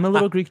Greek. I'm a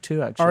little Greek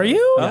too, actually. "Are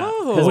you?" Yeah.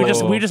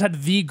 Oh. We just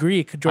had the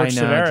Greek George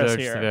Severus George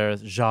here.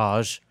 Severus,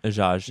 Zhaj.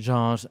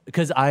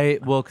 Because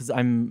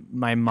I'm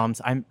my mom's.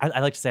 I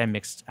like to say I'm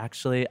mixed.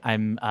 Actually,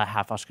 I'm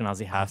half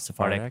Ashkenazi, half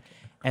Sephardic. Sephardic.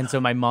 And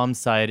so my mom's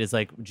side is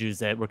like Jews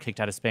that were kicked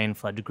out of Spain,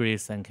 fled to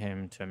Greece, and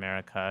came to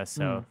America.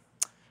 So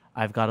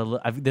I've got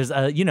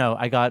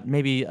I got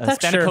maybe a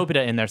Texture.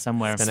 spanakopita in there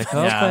somewhere.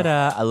 but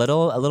a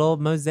little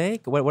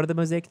mosaic. What are the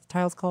mosaic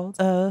tiles called?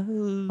 A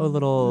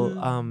little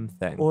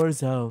thing.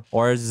 Orzo.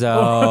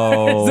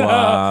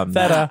 Orzo.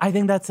 Feta. I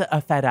think that's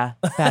a feta.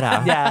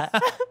 Feta. Yeah.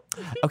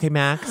 Okay,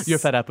 Max. You're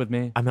fed up with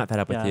me. I'm not fed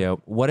up with Yeah.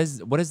 you. What is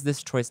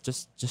this choice?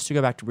 Just to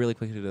go back to really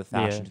quickly to the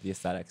fashion, Yeah. to the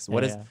aesthetics.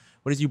 Yeah.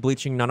 What is you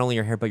bleaching not only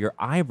your hair but your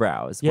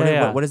eyebrows?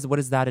 Yeah. What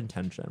is that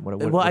intention? What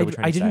Well, are we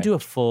trying I to didn't say? do a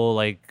full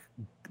like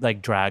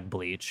drag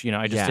bleach. You know,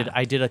 I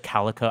did a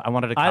calico. I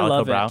wanted a I calico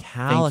love it. brow. Thank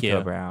Calico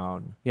you.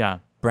 brown. Yeah.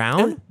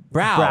 Brown?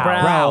 Brow.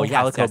 Brow. Yes,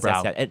 Calico yes,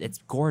 brow. yes, yes. It's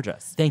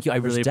gorgeous. Thank you. I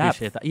There's really depth.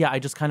 appreciate that. Yeah, I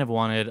just kind of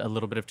wanted a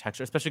little bit of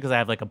texture, especially because I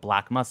have like a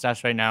black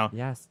mustache right now.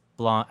 Yes.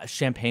 Blonde,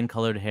 champagne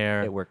colored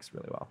hair. It works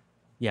really well.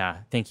 Yeah,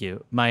 thank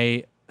you.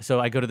 So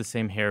I go to the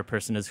same hair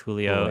person as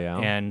Julio. Julio.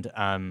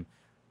 And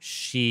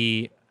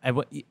she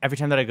every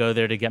time that I go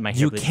there to get my hair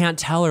You bleached, can't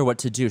tell her what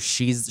to do.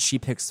 She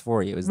picks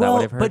for you. Is that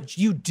what I've heard? But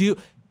you do.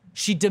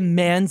 She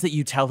demands that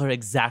you tell her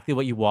exactly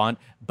what you want,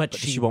 but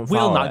she won't will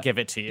follow not it. give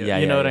it to you. Yeah,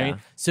 you know yeah, what I yeah.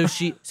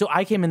 mean? So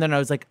I came in there and I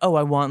was like, oh,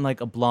 I want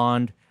like a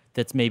blonde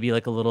that's maybe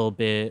like a little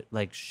bit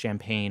like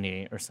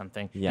champagne-y or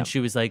something. Yeah. And she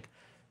was like,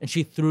 and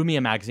she threw me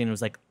a magazine and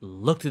was like,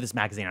 look through this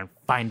magazine and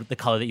find the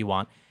color that you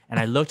want. And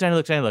I looked and I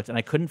looked and I looked and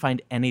I couldn't find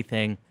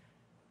anything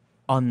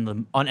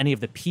on any of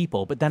the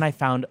people. But then I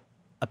found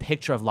a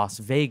picture of Las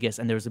Vegas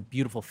and there was a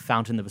beautiful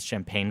fountain that was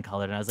champagne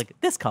colored. And I was like,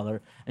 this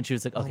color. And she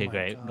was like, okay,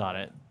 great, got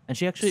it. And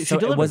she actually, so she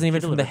delivered. it wasn't She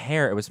even from the delivered.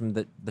 hair. It was from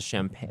the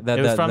champagne.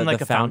 It was from the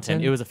like a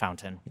fountain. It was a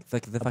fountain.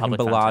 like the A fucking public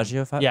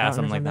Bellagio fountain. Yeah,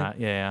 fountain or something like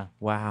that. Yeah.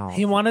 Wow.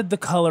 He wanted the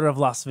color of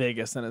Las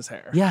Vegas in his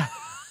hair. Yeah.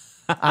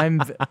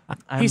 I'm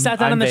He sat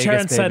down I'm in the chair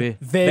and Vegas, said, baby.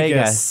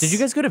 Vegas. Did you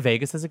guys go to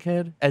Vegas as a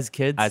kid? As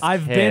kids?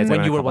 I've kids, been I when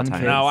went you a were couple one times.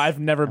 kid? No, I've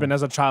never been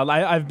as a child.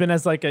 I've been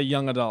as like a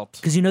young adult.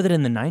 Because you know that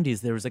in the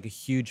 90s, there was like a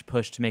huge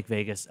push to make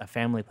Vegas a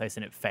family place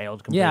and it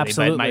failed completely. Yeah, But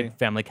absolutely. my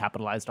family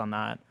capitalized on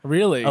that.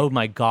 Really? Oh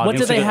my God. What We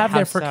do used to they go- have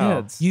there how for so?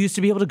 kids? You used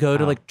to be able to go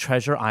to like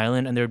Treasure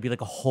Island and there would be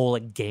like a whole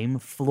like game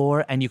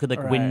floor and you could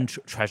like win Right.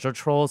 treasure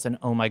trolls. And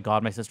oh my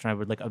God, my sister and I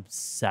were like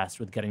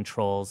obsessed with getting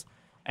trolls.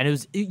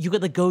 And you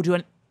could like go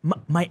to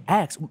my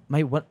ex,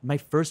 my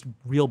first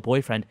real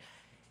boyfriend,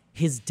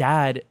 his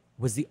dad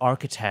was the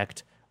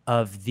architect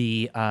of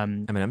the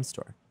M&M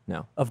store.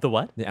 No, of the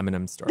what? the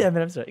M&M store. Yeah,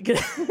 but I'm sorry.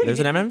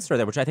 There's an M&M store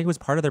there, which I think was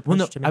part of their. Well,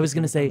 no, push to make I was it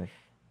gonna family.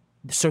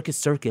 say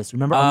Circus.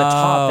 Remember on the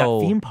top Oh.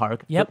 that theme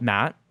park? Yep.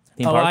 Matt.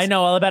 Theme Oh, parks? I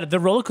know all about it.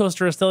 The roller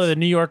coaster is still the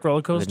New York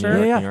roller coaster.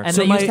 York, Yeah, New York. And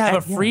So they my used to have a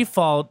ex- yeah. free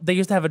fall. They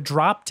used to have a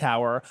drop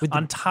tower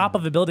on top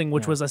of a building,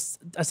 which was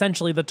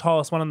essentially the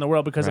tallest one in the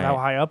world because of how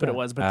Right. high up it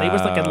was. But they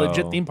was like a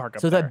legit Oh. theme park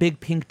up So there. that big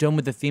pink dome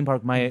with the theme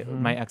park, my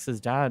ex's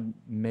dad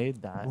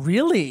made that.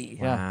 Really?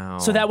 Wow.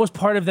 So that was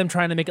part of them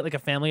trying to make it like a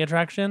family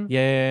attraction?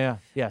 Yeah.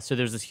 So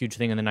there's this huge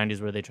thing in the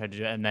 90s where they tried to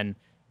do it, and then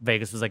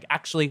Vegas was like,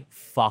 actually,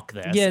 fuck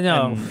this. Yeah,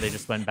 no. And they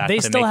just went back They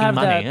to still making have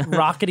money. that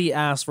rockety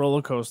ass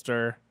roller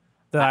coaster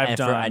that I've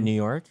done. at New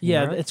York.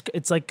 Yeah, New York?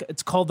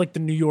 it's called like the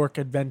New York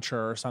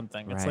Adventure or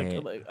something. It's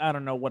Right. like I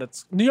don't know what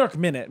it's New York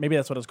Minute, maybe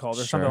that's what it's called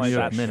or something like New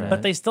York that. Minute.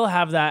 But they still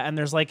have that, and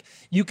there's like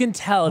you can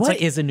tell it's What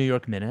like is a New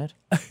York Minute?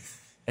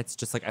 It's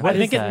just like I think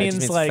is it that? It means,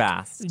 just like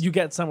fast. you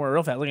get somewhere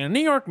real fast, like a New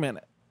York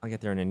Minute. I'll get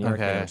there in a New York,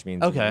 Okay. which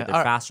means Okay. you're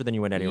Alright. faster than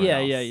you would anywhere Yeah,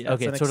 else. yeah, yeah.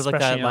 Okay, It's it's an sort of like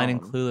that line in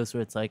expression. Clueless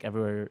where it's like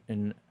everywhere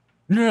in.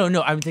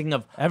 No. I'm thinking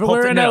of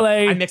Everywhere in No,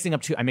 LA. I'm mixing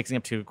up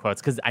two quotes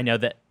because I know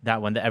that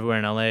one, that everywhere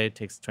in LA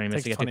takes 20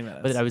 minutes Takes to get 20 to.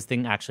 minutes. But I was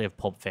thinking actually of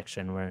Pulp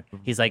Fiction where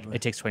he's like,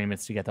 it takes 20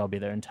 minutes to get there. I'll be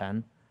there in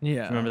 10.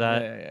 Yeah, Remember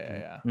that?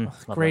 Yeah.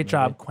 Love Great that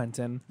job, movie.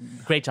 Quentin.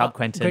 Great job,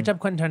 Quentin. Great job,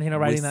 Quentin Tarantino,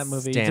 writing that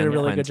movie. You did a stan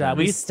really Quentin. good job.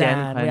 We stand.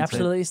 stand. We Quentin.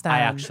 absolutely stand.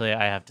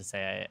 I have to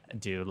say, I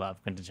do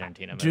love Quentin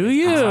Tarantino. Do movies.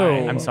 you?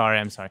 I'm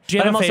sorry. Do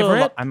you have But a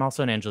favorite? I'm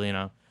also an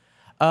Angelino.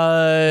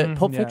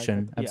 Pulp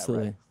Fiction, Yeah,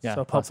 absolutely. right. Yeah, So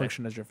Pulp classic.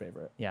 Fiction is your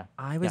favorite. Yeah.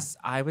 I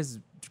was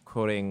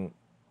quoting.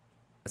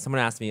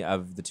 Someone asked me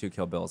of the two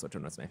Kill Bills, which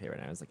one was my favorite,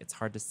 and I was like, it's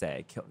hard to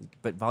say.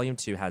 But Volume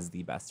 2 has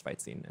the best fight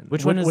scene. In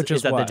Which one is Which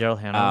is that? The what? Daryl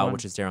Hannah one?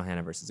 which is Daryl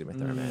Hannah versus Uma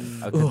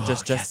Thurman. Ooh,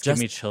 just give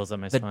me chills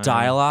on my the spine.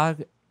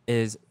 dialogue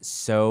is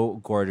so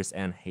gorgeous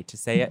and hate to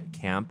say it,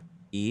 camp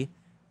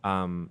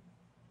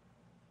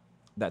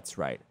that's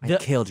right. I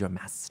killed your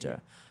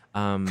master.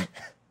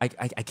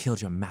 I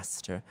killed your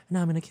master, and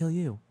now I'm gonna kill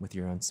you with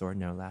your own sword,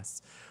 no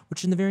less.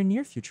 Which in the very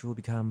near future will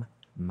become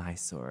my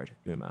sword,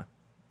 Uma.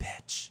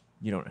 Bitch,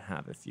 you don't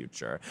have a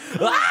future.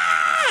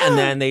 And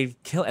then they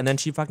kill, and then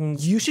she fucking.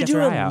 You should gets do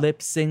her eye a out.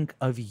 lip sync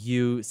of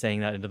you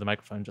saying that into the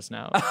microphone just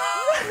now.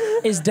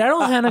 Is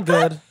Daryl Hannah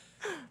good?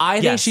 I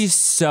think Yes. she's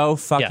so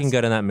fucking Yes.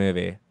 good in that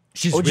movie.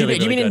 She's Oh, do you really, mean-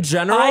 do you really mean in good.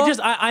 general? I'm Oh, is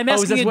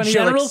asking this a one of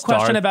your, like, general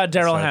question star- about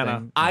Daryl star Hannah.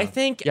 thing? I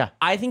think Yeah.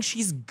 I think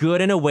she's good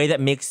in a way that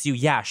makes you,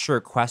 yeah, sure,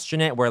 question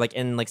it. Where like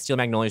in like Steel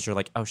Magnolias, you're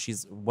like, oh,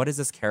 what is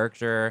this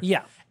character?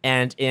 Yeah.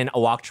 And in A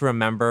Walk to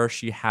Remember,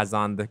 she has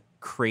on the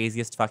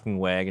craziest fucking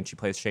wig, and she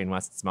plays Shane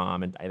West's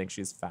mom, and I think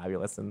she's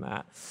fabulous in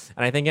that.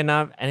 And I think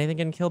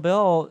in Kill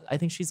Bill, I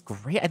think she's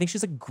great. I think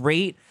she's a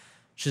great.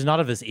 She's not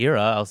of this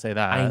era, I'll say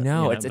that. I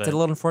know, you it's a but-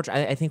 little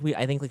unfortunate. I think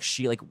like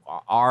she like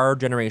our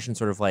generation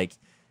sort of like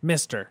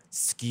Mister.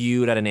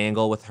 skewed at an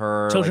angle with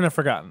her. Children like, have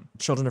forgotten.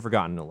 Children have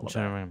forgotten a little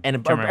Children- bit,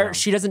 and Children-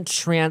 she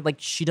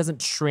doesn't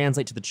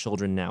translate to the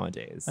children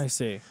nowadays. I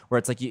see. Where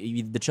it's like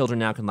the children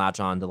now can latch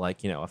on to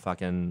like a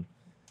fucking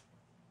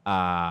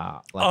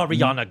like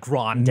Ariana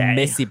Grande.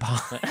 Missy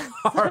Pyle.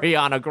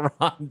 Ariana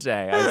Grande.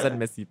 I said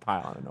Missy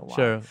Pyle. I don't know why.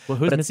 Sure. Well,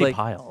 who's But it's Missy like-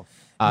 Pyle?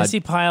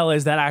 Missy Pyle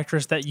is that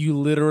actress that you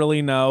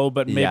literally know,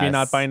 but maybe Yes.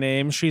 not by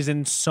name. She's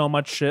in so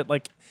much shit,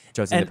 like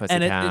Josie and the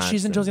Pussycats.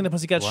 she's in Josie and the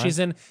Pussycats. What? She's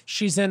in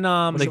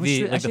Like was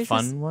she- the actually,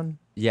 fun one?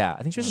 Yeah,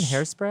 I think she was in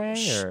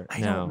Hairspray or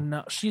I no. don't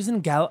know. She's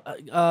in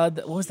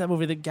what was that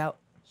movie? The Gal.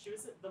 She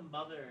was the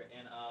mother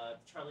in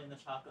Charlie and the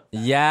Chocolate.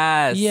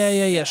 Yes.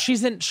 Yeah.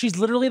 She's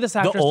literally this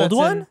actress. old that's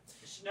one? in-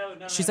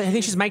 She's like, I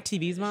think she's Mike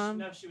TV's mom.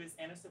 No, she was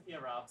Anna Sophia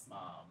Ralph's mom.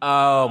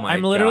 Oh my!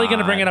 I'm literally going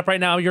gonna bring it up right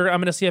now. You're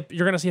gonna see a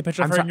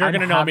picture of her, and you're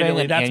gonna know having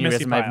immediately. an That's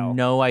Missy aneurysm. I Pyle. have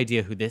no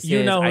idea who this You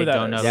is. know who I that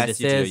don't know is. who Yes, this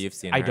you do. is. You've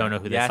seen I her. don't know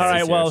who this Yes, is. All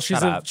right, well,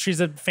 Shut up. she's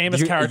a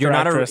famous character You're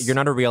not actress. you're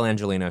not a real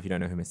Angelina if you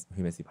don't know who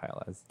Missy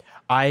Pyle is.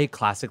 I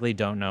classically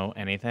don't know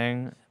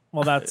anything.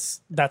 Well,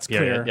 that's Period.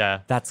 clear. Yeah.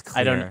 That's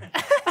clear. I don't.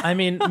 I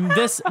mean,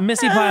 this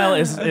Missy Pyle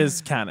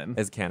is canon.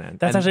 Is canon.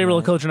 That's And actually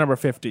roller coaster number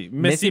 50.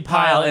 Missy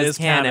Pyle is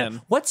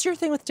canon. What's your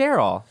thing with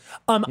Daryl?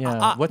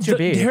 Yeah. What's your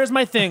beef? Here's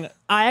my thing.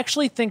 I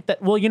actually think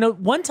that, well,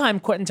 one time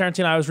Quentin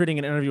Tarantino, I was reading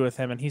an interview with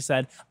him and he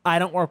said, I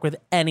don't work with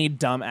any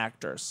dumb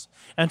actors.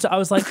 And so I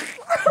was like,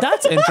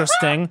 that's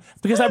interesting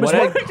because I was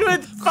What like,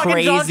 a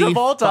crazy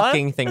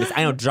fucking thing.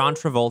 I know, John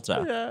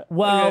Travolta.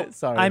 well, Okay,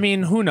 sorry. I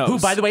mean, who knows? Who,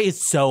 by the way,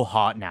 is so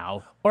hot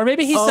now. or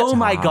maybe he's Oh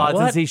my God!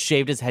 What? Since he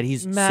shaved his head,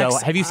 he's Max,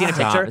 so. Have you seen a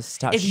Stop, picture?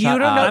 stop, If you shut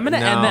don't know, up. I'm gonna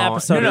end the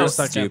episode in No, a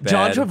second. stupid.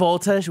 John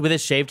Travolta with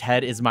his shaved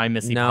head is my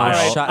Missy No, Pyle.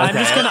 All shut right,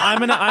 I'm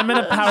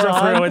gonna power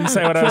through and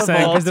say what I was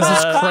saying because this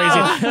is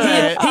crazy.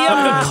 He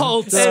of the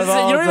cult. You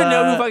don't even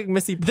know who fucking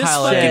Missy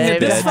Pyle is.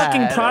 This Shaved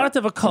fucking head. product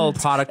of a cult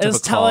Product of is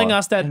a telling cult.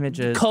 us that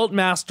Images. cult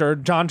master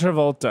John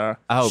Travolta.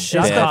 Oh,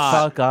 Shut bitch. the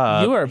fuck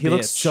up. You are a He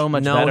looks bitch. so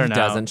much No, better he now.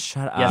 doesn't.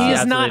 Shut up. Yes, He he is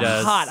absolutely not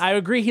does. hot. I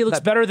agree. He looks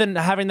better than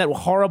having that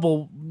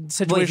horrible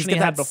situation he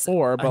had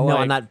before. But no, like,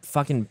 on that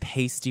fucking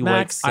pasty Max,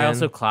 white skin. I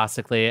also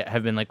classically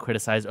have been like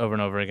criticized over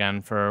and over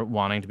again for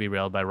wanting to be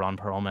railed by Ron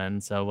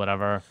Perlman. So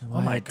whatever.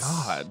 oh my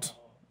god.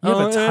 You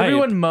have a type.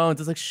 Everyone moans.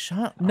 It's like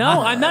shut.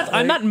 No, up.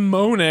 I'm not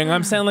moaning.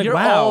 I'm saying like, You're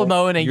wow. all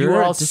moaning. You You're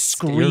were all just-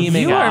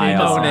 screaming. You are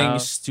at us. moaning,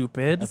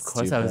 stupid. Of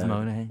course, I was Stupid.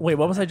 moaning. Wait,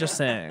 what was I just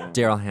saying?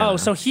 Daryl Hannah. Oh,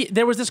 so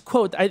there was this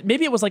quote.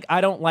 Maybe it was like,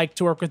 I don't like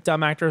to work with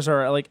dumb actors,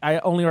 or like I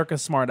only work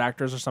with smart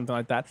actors, or something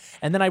like that.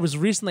 And then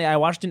I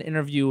watched an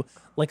interview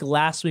like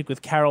last week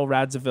with Carol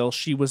Radziwill.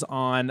 She was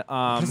on.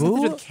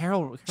 With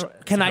Carol.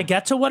 Can I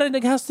get to what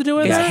it has to do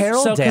with Is her?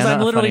 Carol Because Dana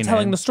I'm a literally funny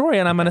telling name? the story,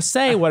 and I'm going to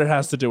say what it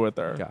has to do with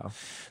her. Go.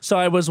 So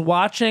I was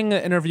watching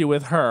an interview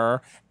with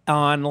her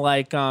on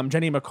like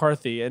Jenny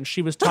McCarthy, and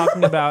she was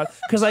talking about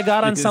because I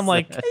got on some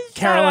like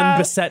Carolyn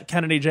Bessette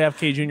Kennedy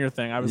JFK Jr.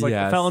 thing. I was like,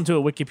 Yes. fell into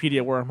a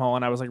Wikipedia wormhole,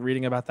 and I was like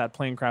reading about that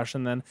plane crash,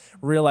 and then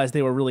realized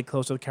they were really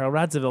close with Carol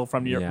Radziwill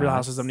from Real Yes.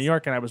 Houses of New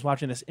York, and I was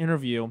watching this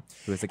interview,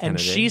 Who is a and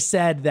Kennedy? she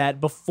said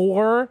that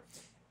before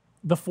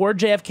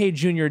JFK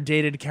Jr.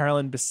 dated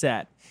Carolyn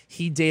Bessette,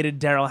 he dated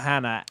Daryl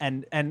Hannah,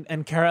 and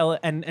Carol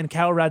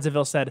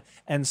Radziwill said,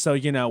 and so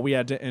we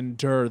had to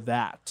endure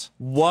that.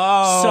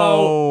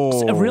 Whoa.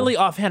 So really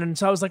offhand, and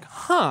so I was like,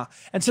 huh.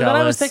 And so then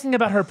I was Jealous. thinking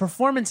about her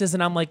performances,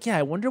 and I'm like, yeah,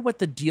 I wonder what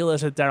the deal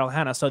is with Daryl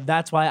Hannah. So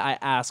that's why I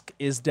ask,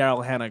 is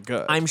Daryl Hannah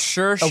good? I'm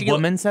sure A she.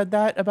 woman said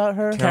that about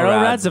her. Carol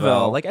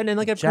Radziwill. like and then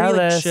like a pretty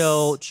like,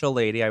 Jealous. chill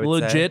lady. I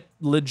would say.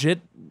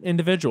 legit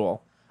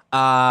individual.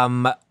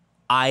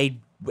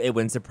 It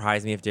wouldn't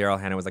surprise me if Daryl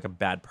Hannah was like a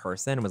bad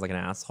person and was like an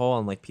asshole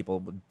and like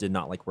people did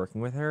not like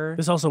working with her.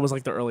 This also was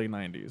like the early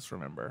 90s,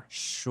 remember?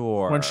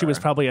 Sure. When she was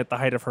probably at the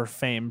height of her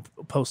fame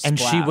post And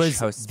she was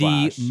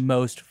Post-Splash. the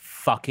most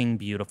fucking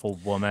beautiful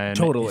woman.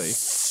 Totally.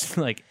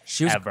 Like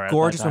she was ever at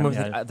gorgeous that woman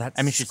time, with yeah. that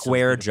I mean, she's so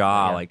square beautiful,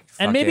 jaw, yeah. like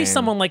And maybe fucking-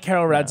 someone like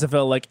Carol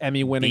Radziwill, like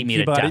Emmy-winning, Beat me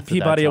to death with that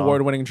Peabody jaw.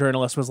 Award-winning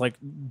journalist, was like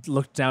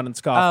looked down and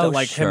scoffed Oh, at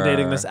like him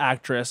dating this sure.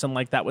 actress, and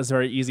like that was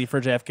very easy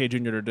for JFK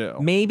Jr. to do.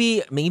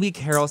 maybe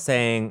Carol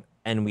saying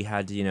and we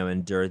had to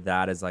endure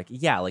that as like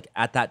like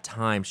at that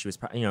time she was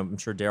I'm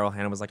sure Daryl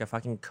Hannah was like a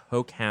fucking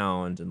coke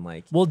hound and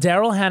like Well,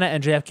 Daryl Hannah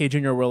and JFK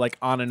Jr. were like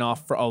on and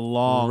off for a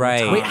long Right.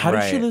 time. Wait, how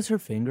did she Right. lose her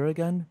finger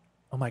again?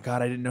 Oh my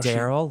god, I didn't know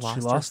Daryl she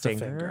lost lost her a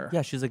finger?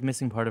 Yeah, she's like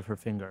missing part of her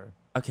finger.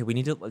 okay we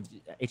need to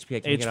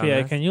HPA can you get on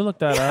HPA, this? can you look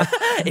that up?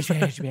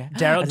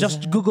 Daryl,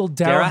 just Google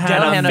Daryl Daryl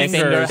Hannah Hannah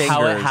finger. finger,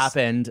 how it fingers.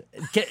 happened.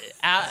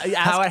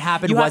 How it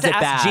happened, You was have to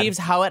it ask bad? Jeeves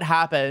how it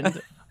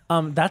happened.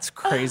 That's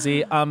crazy. Do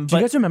you But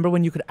guys remember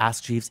when you could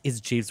ask Jeeves,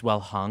 is Jeeves well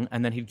hung?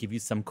 And then he'd give you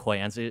some coy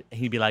answer.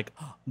 He'd be like,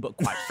 but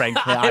quite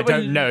frankly, I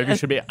don't know if you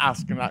should be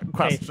asking that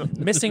question.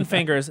 missing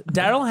fingers.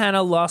 Daryl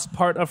Hannah lost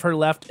part of her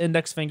left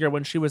index finger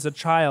when she was a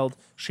child.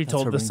 She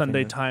told her the ring Sunday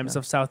finger, Times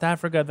of South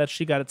Africa that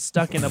she got it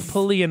stuck in a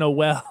pulley in a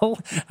well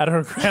at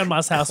her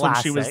grandma's house when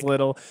she was Classic.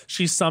 little.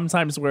 She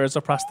sometimes wears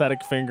a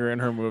prosthetic finger in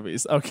her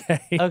movies. Okay.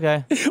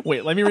 Okay.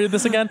 Wait, let me read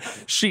this again.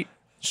 She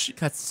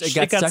got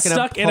stuck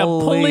stuck in a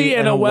pulley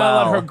in a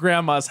well at her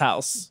grandma's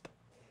house.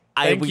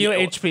 Thank you,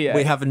 HPA.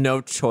 We have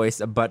no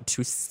choice but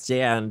to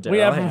stand. We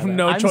Daryl have Hannah.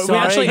 no I'm choice. We sorry.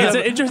 actually, it's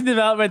an interesting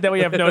development that we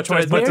have no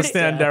choice but Where to do-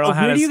 stand where Daryl do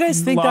Hannah's you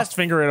guys think lost that-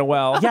 finger in a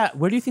well. Yeah,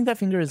 where do you think that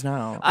finger is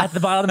now? At the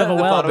bottom of a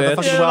well, bottom of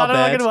the bitch.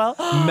 fucking well,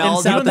 bitch. Mel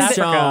South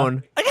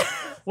Stone.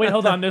 Wait,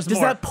 hold on. There's Does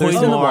more. that poison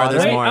There's the more, water?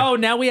 there's Wait, more. oh,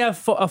 now we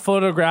have a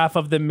photograph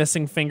of the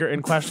missing finger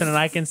in question, and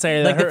I can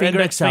say that Like the her finger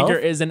index itself? finger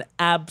is an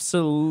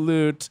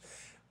absolute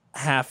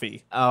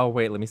halfy. Oh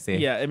wait, let me see.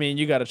 Yeah, I mean,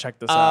 you got to check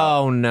this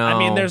out. Oh no. I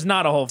mean, there's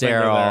not a whole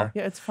finger Daryl. there.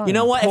 Yeah, it's fine. You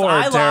know what? Poor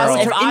Daryl.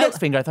 It's her index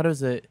finger. I thought it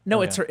was a. No,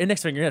 okay. it's her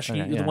index finger. Yeah,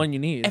 Okay, the yeah. one you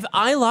need. If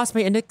I lost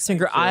my index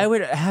finger, I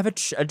would have a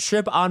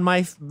chip on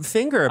my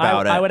finger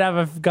about it. I would have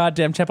a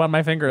goddamn chip on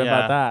my finger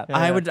about that. Yeah.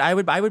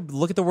 I would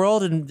look at the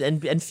world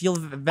and feel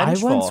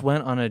vengeful. I once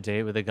went on a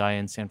date with a guy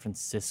in San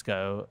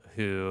Francisco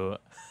who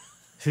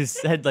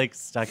said like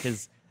stuck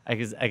his I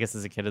guess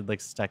as a kid had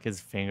like stuck his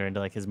finger into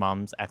like his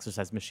mom's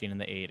exercise machine in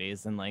the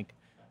 80s and like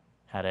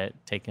had it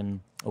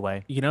taken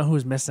away. You know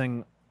who's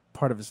missing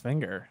part of his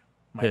finger?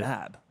 My Who?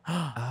 dad. Oh.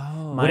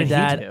 My What did he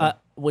dad. do?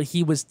 Well,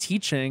 he was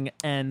teaching,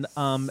 and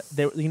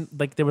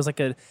there was like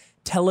a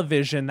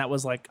television that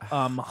was like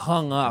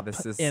hung up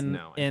This is- in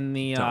no, in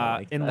the don't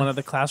like in this. one of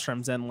the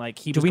classrooms, and like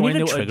he Do was we going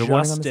need a to trigger warning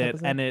on adjust this it,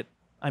 episode? and it.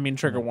 I mean,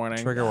 trigger warning.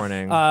 Trigger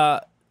warning.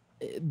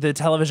 The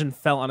television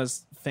fell on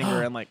his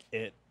finger, and like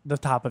the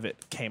top of it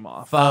came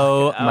off.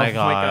 Oh my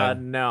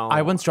god. no.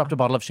 I once dropped a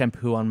bottle of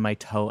shampoo on my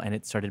toe and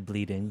it started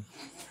bleeding.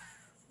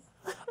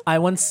 I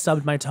once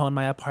stubbed my toe in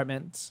my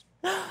apartment.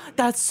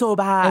 That's so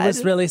bad. It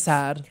was really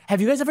sad. Have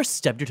you guys ever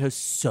stubbed your toe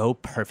so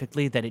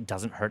perfectly that it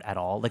doesn't hurt at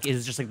all? Like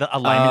it's just like the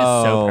alignment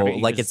is so perfect.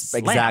 you like just it's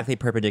slam. exactly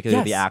perpendicular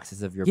to the Yes.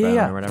 axis of your Yeah, bone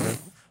yeah. or whatever.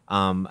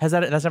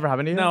 That's never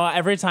happened to you? No,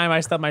 every time I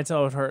stub my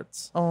toe, it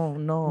hurts. Oh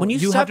no. When you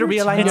have stub to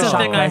your realign toe- your It's a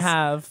thing I chakras.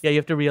 have. Yeah, you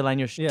have to realign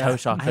your Yeah. toe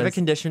chakras. I have a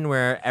condition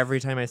where every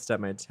time I stub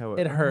my toe,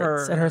 It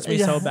hurts. It hurts me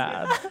so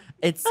bad.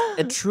 It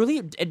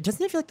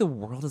doesn't it feel like the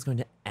world is going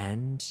to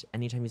end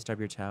anytime you stub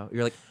your toe?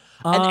 You're like,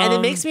 and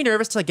it makes me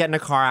nervous to like get in a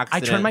car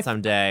accident turn my-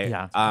 someday.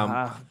 Yeah.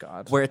 Oh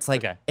God. Where it's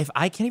like, Okay. if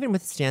I can't even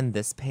withstand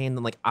this pain,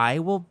 then like I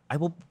will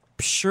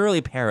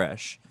surely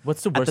perish.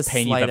 What's the at worst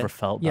pain you've slightest- ever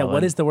felt? Yeah, Bowen?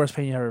 what is the worst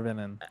pain you've ever been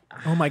in?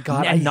 Oh my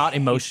God. And I not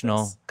hate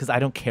emotional this. because I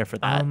don't care for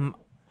that.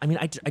 I mean,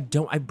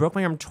 I broke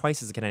my arm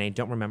twice as a kid, and I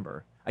don't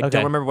remember. I Okay.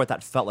 don't remember what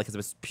that felt like because it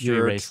was pure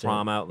erased it.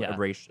 trauma, Yeah.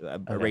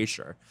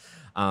 erasure.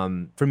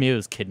 For me, it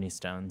was kidney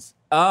stones.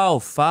 Oh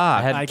fuck!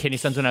 I had kidney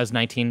stones when I was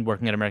 19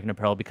 working at American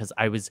Apparel because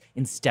I was,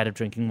 instead of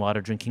drinking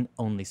water, drinking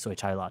only soy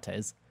chai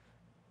lattes.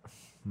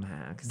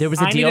 Max. There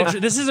was a I need deal. to,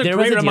 this is a there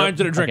was great deal-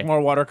 reminder to drink okay.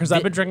 more water because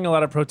I've been drinking a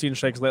lot of protein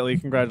shakes lately.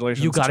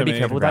 Congratulations. You got to to be me.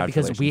 careful with that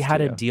because we Congratulations had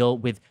to a you. deal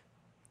with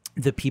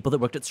the people that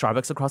worked at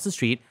Starbucks across the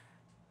street.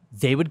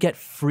 They would get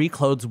free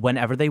clothes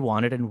whenever they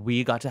wanted, and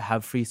we got to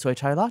have free soy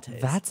chai lattes.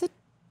 That's it.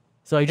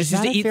 So I just Is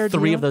used to that a eat fair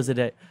 3 deal? of those a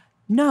day.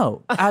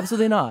 No,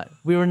 absolutely not.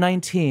 We were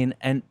 19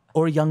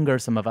 or younger,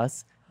 some of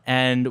us,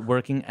 and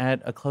working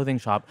at a clothing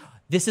shop.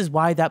 This is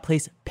why that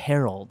place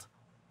periled.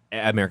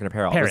 American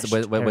Apparel. Perished.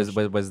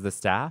 Was the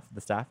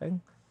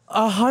staffing?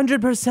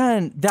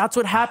 100%. That's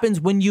what happens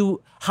when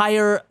you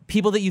hire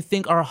people that you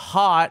think are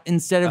hot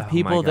instead of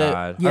people that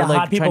God. Yeah, are like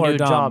hot people trying to are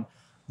do a dumb.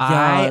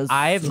 job.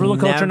 I've Rule of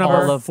culture never- number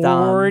all of them.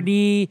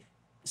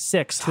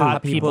 46.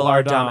 Hot people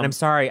are dumb. And I'm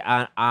sorry.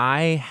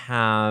 I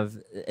have.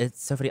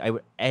 It's so funny.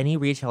 Any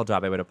retail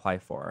job I would apply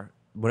for,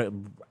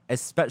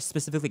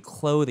 specifically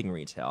clothing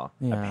retail,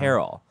 Yeah.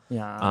 apparel.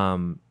 Yeah.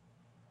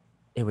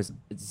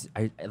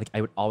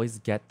 I would always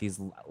get these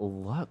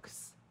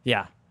looks.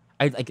 Yeah.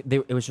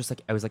 It was just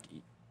like I was like,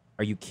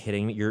 are you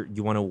kidding me?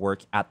 You want to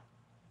work at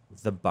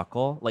the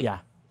Buckle? Like, Yeah.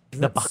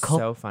 isn't The that buckle.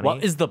 So funny.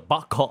 What is the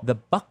buckle? The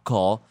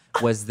Buckle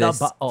was The this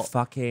Buckle.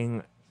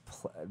 fucking.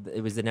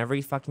 It was in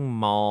every fucking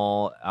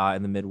mall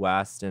in the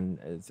Midwest and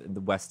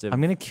the west of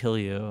I'm gonna kill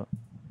you.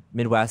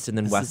 Midwest and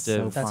then This west is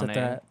so of That's what funny.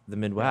 that. the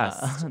Midwest.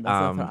 That's so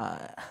funny.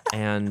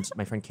 And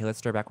my friend Kayla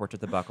Sturback worked at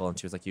the Buckle, and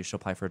she was like, "You should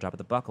apply for a job at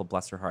the Buckle."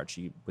 Bless her heart,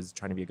 she was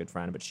trying to be a good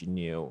friend, but she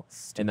knew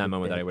in that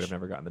moment that I would have bitch.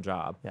 never gotten the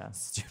job. Yeah.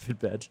 Stupid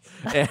bitch.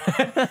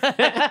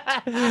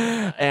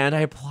 And I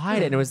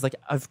applied, and it was like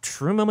a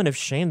true moment of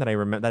shame that I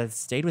remember that it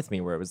stayed with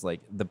me, where it was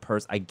like the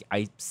person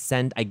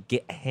I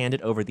get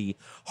handed over the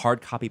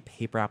hard copy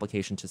paper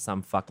application to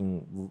some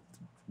fucking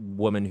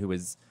woman who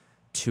was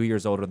 2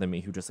 years older than me,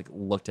 who just like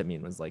looked at me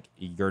and was like,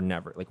 "You're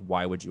never like,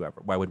 why would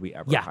we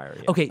ever Yeah. hire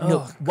you?" Okay.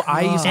 No. Well,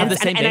 I used to have the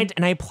same thing.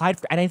 And I applied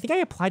for, and I think I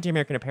applied to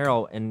American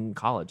Apparel in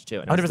college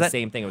too. And it was the 100%.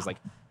 same thing. It was like,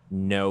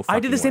 no.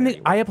 I did the same fucking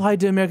thing. way. I applied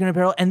to American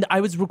Apparel, and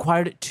I was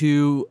required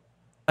to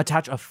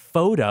attach a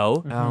photo,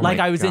 like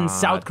my I was in God.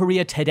 South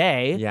Korea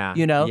today. Yeah,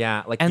 you know.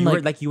 yeah, like and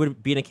you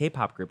would be in a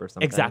K-pop group or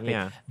something. Exactly.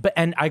 Yeah.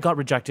 And I got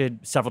rejected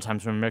several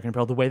times from American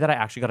Apparel. The way that I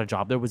actually got a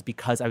job there was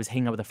because I was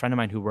hanging out with a friend of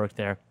mine who worked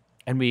there,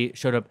 and we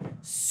showed up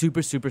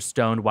super, super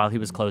stoned while he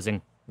was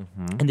closing.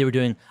 Mm-hmm. And they were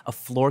doing a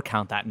floor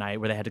count that night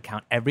where they had to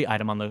count every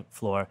item on the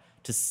floor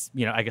to,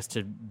 I guess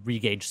to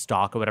re-gauge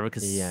stock or whatever,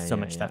 because so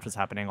much theft was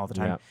happening all the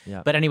time.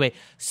 Yeah. But anyway,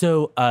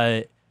 so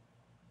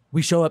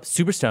we show up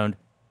super stoned,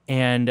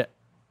 and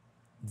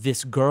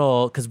this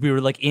girl, because we were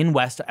like in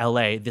West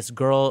LA, this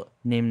girl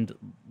named,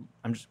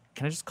 her name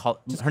was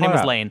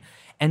out. Lane,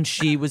 and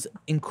she was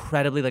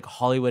incredibly like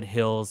Hollywood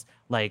Hills,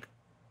 like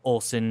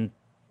Olsen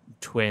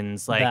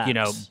twins, like,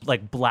 That.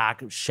 like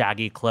black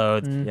shaggy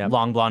clothes, Yep.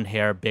 long blonde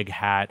hair, big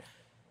hat.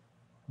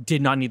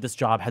 Did not need this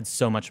job, had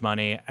so much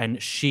money.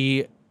 And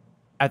she,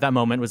 at that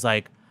moment, was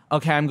like,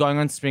 okay, I'm going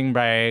on spring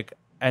break.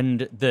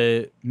 And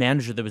the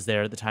manager that was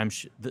there at the time,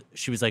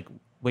 she was like,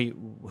 wait,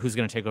 who's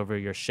going to take over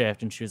your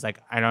shift? And she was like,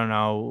 I don't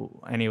know.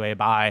 Anyway,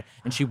 bye.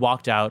 And she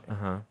walked out.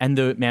 And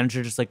the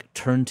manager just like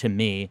turned to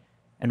me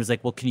and was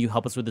like, well, can you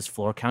help us with this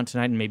floor count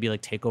tonight and maybe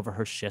like take over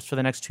her shifts for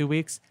the next 2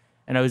 weeks?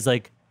 And I was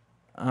like,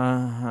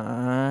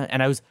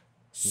 and I was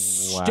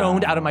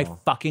stoned out of my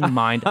fucking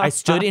mind. I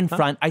stood in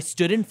front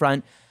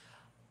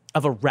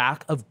of a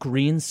rack of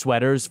green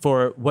sweaters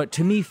for what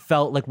to me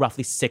felt like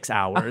roughly 6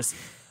 hours.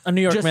 A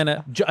New York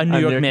minute. A New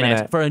York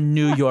minute. For a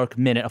New York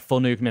minute, a full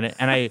New York minute.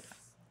 And I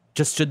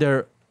just stood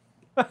there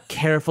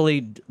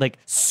carefully like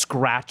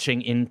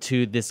scratching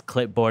into this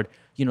clipboard,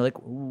 you know, like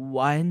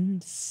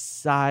one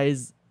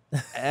size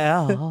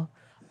L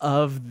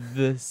of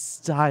the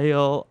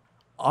style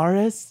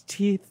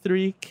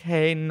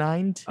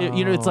RST3K92.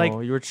 You know, it's like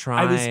you were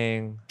trying. I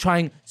was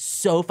trying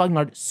so fucking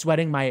hard,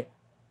 sweating my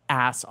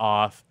ass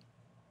off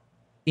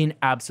in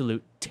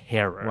absolute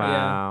terror.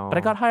 Wow. But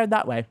I got hired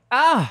that way.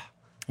 Yeah.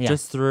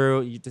 Just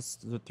through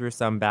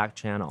some back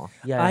channel.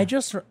 Yeah. I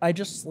just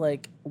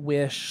like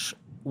wish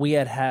we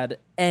had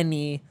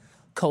any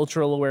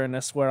cultural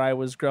awareness where I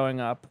was growing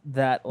up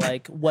that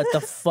like what the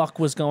fuck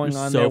was going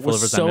on so there full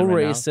of was so resentment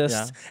right now.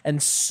 racist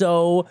and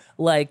so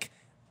like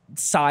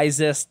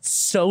sizist,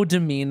 so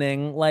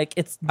demeaning. Like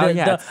it's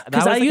That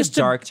was I like used a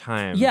dark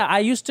time. Yeah, I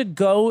used to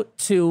go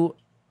to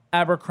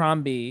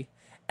Abercrombie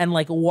and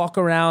like walk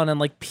around and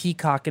like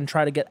peacock and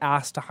try to get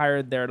asked to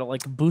hire there to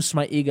like boost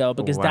my ego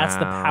because that's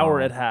the power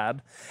it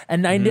had.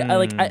 And I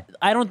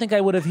don't think I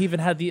would have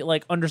even had the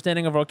like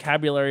understanding of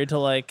vocabulary to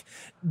like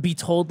be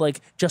told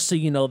like, just so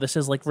you know, this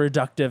is like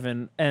reductive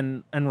and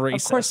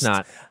racist. Of course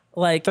not.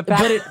 Like, but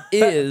it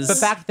is. But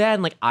back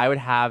then, like I would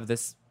have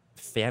this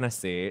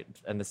fantasy,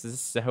 and this is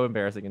so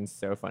embarrassing and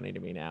so funny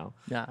to me now.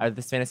 Yeah. I had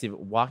this fantasy of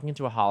walking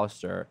into a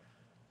Hollister,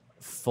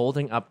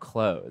 folding up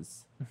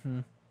clothes,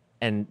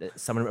 and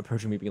someone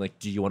approaching me being like,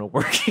 "Do you want to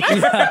work here?"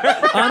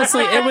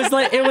 Honestly, it was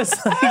like You've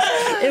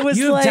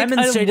like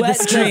demonstrated a wet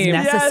the skills dream.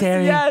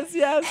 necessary.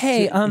 Yes.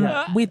 Hey,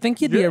 we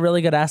think you'd be a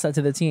really good asset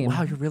to the team.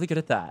 Wow, you're really good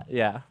at that.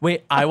 Yeah.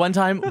 Wait, I one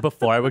time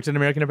before I worked at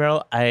American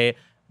Apparel, I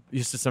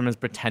used to sometimes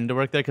pretend to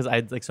work there because I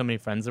had like so many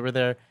friends that were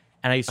there,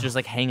 and I used to just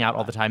like hang out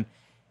all the time.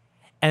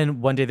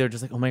 And one day they were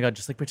just like, "Oh my god,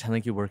 just like pretend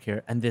like you work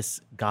here." And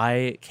this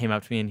guy came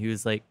up to me and he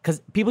was like,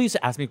 because people used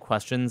to ask me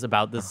questions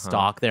about the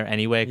stock there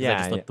anyway, because I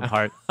just looked the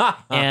part.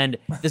 And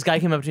this guy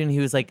came up to me and he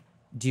was like,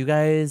 "Do you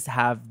guys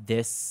have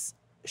this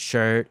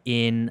shirt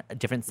in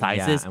different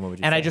sizes?" and what would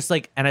you and I say? just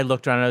like, and I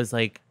looked around and I was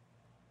like,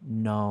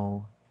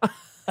 "No."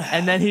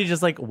 And then he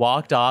just like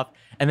walked off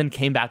and then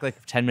came back like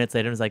 10 minutes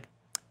later and was like,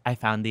 "I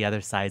found the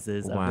other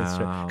sizes of this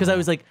shirt." Wow. Because I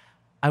was like,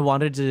 I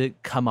wanted to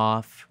come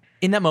off.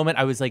 In that moment,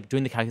 I was like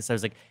doing the calculus. I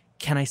was like,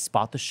 can I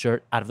spot the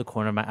shirt out of the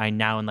corner of my eye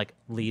now and like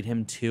lead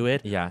him to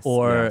it? Yes.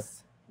 Or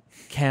yes.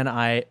 can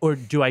I, or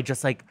do I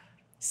just like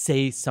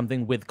say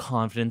something with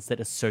confidence that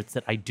asserts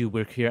that I do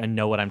work here and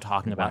know what I'm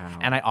talking about? Wow.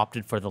 And I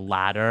opted for the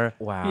latter.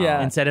 Wow.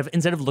 Yeah. Instead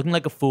of looking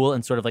like a fool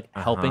and sort of like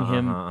helping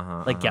him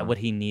like get uh-huh. what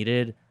he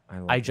needed,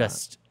 love I that.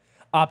 just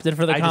Opted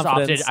for the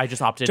confidence. I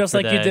just opted just for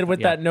like you the- did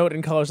with yeah. that note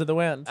in Colors of the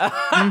Wind.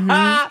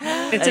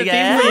 It's a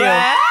Yeah. theme for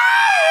you.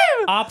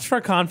 Opt for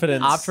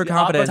confidence. Opt for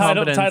confidence.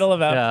 Title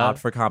of it. Yeah. Opt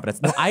for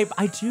confidence. No, I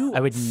do. I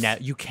would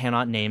you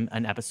cannot name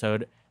an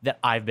episode that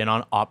I've been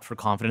on opt for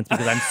confidence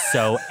because I'm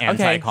so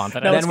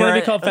anti-confident. No, Then it's going to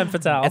we're- be called Femme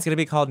Fatale. It's gonna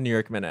be called New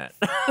York Minute.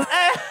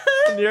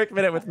 New York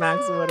Minute with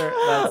Max Witter.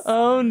 That's-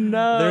 Oh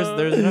no.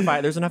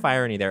 there's enough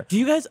irony there. Do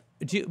you guys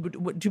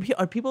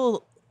are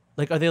people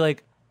like, are they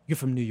like, you're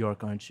from New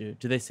York, aren't you?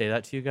 Do they say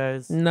that to you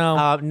guys?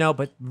 No. No,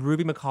 but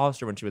Ruby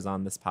McCollister, when she was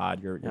on this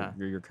pod, your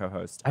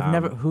co-host. I've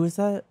never. Who is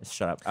that?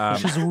 Shut up.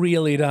 She's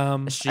really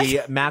dumb.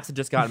 Max had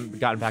just gotten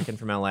back in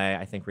from LA,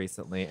 I think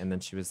recently, and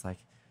then she was like,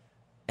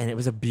 and it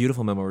was a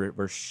beautiful moment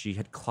where she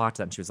had clocked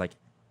that, and she was like,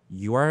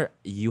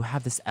 you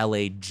have this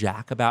LA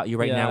Jack about you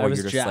right Yeah, now, I where was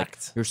you're just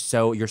jacked. like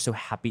you're so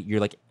happy. You're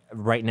like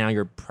right now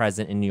you're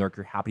present in New York.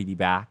 You're happy to be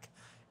back,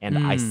 and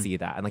I see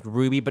that. And like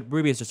Ruby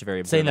is just a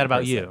very Saying that observant about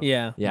person. you.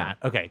 Yeah. Yeah.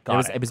 Okay.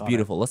 It was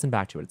beautiful. Listen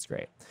back to it. It's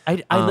great.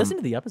 I listened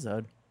to the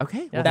episode.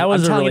 Okay. Yeah. That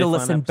was I'm a telling really you to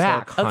fun listen episode.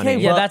 back. Okay,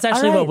 honey. Yeah, well, that's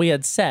actually all right. what we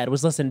had said,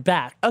 was listen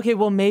back. Okay,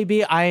 well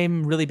maybe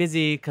I'm really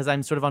busy because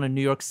I'm sort of on a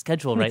New York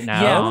schedule right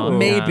now. Yeah,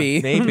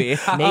 maybe. Maybe.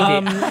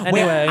 Anyway.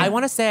 Wait, I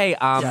want to say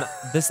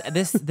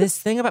this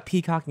thing about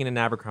peacocking in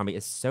Abercrombie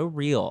is so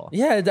real.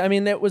 Yeah, I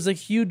mean, it was a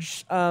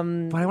huge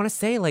But I want to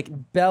say like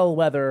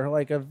bellwether,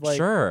 of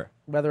sure.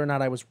 whether or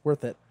not I was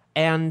worth it.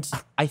 And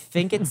I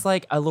think it's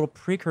like a little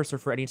precursor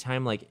for any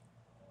time like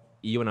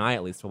you and I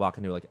at least will walk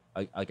into like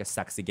a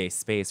sexy gay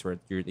space where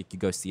you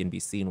go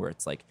CNBC and where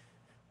it's like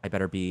I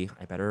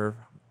better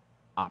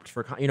opt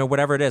for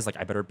whatever it is, like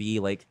I better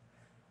be like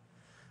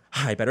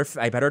I better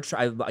try.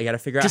 I gotta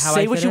figure Just out how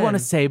say I what fit you want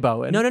to in. say,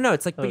 Bowen. No.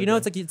 It's like, but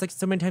Okay. it's like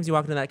so many times you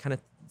walk into that kind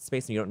of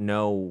space and you don't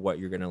know what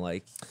you're gonna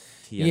like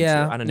tee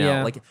Yeah, into. I don't know.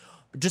 yeah. Like,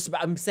 just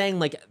I'm saying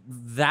like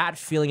that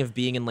feeling of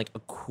being in like a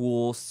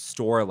cool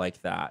store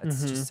like that.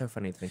 It's just so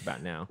funny to think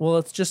about now. Well,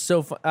 it's just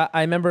so fun.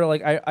 I remember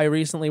like I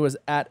recently was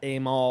at a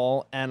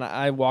mall and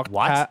I walked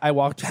What? I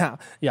walked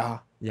out. Yeah.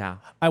 Yeah.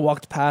 I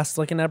walked past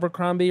like an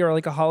Abercrombie or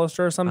like a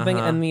Hollister or something,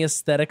 and the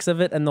aesthetics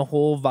of it and the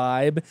whole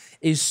vibe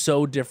is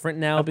so different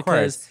now Of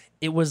because course.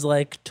 it was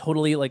like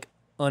totally like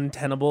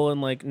untenable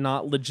and like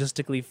not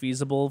logistically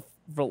feasible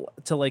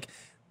to like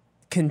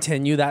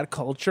continue that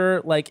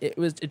culture. Like it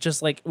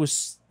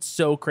was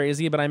so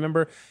crazy. But I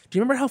remember, do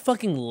you remember how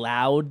fucking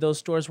loud those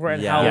stores were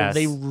and how Yes.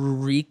 they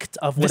reeked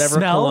of The whatever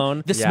smell,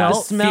 cologne? the Yeah.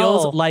 smell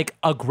feels like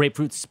a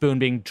grapefruit spoon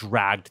being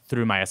dragged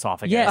through my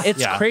esophagus. Yeah,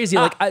 it's crazy.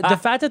 Like the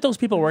fact that those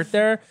people work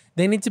there,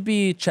 they need to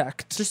be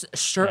checked. Just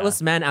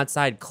shirtless men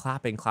outside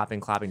clapping,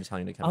 telling you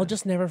to come I'll in.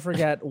 just never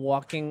forget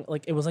walking.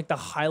 Like it was like the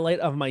highlight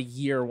of my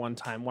year one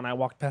time when I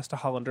walked past a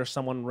Hollander.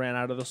 Someone ran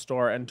out of the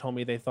store and told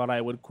me they thought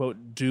I would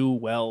quote do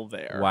well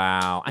there.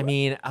 Wow. I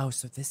mean,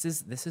 so this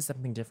is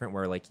something different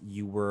where like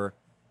you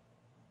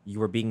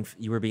were being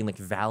like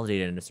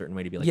validated in a certain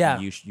way to be like Yeah.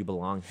 you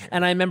belong here.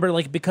 And I remember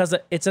like because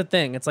it's a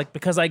thing. It's like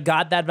because I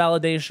got that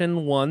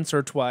validation once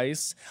or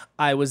twice,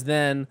 I was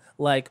then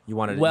like, You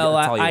wanted it- well,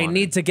 that's all you I wanted.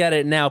 need to get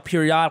it now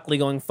periodically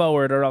going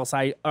forward, or else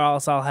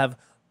I'll have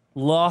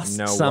lost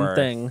No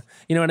something. worth.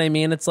 You know what I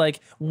mean? It's like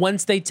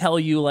once they tell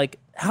you like,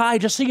 hi,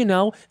 just so you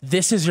know,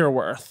 this is your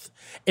worth.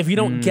 If you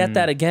don't get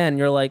that again,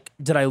 you're like,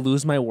 did I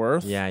lose my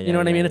worth? Yeah, You know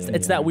what I yeah, mean? yeah,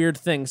 It's that weird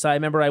thing. So I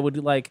remember I would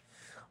like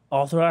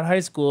all throughout high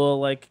school,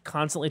 like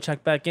constantly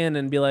check back in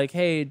and be like,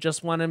 hey,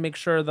 just want to make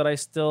sure that I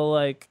still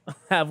like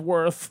have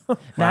worth. Matt,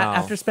 Wow.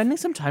 after spending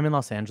some time in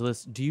Los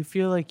Angeles, do you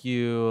feel like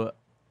you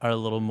are a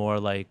little more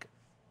like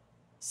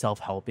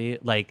self-helpy?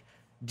 Like,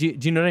 do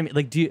you know what I mean?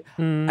 Like, do you,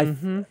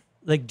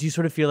 do you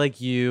sort of feel like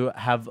you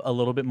have a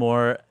little bit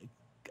more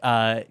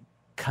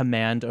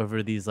command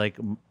over these like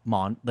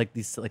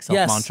these like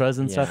self mantras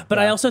and stuff? But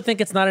I Yeah. also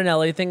think it's not an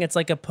LA thing. It's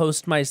like a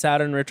post my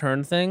Saturn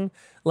return thing.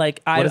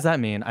 Like What does that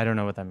mean? I don't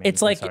know what that means.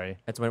 It's I'm like- sorry.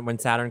 It's when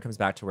Saturn comes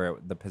back to where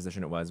the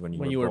position it was when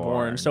you were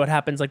born. So it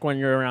happens like when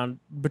you're around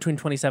between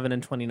 27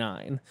 and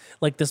 29.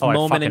 Like this Oh, I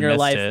moment in fucking your missed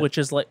life, it. which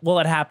is like, well,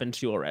 it happened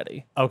to you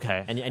already.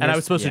 Okay. And And I you're-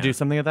 was supposed to yeah. do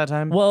something at that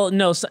time? Well,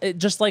 no, so it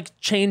just like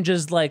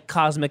changes like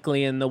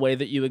cosmically in the way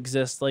that you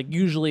exist. Like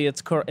usually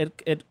it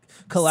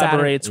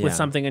collaborates with yeah.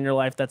 something in your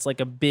life that's like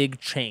a big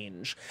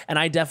change. And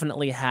I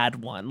definitely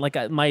had one. Like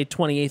my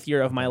 28th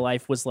year of my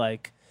life was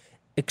like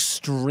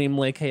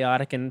extremely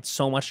chaotic and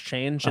so much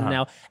change. And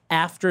now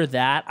after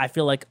that, I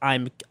feel like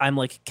I'm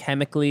like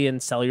chemically and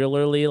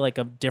cellularly like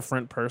a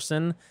different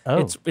person.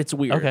 Oh. It's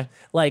weird. Okay.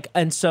 Like,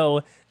 and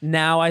so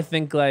now I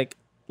think like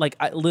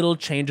little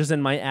changes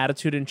in my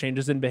attitude and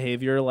changes in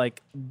behavior,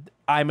 like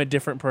I'm a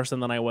different person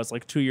than I was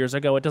like 2 years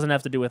ago. It doesn't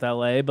have to do with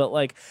LA, but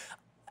like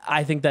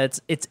I think that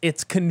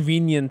it's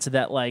convenient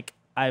that like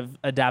I've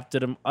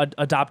adopted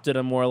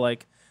a more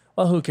like,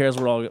 well, who cares?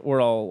 We're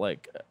all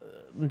like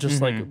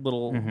just like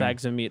little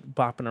bags of meat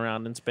bopping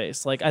around in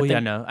space. Like I Well, think yeah,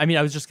 no. I mean,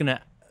 I was just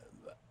gonna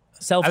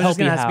self-help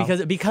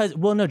because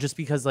well, no, just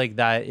because like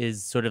that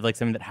is sort of like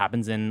something that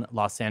happens in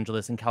Los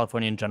Angeles and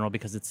California in general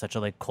because it's such a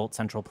like cult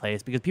central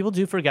place. Because people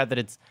do forget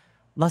that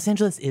Los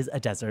Angeles is a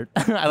desert.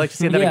 I like to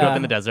say that I grew up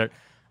in the desert.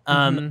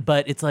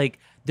 But it's like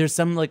there's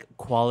some like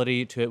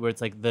quality to it where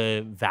it's like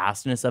the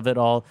vastness of it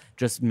all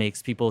just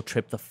makes people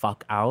trip the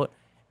fuck out.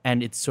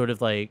 And it's sort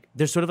of like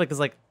there's sort of like this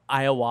like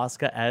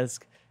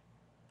ayahuasca-esque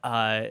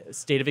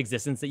state of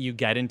existence that you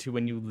get into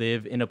when you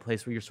live in a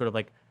place where you're sort of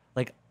like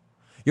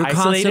You're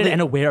isolated constantly-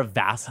 and aware of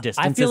vast I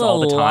distances feel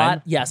all a the lot.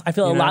 time. Yes, I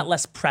feel a You know? lot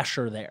less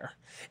pressure there.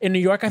 In New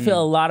York, I feel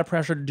a lot of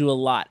pressure to do a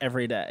lot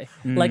every day.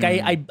 Like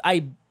I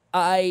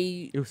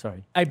Oh,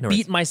 sorry.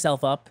 beat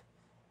myself up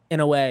in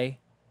a way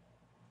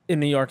in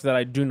New York that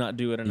I do not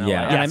do it in LA.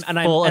 Yeah. Yes,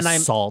 full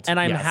assault. And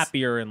I'm Yes.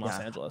 happier in Los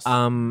Angeles.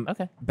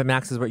 Okay. But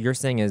Max, is what you're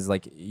saying is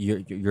like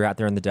you're out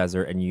there in the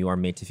desert and you are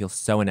made to feel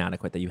so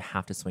inadequate that you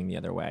have to swing the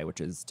other way,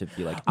 which is to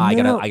be like I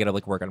gotta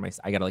like work on my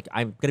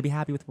I'm gonna be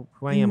happy with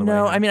who I am. and what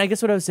No, have. I mean, I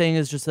guess what I was saying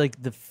is just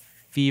like the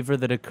fever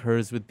that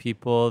occurs with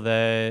people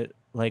that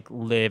like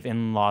live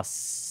in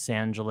Los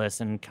Angeles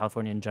and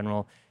California in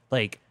general.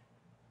 Like,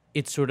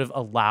 it sort of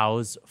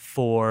allows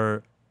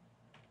for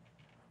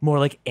more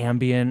like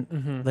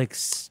ambient like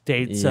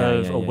states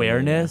of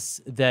awareness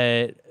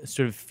that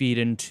sort of feed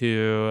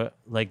into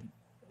like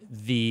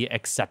the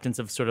acceptance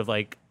of sort of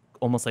like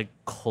almost like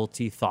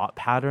culty thought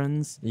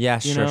patterns. Yeah,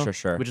 you sure, know?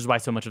 sure. Which is why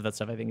so much of that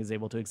stuff I think is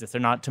able to exist.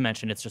 They're not to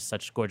mention it's just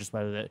such gorgeous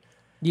weather that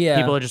yeah,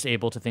 people are just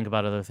able to think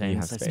about other things.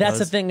 have I space. that's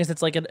the suppose. thing. Is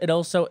it's like it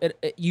also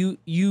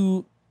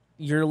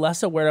you're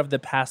less aware of the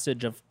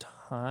passage of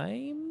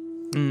time.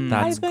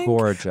 That's I think,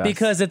 gorgeous.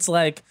 because it's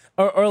like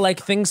or like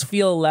things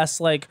feel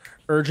less like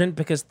urgent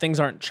because things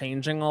aren't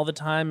changing all the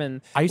time. And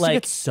I used like, to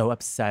get so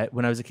upset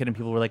when I was a kid and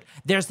people were like,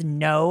 "There's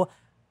no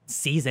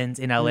seasons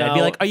in LA." I'd be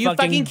no, like, "Are you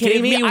fucking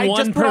kidding give me? I one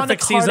just put on a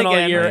perfect season all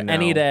cardigan." year, I know.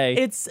 any day.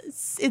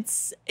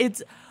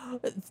 It's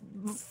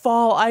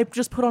fall. I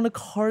just put on a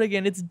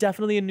cardigan. It's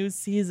definitely a new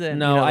season.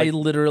 No, You know, I like-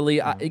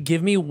 literally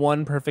give me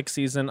one perfect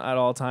season at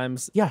all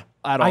times. yeah.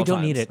 at all I don't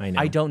times. need it. I know.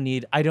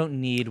 I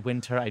don't need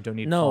winter. I don't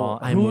need No, fall.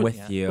 I'm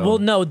with you. Well,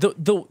 no,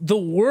 the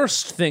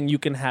worst thing you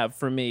can have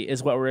for me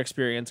is what we're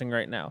experiencing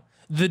right now.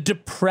 The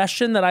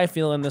depression that I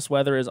feel in this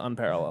weather is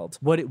unparalleled.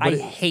 I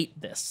hate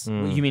this. You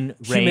mean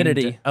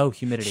Humidity. rain? Oh,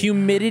 humidity.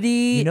 Humidity.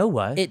 You know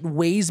what? It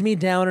weighs me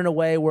down in a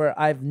way where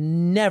I've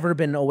never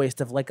been a waste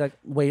of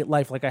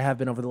life like I have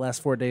been over the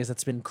last 4 days.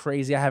 It's been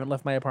crazy. I haven't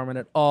left my apartment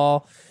at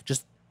all.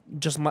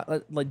 Just my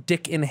like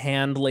dick in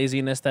hand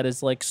laziness that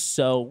is like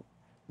so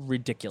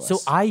ridiculous. So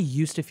I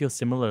used to feel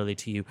similarly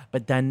to you,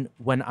 but then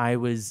when I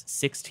was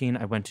 16,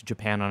 I went to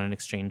Japan on an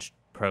exchange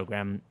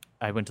program.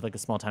 I went to like a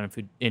small town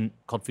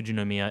called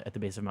Fujinomiya at the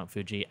base of Mount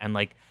Fuji, and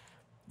like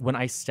when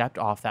I stepped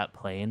off that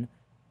plane,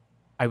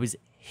 I was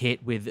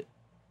hit with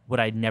what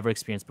I'd never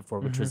experienced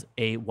before, which was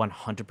a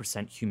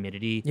 100%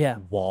 humidity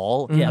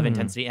wall of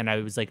intensity, and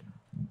I was like,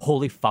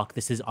 "Holy fuck,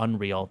 this is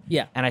unreal!"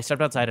 Yeah. And I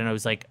stepped outside, and I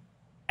was like.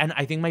 And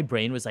I think my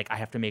brain was like, I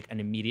have to make an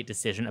immediate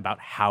decision about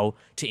how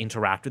to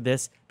interact with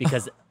this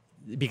because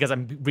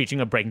I'm reaching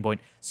a breaking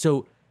point.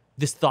 So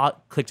this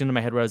thought clicked into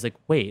my head where I was like,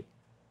 wait,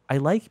 I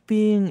like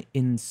being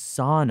in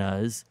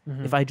saunas.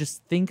 If I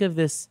just think of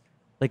this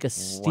like a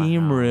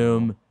steam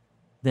room,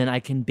 then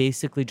I can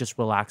basically just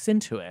relax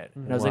into it.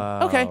 And I was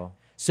like, okay.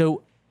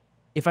 So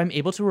if I'm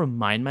able to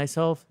remind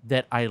myself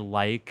that I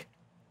like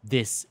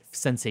this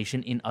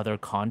sensation in other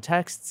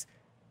contexts,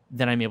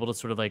 then I'm able to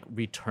sort of like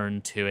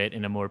return to it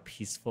in a more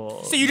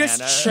peaceful. So you just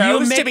manner.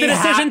 chose to be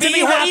happy? To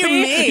be What happy. do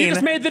you mean? You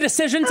just made the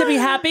decision to be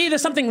happy.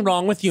 There's something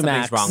wrong with you,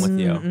 Something's Max. wrong with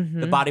you.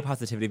 The body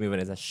positivity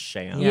movement is a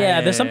sham.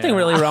 Yeah, there's something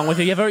really wrong with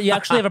you. You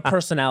actually have a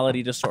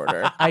personality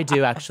disorder. I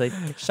do actually.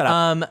 Shut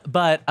up.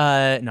 But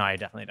no, I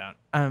definitely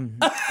don't.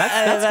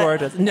 That's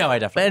gorgeous. No, I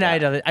definitely But I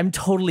don't. don't. I'm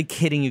totally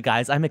kidding you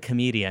guys. I'm a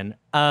comedian.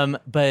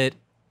 But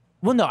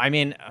well, no, I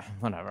mean,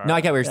 whatever. No,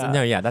 I get what you're saying.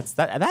 No, yeah, that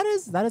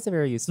is a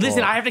very useful.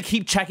 Listen, I have to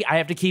keep checking. I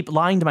have to keep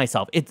lying to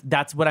myself.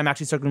 That's what I'm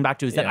actually circling back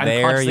to is that I'm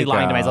There consciously you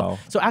lying to go. myself.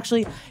 So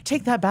actually,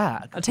 take that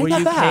back. Take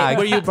that back.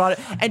 Where you brought it.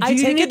 And do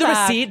you take need it the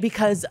back. receipt?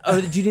 Because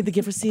do you need the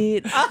gift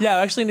receipt? Yeah,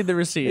 I actually need the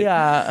receipt.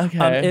 Yeah.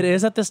 Okay. It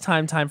is at this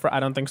time for I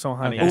Don't Think So,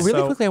 Honey. Well, really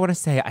So- quickly, I want to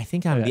say I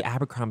think the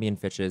Abercrombie and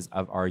Fitches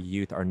of our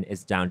youth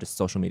is down to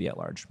social media at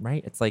large,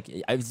 right? It's like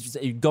I was just,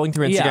 going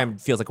through Instagram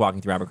feels like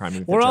walking through Abercrombie.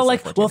 And We're Fitches all as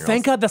like, well, 14-year-olds.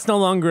 thank God that's no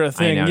longer a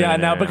thing. know, Yeah,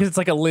 no, now no. because it's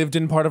like a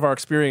lived-in part of our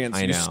experience.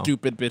 I You know.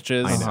 stupid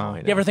bitches. I know.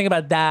 You ever think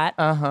about that,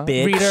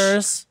 Bitch.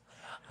 readers?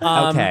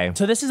 Okay.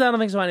 So this is I Don't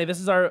Think So, Honey. This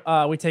is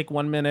our we take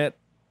 1 minute.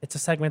 It's a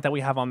segment that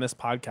we have on this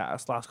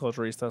podcast, Las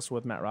Culturistas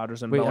with Matt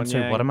Rogers and Wait, Bowen I'm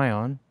sorry. Yang. What am I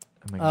on?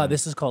 Oh my God.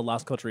 This is called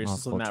Las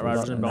Culturistas with Matt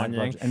Rogers and Bowen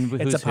Yang. And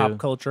It's who's a pop who?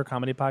 culture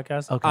comedy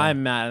podcast. Okay.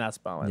 I'm Matt and that's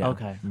Bowen. Yeah.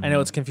 Okay. I know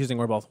it's confusing.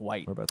 We're both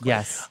white.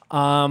 Yes.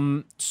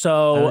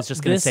 So I was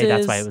just gonna this say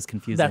that's is- why it was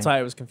confusing. That's why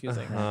it was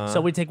confusing.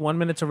 So we take 1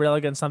 minute to rail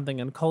against something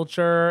in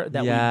culture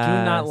that we do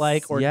not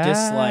like or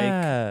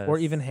dislike or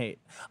even hate.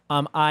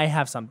 I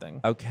have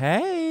something.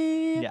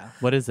 Okay. Yeah,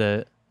 What is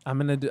it? I'm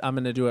gonna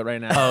do it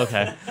right now. Oh,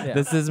 okay. Yeah.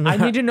 This is I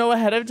need to know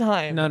ahead of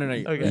time. No.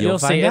 Okay. You'll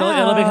see. find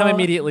It'll become out.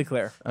 immediately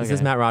clear. This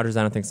is Matt Rogers.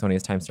 I don't think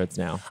Sony's time starts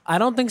now. I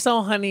don't think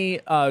so, honey.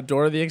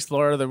 Dora the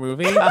Explorer, the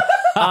movie.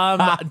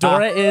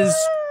 Dora is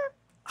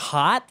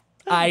hot.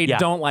 I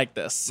don't like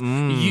this.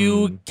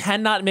 You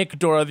cannot make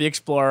Dora the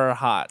Explorer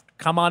hot.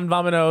 Come on,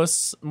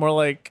 Vamonos. More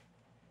like,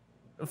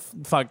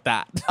 fuck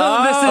that. This is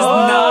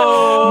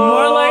not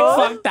more like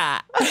fuck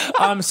that.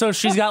 So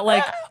she's got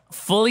like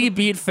fully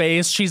beat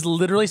face. She's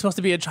literally supposed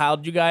to be a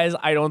child, you guys.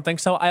 I don't think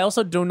so. I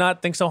also do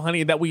not think so,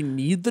 honey, that we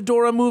need the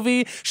Dora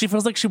movie. She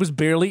feels like she was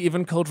barely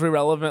even culturally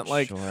relevant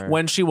like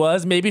when she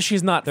was. Maybe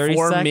she's not 30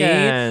 for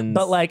seconds. me,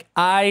 but like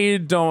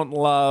I don't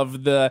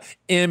love the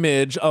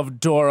image of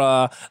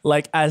Dora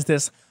like as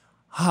this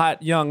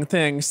hot young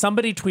thing.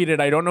 Somebody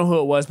tweeted, I don't know who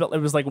it was, but it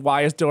was like,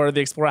 why is Dora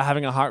the Explorer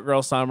having a hot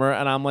girl summer?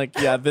 And I'm like,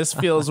 yeah, this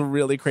feels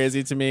really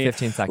crazy to me.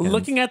 15 seconds.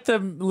 Looking at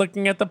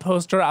the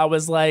poster, I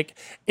was like,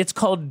 it's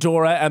called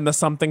Dora and the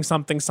something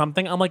something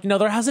something. I'm like, no,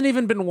 there hasn't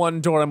even been one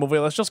Dora movie.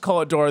 Let's just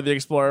call it Dora the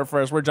Explorer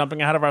first. We're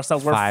jumping ahead of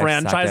ourselves. We're 5 franchising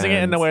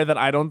it in a seconds. way that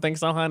I don't think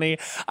so, honey.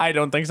 I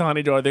don't think so,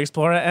 honey. Dora the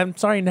Explorer. And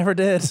sorry, never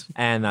did.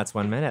 And that's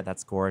 1 minute.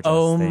 That's gorgeous.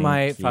 Oh Thank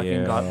my you.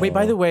 fucking god! Wait,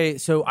 by the way,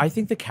 so I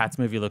think the Cats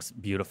movie looks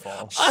beautiful.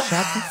 Shut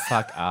the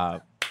fuck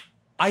up.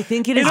 I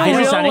think it is In a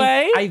visually real stunning.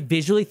 way? I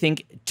visually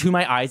think, to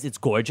my eyes, it's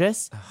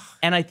gorgeous,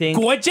 and I think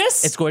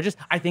Gorgeous? It's gorgeous.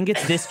 I think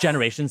it's this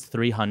generation's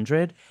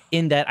 300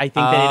 in that I think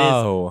that it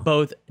Oh. is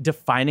both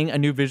defining a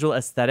new visual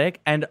aesthetic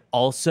and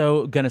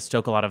also gonna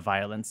stoke a lot of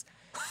violence.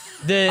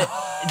 The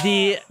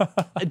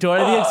Dora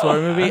the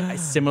Explorer movie,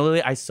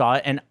 similarly, I saw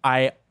it and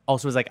I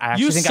also was like, I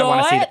actually You think I saw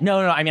want to see it? that. No,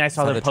 I mean I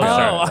saw the the poster.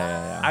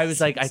 trailer. I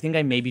was like, I think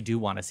I maybe do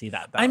want to see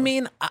that. Though. I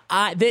mean,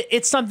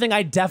 it's something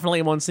I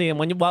definitely won't see. And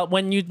when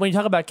you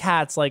talk about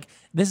Cats, like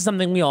this is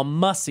something we all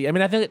must see. I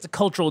mean, I think it's a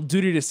cultural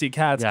duty to see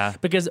Cats. yeah.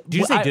 Because Did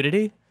you say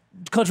dudity?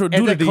 Cultural It's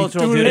a duty.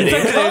 cultural duty.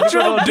 It's a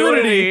cultural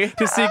duty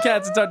to see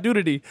Cats. It's not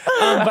nudity.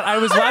 But I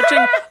was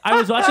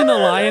watching The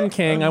Lion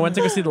King. I went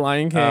to go see The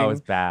Lion King. Oh,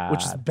 it's bad.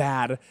 Which is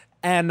bad.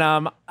 And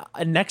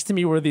next to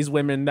me were these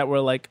women that were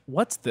like,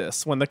 "What's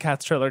this?" When the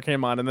Cats trailer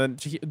came on, and then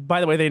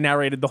by the way, they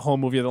narrated the whole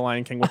movie of The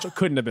Lion King, which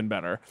couldn't have been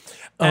better.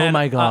 And,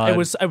 my God. it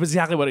was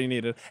exactly what he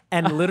needed.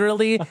 And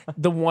literally,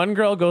 the one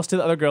girl goes to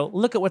the other girl,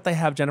 "Look at what they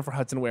have Jennifer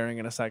Hudson wearing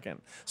in a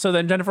second." So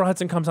then Jennifer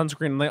Hudson comes on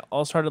screen, and they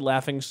all started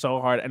laughing so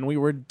hard, and we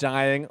were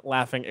dying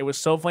laughing. It was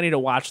so funny to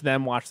watch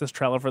them watch this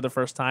trailer for the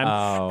first time.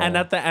 Oh. And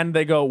at the end,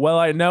 they go, "Well,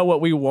 I know what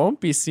we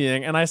won't be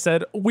seeing," and I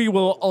said, "We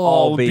will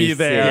all be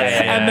there."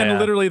 seeing. And then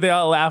literally they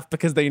all laughed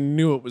because they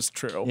knew it was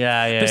true.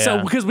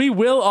 So because we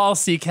will all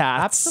see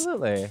Cats.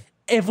 Absolutely.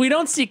 If we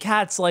don't see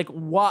Cats, like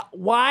why?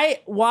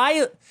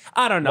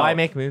 I don't know. Why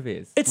make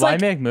movies? It's Why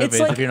like, make movies it's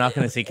like, if you're not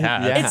going to see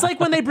Cats? Yeah. It's like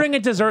when they bring a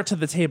dessert to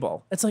the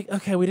table. It's like,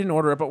 okay, we didn't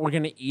order it, but we're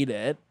gonna eat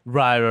it.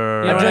 Right. You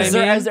know a what I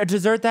dessert, mean? a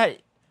dessert that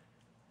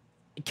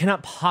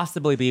cannot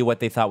possibly be what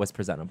they thought was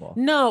presentable.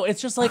 No,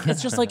 it's just like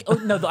oh,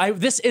 no,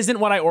 this isn't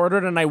what I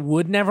ordered, and I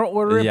would never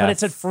order it. But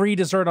it's a Yes. free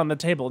dessert on the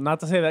table. Not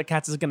to say that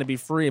Cats is going to be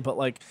free, but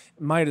like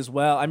might as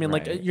well. I mean,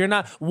 Right. like you're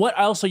not. What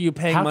else are you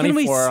paying How money can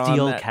we for? on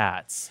steal that?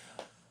 Cats?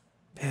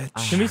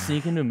 Can we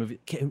sneak into a movie?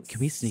 Can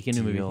we sneak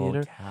into a movie Steal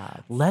theater?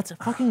 Cats. Let's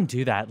fucking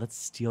do that. Let's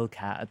steal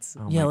Cats.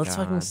 Yeah, my let's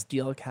fucking God.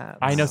 steal Cats.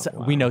 I know.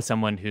 We know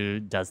someone who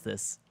does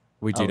this.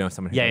 We do know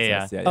someone who yeah, does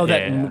yeah. this. Oh, Yeah,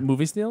 that yeah.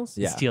 movie steals?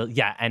 Yeah. Steal.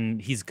 Yeah,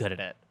 and he's good at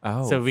it.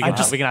 Oh, so we can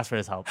ask for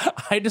his help.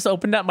 I just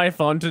opened up my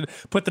phone to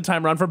put the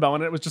timer on for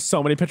Bowen, and it was just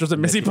so many pictures of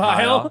Missy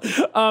Pyle.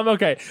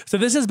 Okay, so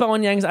this is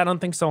Bowen Yang's I Don't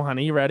Think So,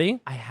 Honey. You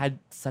ready? I had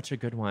such a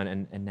good one,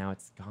 and now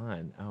it's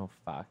gone. Oh,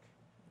 fuck.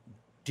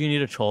 Do you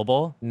need a troll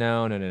bowl?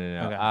 No.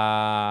 Okay.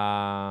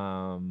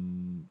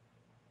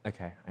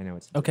 Okay, I know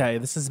it's. Okay,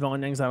 this is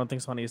Bowen Yang's I Don't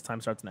Think So, Honey. His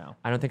time starts now.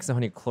 I don't think so,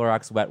 honey.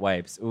 Clorox wet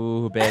wipes.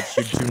 Ooh, bitch,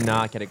 you do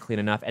not get it clean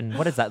enough. And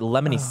what is that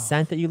lemony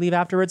scent that you leave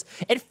afterwards?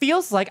 It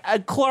feels like a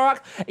Clorox.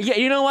 Yeah,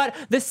 you know what?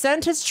 The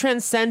scent has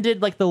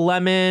transcended like the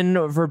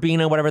lemon,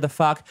 verbena, whatever the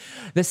fuck.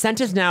 The scent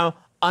is now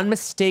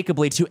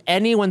unmistakably to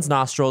anyone's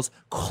nostrils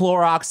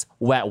Clorox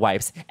wet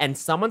wipes. And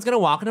someone's gonna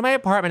walk into my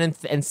apartment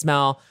and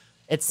smell.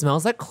 It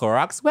smells like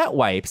Clorox wet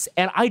wipes,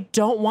 and I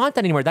don't want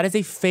that anymore. That is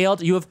a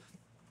failed. You have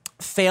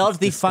failed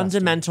the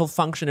fundamental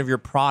function of your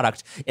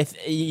product. If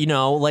you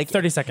know, like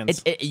 30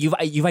 seconds. You've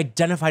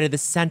identified the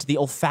scent, the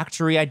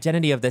olfactory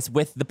identity of this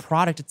with the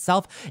product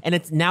itself, and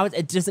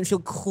it doesn't feel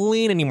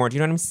clean anymore. Do you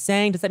know what I'm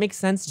saying? Does that make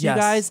sense to you Yes,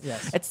 guys?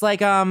 yes.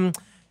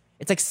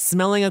 It's like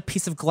smelling a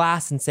piece of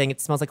glass and saying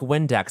it smells like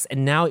Windex,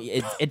 and now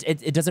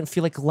it doesn't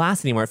feel like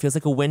glass anymore. It feels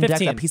like a Windex,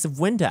 15 a piece of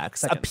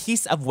Windex, a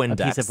piece of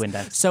Windex. piece of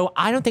Windex. So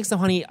I don't think so,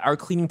 honey. Our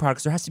cleaning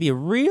products, there has to be a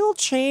real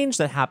change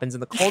that happens in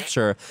the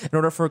culture in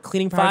order for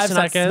cleaning products 5 to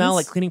not seconds. smell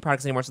like cleaning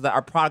products anymore, so that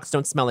our products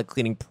don't smell like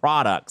cleaning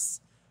products.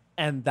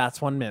 And that's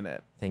 1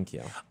 minute. Thank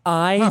you.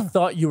 I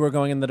thought you were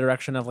going in the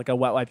direction of like a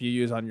wet wipe you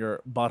use on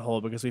your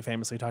butthole because we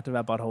famously talked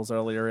about buttholes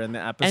earlier in the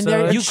episode.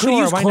 there- you Could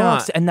Sure, use why Clorox,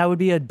 not? and that would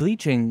be a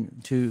bleaching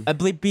to.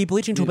 Be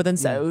bleaching tool, but then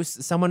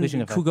someone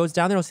Bleaching who effect. goes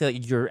down there will say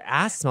like your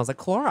ass smells like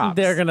Clorox.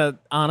 They're gonna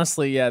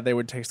honestly, yeah, they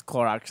would taste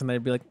Clorox and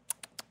they'd be like,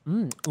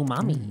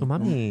 umami.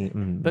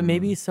 umami. But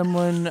maybe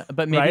someone.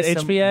 But maybe Right,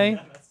 some, HBA?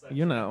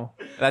 You know.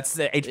 That's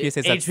HBA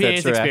says that's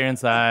HBA's true.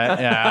 experienced that.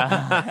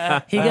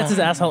 Yeah. He gets his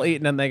asshole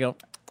eaten and they go,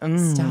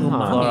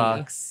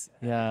 Clorox.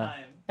 Yeah.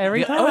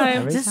 every Yeah,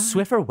 time. is this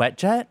Swiffer Wet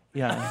Jet?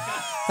 Yeah.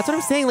 That's what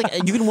I'm saying. Like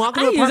you can walk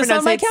I into an use this apartment and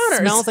on say my it counters.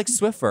 smells like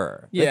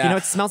Swiffer. Like, Yeah. you know,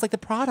 it smells like the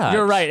product.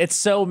 You're right. It's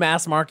so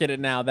mass marketed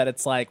now that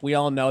it's like we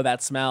all know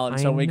that smell, and I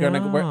so we're gonna.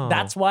 know.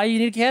 That's why you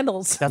need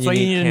candles. That's You why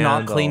you need need to not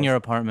candles. clean your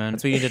apartment.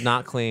 That's what you did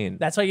not clean.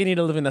 That's why you need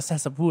to live in the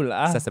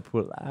Sasapula.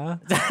 Sasapula.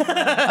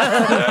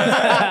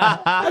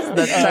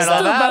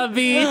 Stupa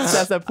Beach.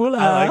 Sasapula.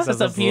 I like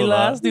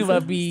Sasapila.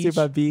 Stupa Beach.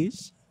 Stupa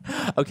Beach.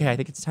 Okay, I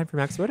think it's time for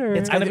Max Witter.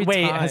 It's gonna be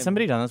Wait, time. has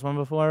somebody done this one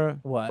before?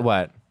 What?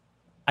 What?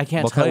 I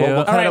can't We'll tell cut- you.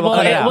 we'll cut All right. it, Well,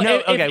 cut it okay, out. well, No,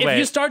 if, okay, if wait.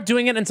 you start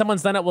doing it and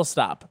someone's done it, we'll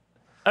stop.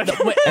 Wait, this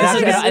It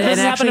has happened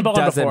actually to Bowen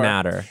doesn't before.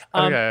 matter.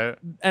 Okay.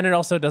 And it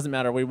also doesn't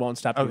matter. We won't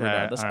stop you Okay,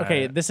 regardless. all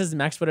Okay, right. this is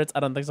Max Witter. I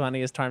don't think so,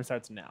 honey. His time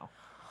starts now.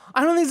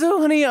 I don't think so,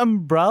 honey.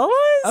 Umbrellas?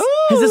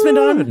 Has this been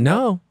done?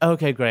 No.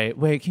 Okay, great.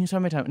 Wait, can you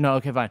start my time? No,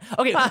 okay, fine.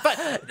 Okay,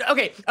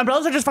 okay.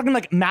 Umbrellas are just fucking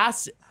like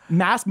mass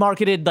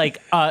marketed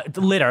like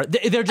litter.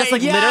 They're just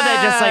like litter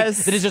that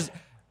is just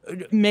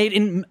made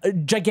in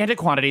gigantic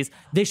quantities.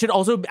 They should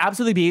also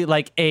absolutely be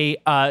like a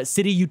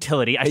city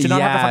utility. I should not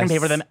have to fucking pay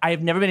for them. I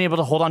have never been able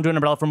to hold on to an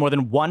umbrella for more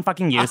than one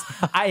fucking use.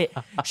 I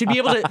should be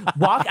able to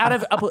walk out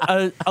of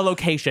a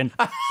location,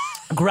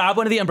 grab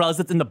one of the umbrellas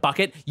that's in the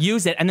bucket,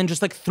 use it, and then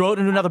just like throw it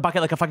into another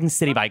bucket like a fucking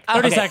city bike.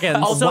 30 seconds.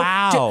 Also,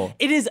 Wow.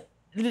 it is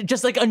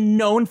just like a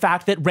known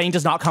fact that rain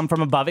does not come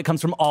from above. It comes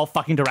from all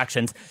fucking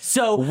directions.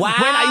 So when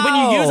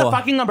you use a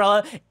fucking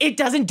umbrella, it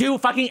doesn't do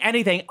fucking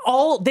anything.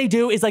 All they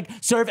do is like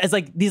serve as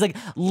like these like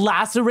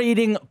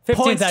lacerating 15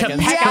 points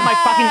seconds. to peck out my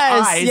fucking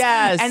eyes.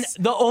 Yes. And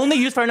the only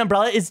use for an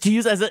umbrella is to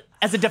use as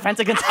a defense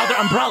against other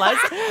umbrellas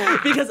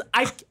because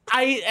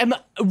I am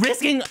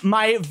risking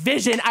my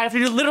vision. I have to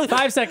do literally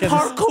 5 seconds.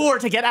 parkour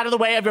to get out of the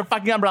way of your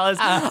fucking umbrellas.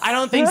 I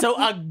don't think so.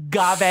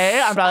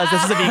 Agave umbrellas.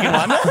 This is a vegan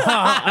one.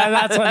 And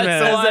that's 1 minute.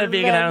 This is a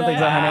vegan. I don't think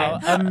so,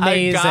 honey.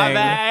 Amazing.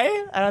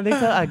 Agave. I don't think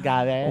so.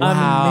 Agave.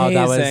 Wow,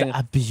 that was Amazing.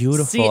 a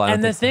beautiful. See, I don't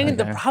and the think so.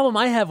 thing, the problem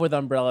I have with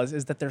umbrellas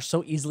is that they're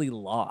so easily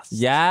lost.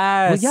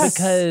 Yes. Well, yes.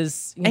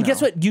 Because, And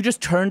guess what? You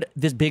just turned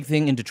this big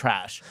thing into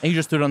trash, and you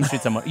just threw it on the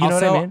street somewhere. You know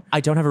Also, what I mean? I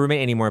don't have a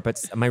roommate anymore,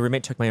 but my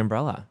roommate took my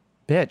umbrella.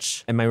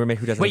 Bitch. And my roommate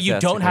who doesn't Wait, you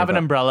exist don't took my have an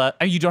umbrella.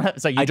 You don't have.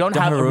 Sorry, you don't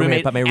have a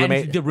roommate. but my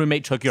roommate- and the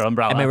roommate took your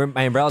umbrella. And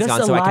my umbrella's There's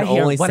gone, a so I lie can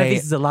here. only One say. of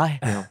these is a lie.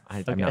 No,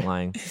 I'm not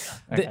lying.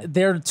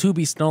 They're to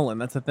be stolen.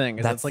 That's the thing.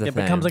 Is That's it's like the it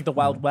becomes thing. like the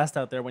Wild West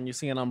out there when you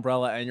see an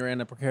umbrella and you're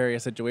in a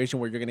precarious situation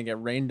where you're going to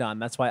get rained on.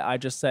 That's why I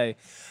just say,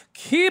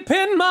 keep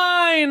in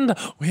mind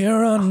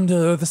we're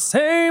under the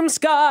same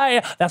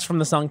sky. That's from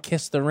the song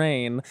 "Kiss the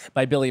Rain"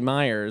 by Billy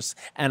Myers,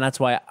 and that's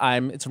why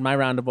it's my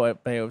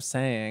roundabout way of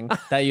saying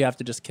that you have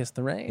to just kiss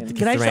the rain.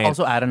 Can I just rain.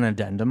 also add an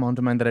addendum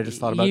onto mine that I just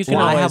thought about? You too? can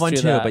Well, I always have one do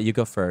too, that. but you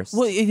go first.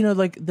 Well, you know,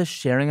 like the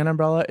sharing an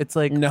umbrella. It's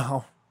like,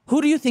 No.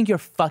 who do you think you're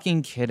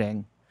fucking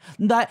kidding?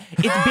 That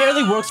it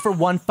barely works for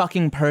one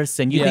fucking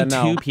person. You Yeah, think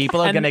no. two people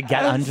are And- gonna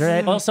get under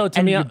it? Also, to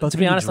And be you're both to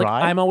be gonna honest, like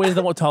dry? I'm always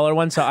the taller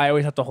one, so I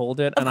always have to hold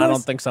it, and I don't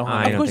course. think so. I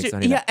High. don't Of course, think so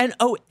you- either. yeah, and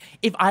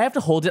if I have to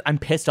hold it, I'm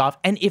pissed off.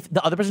 And if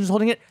the other person's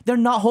holding it, they're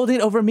not holding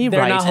it over me,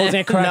 They're right? not holding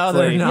it correctly. No,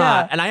 they're not.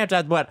 Yeah. And I have to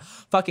have what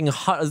fucking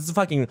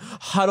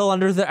huddle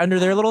under their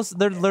little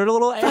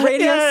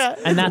radius. Yeah.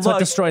 And that's what Look,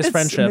 destroys it's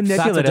friendships. That's what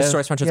manipulative.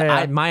 destroys friendships.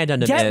 Yeah, yeah. My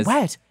addendum Get is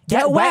wet.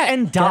 Get wet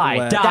and die.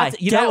 wet.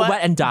 That's- you get know what? wet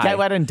and die. Get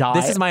wet and die.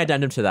 This is my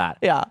addendum to that.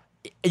 Yeah.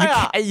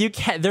 You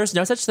can't. There's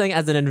no such thing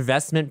as an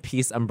investment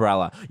piece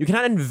umbrella. You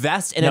cannella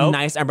invest in a Nope.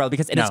 nice umbrella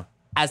because it is, No.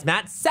 as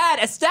Matt said,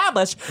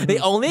 established. They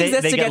only They-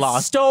 exist they to get get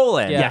lost.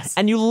 stolen. Yes.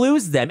 and you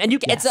lose them. And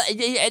Yes.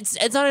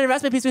 it's not an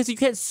investment piece because you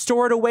can't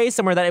store it away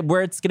somewhere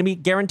where it's going to be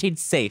guaranteed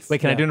safe.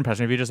 Wait, can I do an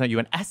impression of you just now? You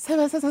went.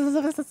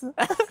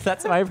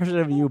 That's my version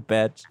of you,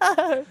 bitch.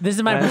 This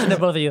is my impression of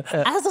both of you.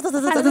 Can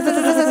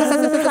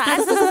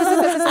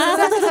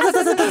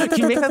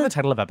you make that the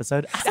title of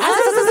episode?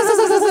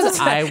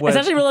 I would. It's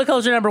actually roller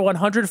coaster number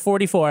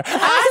 144.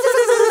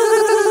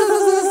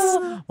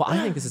 Well, I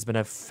think this has been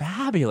a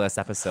fabulous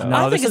episode. No,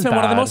 I this think it's is been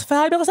one of the bad. most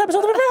fabulous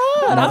episodes I've ever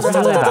had. No, this is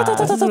really bad.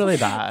 This is really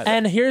bad.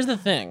 And here's the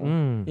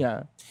thing.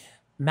 Yeah.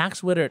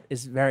 Max Wittert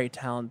is very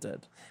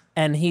talented,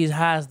 and he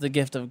has the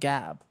gift of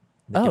gab.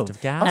 The gift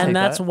of gab. I'll And take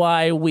that's that.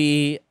 why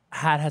we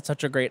had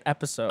such a great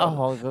episode.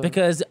 Oh, good.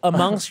 Because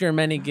amongst your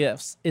many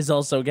gifts is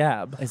also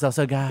gab. It's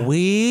also God.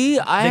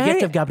 The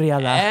gift of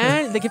Gabriella.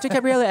 And the gift of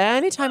Gabriella.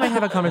 Anytime I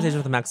have a conversation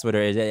with Max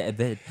Witter,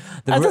 the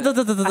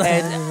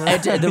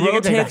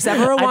road takes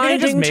ever a I think I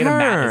just winding made a turn.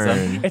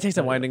 mannerism. It takes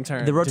a winding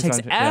turn. The road Just takes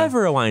winding- yeah.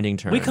 ever a winding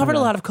turn. we covered a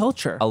lot of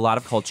culture. a lot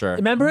of culture.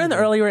 Remember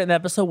earlier in the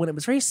episode when it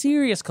was very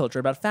serious culture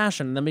about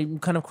fashion, and then we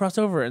kind of cross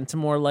over into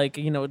more like,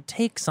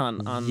 takes on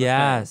the thing.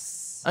 Yes.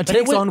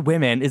 Takes would- on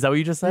women. Is that what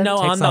you just said? No,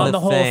 Takes on the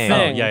whole thing. Oh,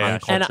 yeah, yeah. On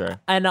culture.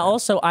 And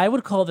also, I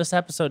would call this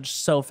episode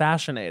so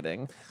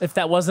fascinating if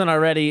that wasn't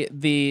already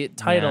the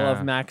title Yeah.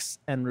 of Max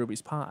and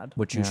Ruby's pod.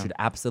 Which you should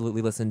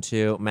absolutely listen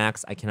to.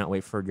 Max, I cannot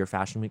wait for your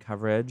Fashion Week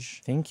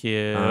coverage. Thank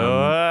you.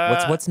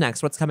 What's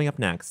next? What's coming up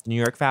next? New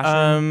York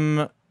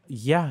Fashion?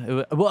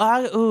 Yeah.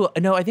 Well,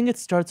 no, I think it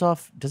starts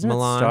off. Doesn't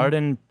Milan? it start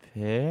in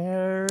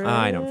Paris?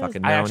 I don't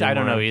fucking know I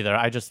don't know anymore. either.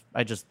 I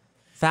just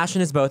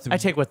Fashion is both. I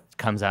take what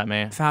comes at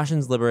me.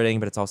 Fashion's liberating,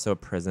 but it's also a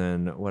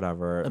prison.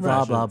 Whatever. Blah,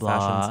 Fashion, blah, blah.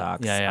 Fashion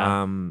sucks. Yeah,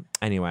 yeah.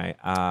 Anyway,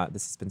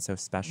 this has been so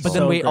special. But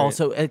then So wait, great.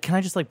 also, can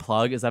I just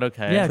plug? Is that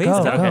okay? Yeah, Please? go,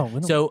 Is that go. okay? We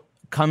don't- So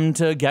come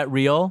to Get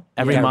Real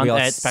every Get month Real.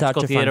 at It's such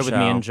Spectacle a fun Theater with me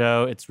show. and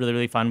Joe. It's really,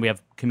 really fun. We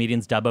have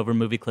comedians dub over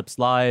movie clips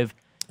live.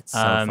 It's so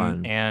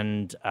fun.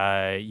 And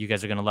you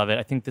guys are gonna love it.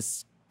 I think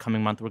this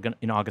coming month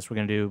in August we're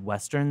gonna do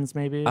westerns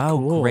maybe.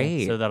 Oh,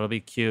 great. So that'll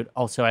be cute.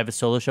 Also, I have a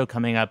solo show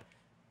coming up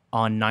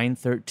on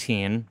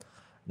 9/13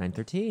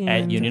 9:13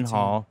 at Union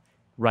Hall.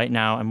 Right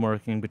now, I'm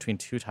working between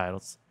two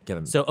titles. Give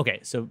 'em. So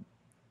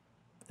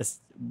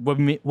what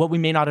we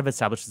may not have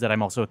established is that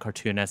I'm also a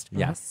cartoonist.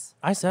 Yes.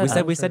 I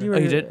said We said you were Oh,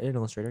 you did? an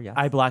illustrator. Yeah.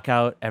 I black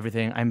out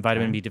everything. I'm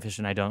vitamin B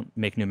deficient. I don't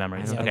make new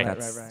memories. I know Okay.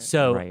 that's right.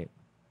 So, right.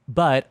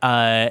 but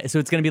so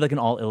it's gonna be like an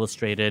all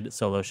illustrated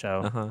solo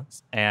show, Uh-huh.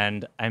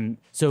 and I'm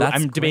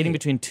That's debating great.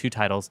 between two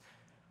titles.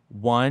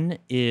 One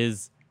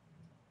is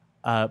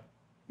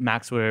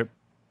Max Witter,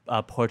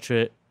 a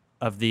portrait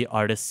of the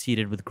artist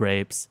seated with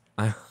grapes,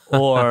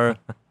 or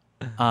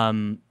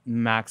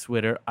Max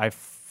Witter, I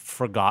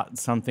forgot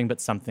something,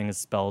 but something is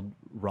spelled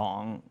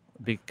wrong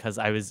because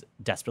I was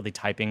desperately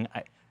typing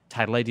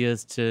title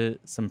ideas to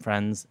some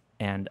friends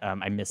and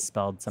I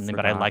misspelled something,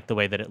 but I Forgot. liked the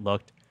way that it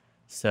looked.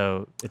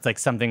 So it's like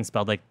something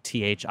spelled like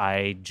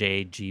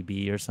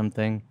THIJGB or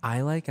something.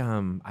 I like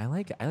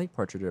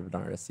Portrait of an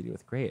Artist seated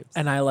with grapes.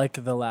 And I like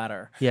the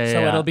latter. Yeah, So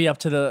yeah. it'll be up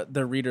to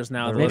the readers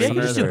now. The Maybe I could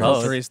listeners just do to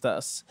both. Costa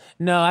Ristas.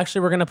 No, actually,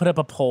 we're going to put up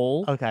a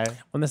poll Okay.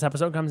 when this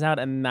episode comes out,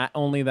 and that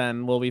only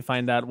then will we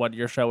find out what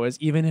your show is.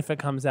 Even if it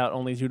comes out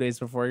only 2 days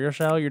before your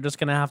show, you're just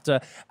going to have to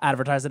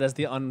advertise it as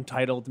the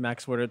untitled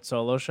Max Wittert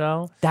solo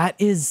show. That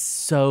is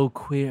so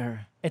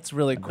queer. It's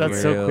really queer.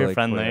 That's so queer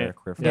friendly.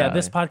 Yeah,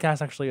 this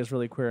podcast actually is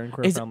really queer and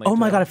queer friendly. Oh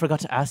my too. God, I forgot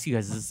to ask you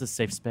guys, is this a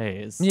safe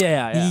space?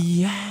 Yeah.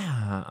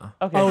 Yeah.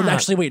 Okay. Oh,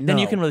 actually, wait, Then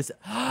no. you can release.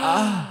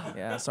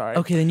 Yeah, sorry.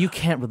 Okay, then you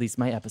can't release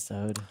my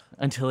episode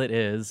until it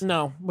is.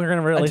 No, we're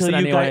gonna release Until it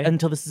anyway.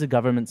 until this is a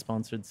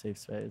government-sponsored safe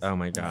space. Oh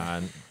my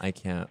God. I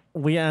can't.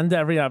 We end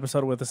every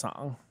episode with a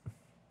song.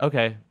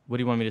 Okay, what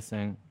do you want me to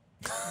sing?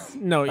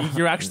 No,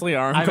 you actually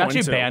are. I'm going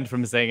actually to. banned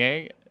from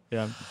singing.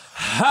 Yeah.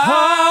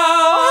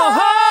 How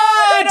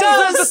high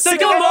does the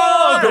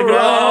sycamore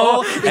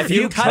grow? If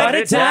you cut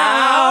it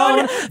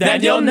down,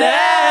 then you'll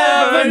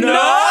never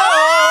know.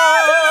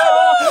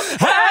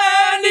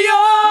 And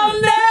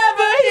you'll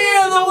never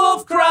hear the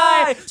wolf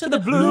cry to the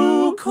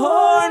blue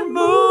corn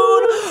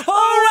moon.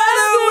 Or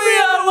whether we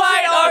are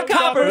white or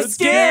copper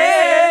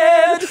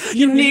skinned,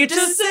 you need to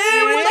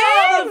sing with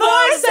all the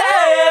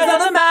voices of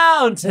the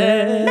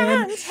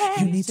mountain.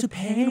 You need to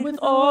paint with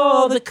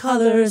all the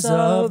colors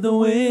of the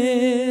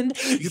wind.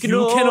 You can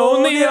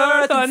own the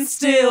earth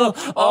until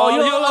all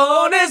you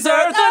own is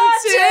earth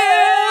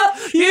until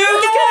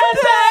you can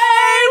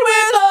paint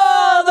with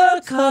all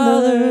the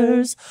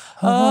colors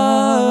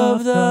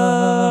of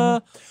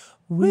the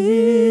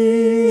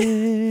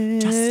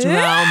wind. Just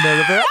around the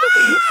river.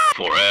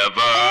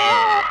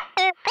 Forever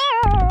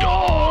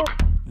Dog.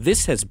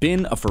 This has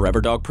been a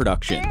Forever Dog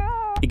production.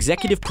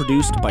 Executive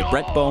produced by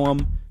Brett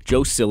Boehm,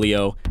 Joe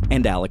Cilio,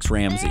 and Alex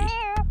Ramsey.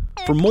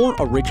 For more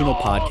original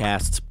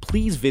podcasts,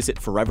 please visit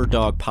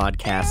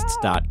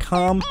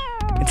foreverdogpodcasts.com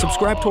and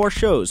subscribe to our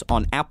shows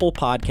on Apple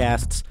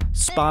Podcasts,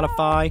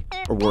 Spotify,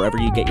 or wherever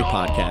you get your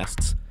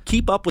podcasts.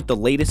 Keep up with the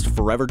latest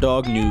Forever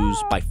Dog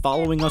news by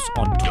following us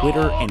on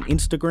Twitter and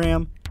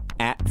Instagram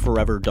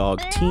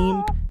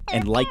 @ForeverDogTeam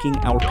and liking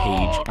our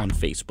page on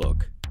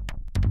Facebook.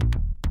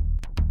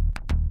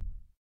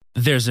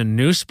 There's a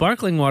new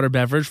sparkling water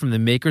beverage from the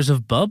makers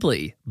of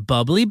Bubbly,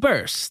 Bubbly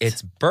Burst.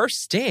 It's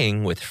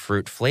bursting with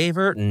fruit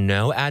flavor,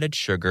 no added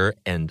sugar,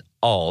 and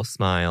all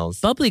smiles.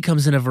 Bubbly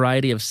comes in a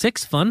variety of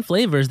 6 fun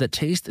flavors that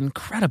taste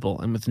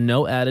incredible, and with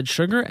no added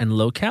sugar and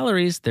low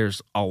calories,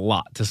 there's a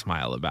lot to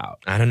smile about.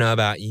 I don't know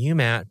about you,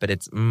 Matt, but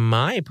it's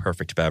my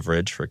perfect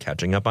beverage for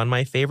catching up on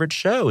my favorite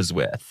shows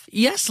with.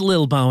 Yes,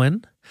 Lil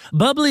Bowen.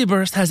 Bubbly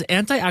Burst has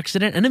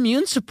antioxidant and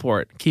immune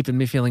support, keeping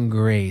me feeling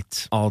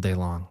great all day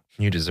long.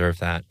 You deserve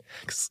that.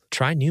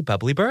 Try new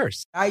Bubbly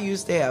Burst. I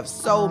used to have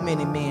so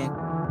many men.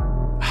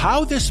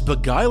 How this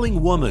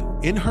beguiling woman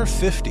in her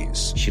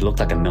 50s, she looked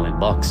like $1 million,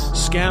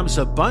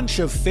 scams a bunch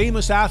of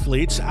famous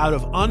athletes out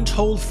of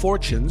untold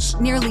fortunes.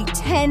 Nearly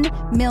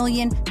 $10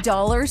 million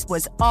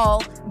was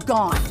all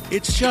gone.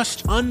 It's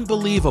just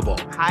unbelievable.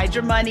 Hide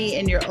your money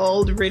in your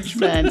old rich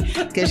man,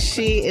 because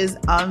she is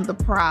on the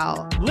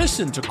prowl.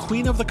 Listen to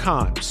Queen of the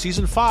Con,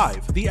 Season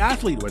 5, The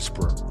Athlete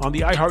Whisperer, on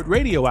the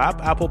iHeartRadio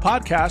app, Apple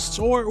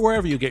Podcasts, or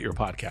wherever you get your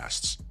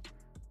podcasts.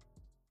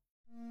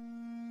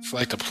 It's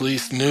like the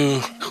police knew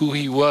who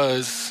he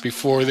was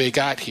before they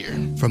got here.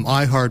 From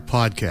iHeart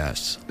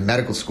Podcasts. The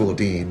medical school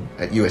dean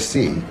at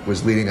USC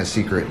was leading a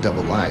secret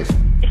double life.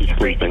 Is she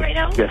breathing right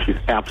now? Yes, she's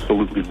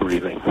absolutely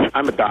breathing.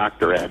 I'm a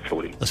doctor,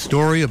 actually. A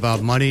story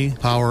about money,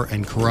 power,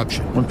 and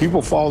corruption. When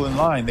people fall in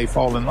line, they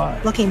fall in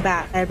line. Looking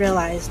back, I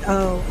realized,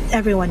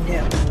 everyone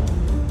knew.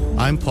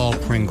 I'm Paul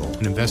Pringle,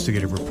 an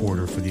investigative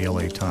reporter for the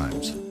LA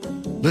Times.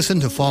 Listen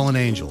to Fallen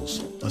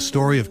Angels, a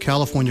story of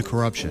California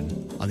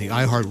corruption on the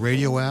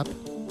iHeartRadio app,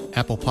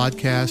 Apple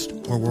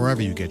Podcast, or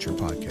wherever you get your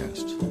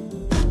podcasts.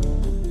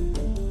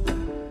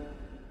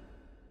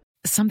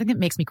 Something that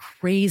makes me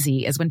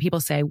crazy is when people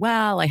say,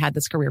 well, I had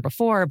this career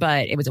before,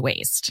 but it was a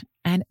waste.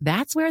 And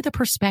that's where the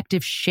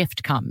perspective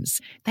shift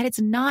comes, that it's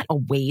not a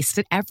waste,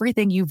 that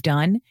everything you've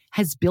done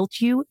has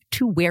built you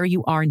to where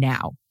you are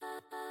now.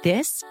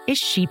 This is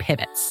She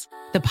Pivots,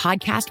 the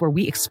podcast where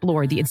we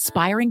explore the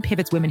inspiring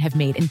pivots women have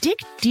made and dig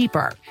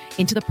deeper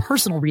into the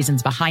personal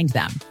reasons behind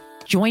them.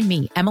 Join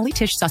me, Emily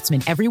Tish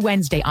Sussman, every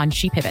Wednesday on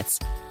She Pivots.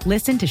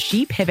 Listen to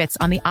She Pivots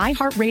on the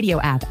iHeartRadio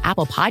app,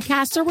 Apple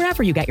Podcasts, or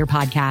wherever you get your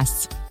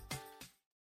podcasts.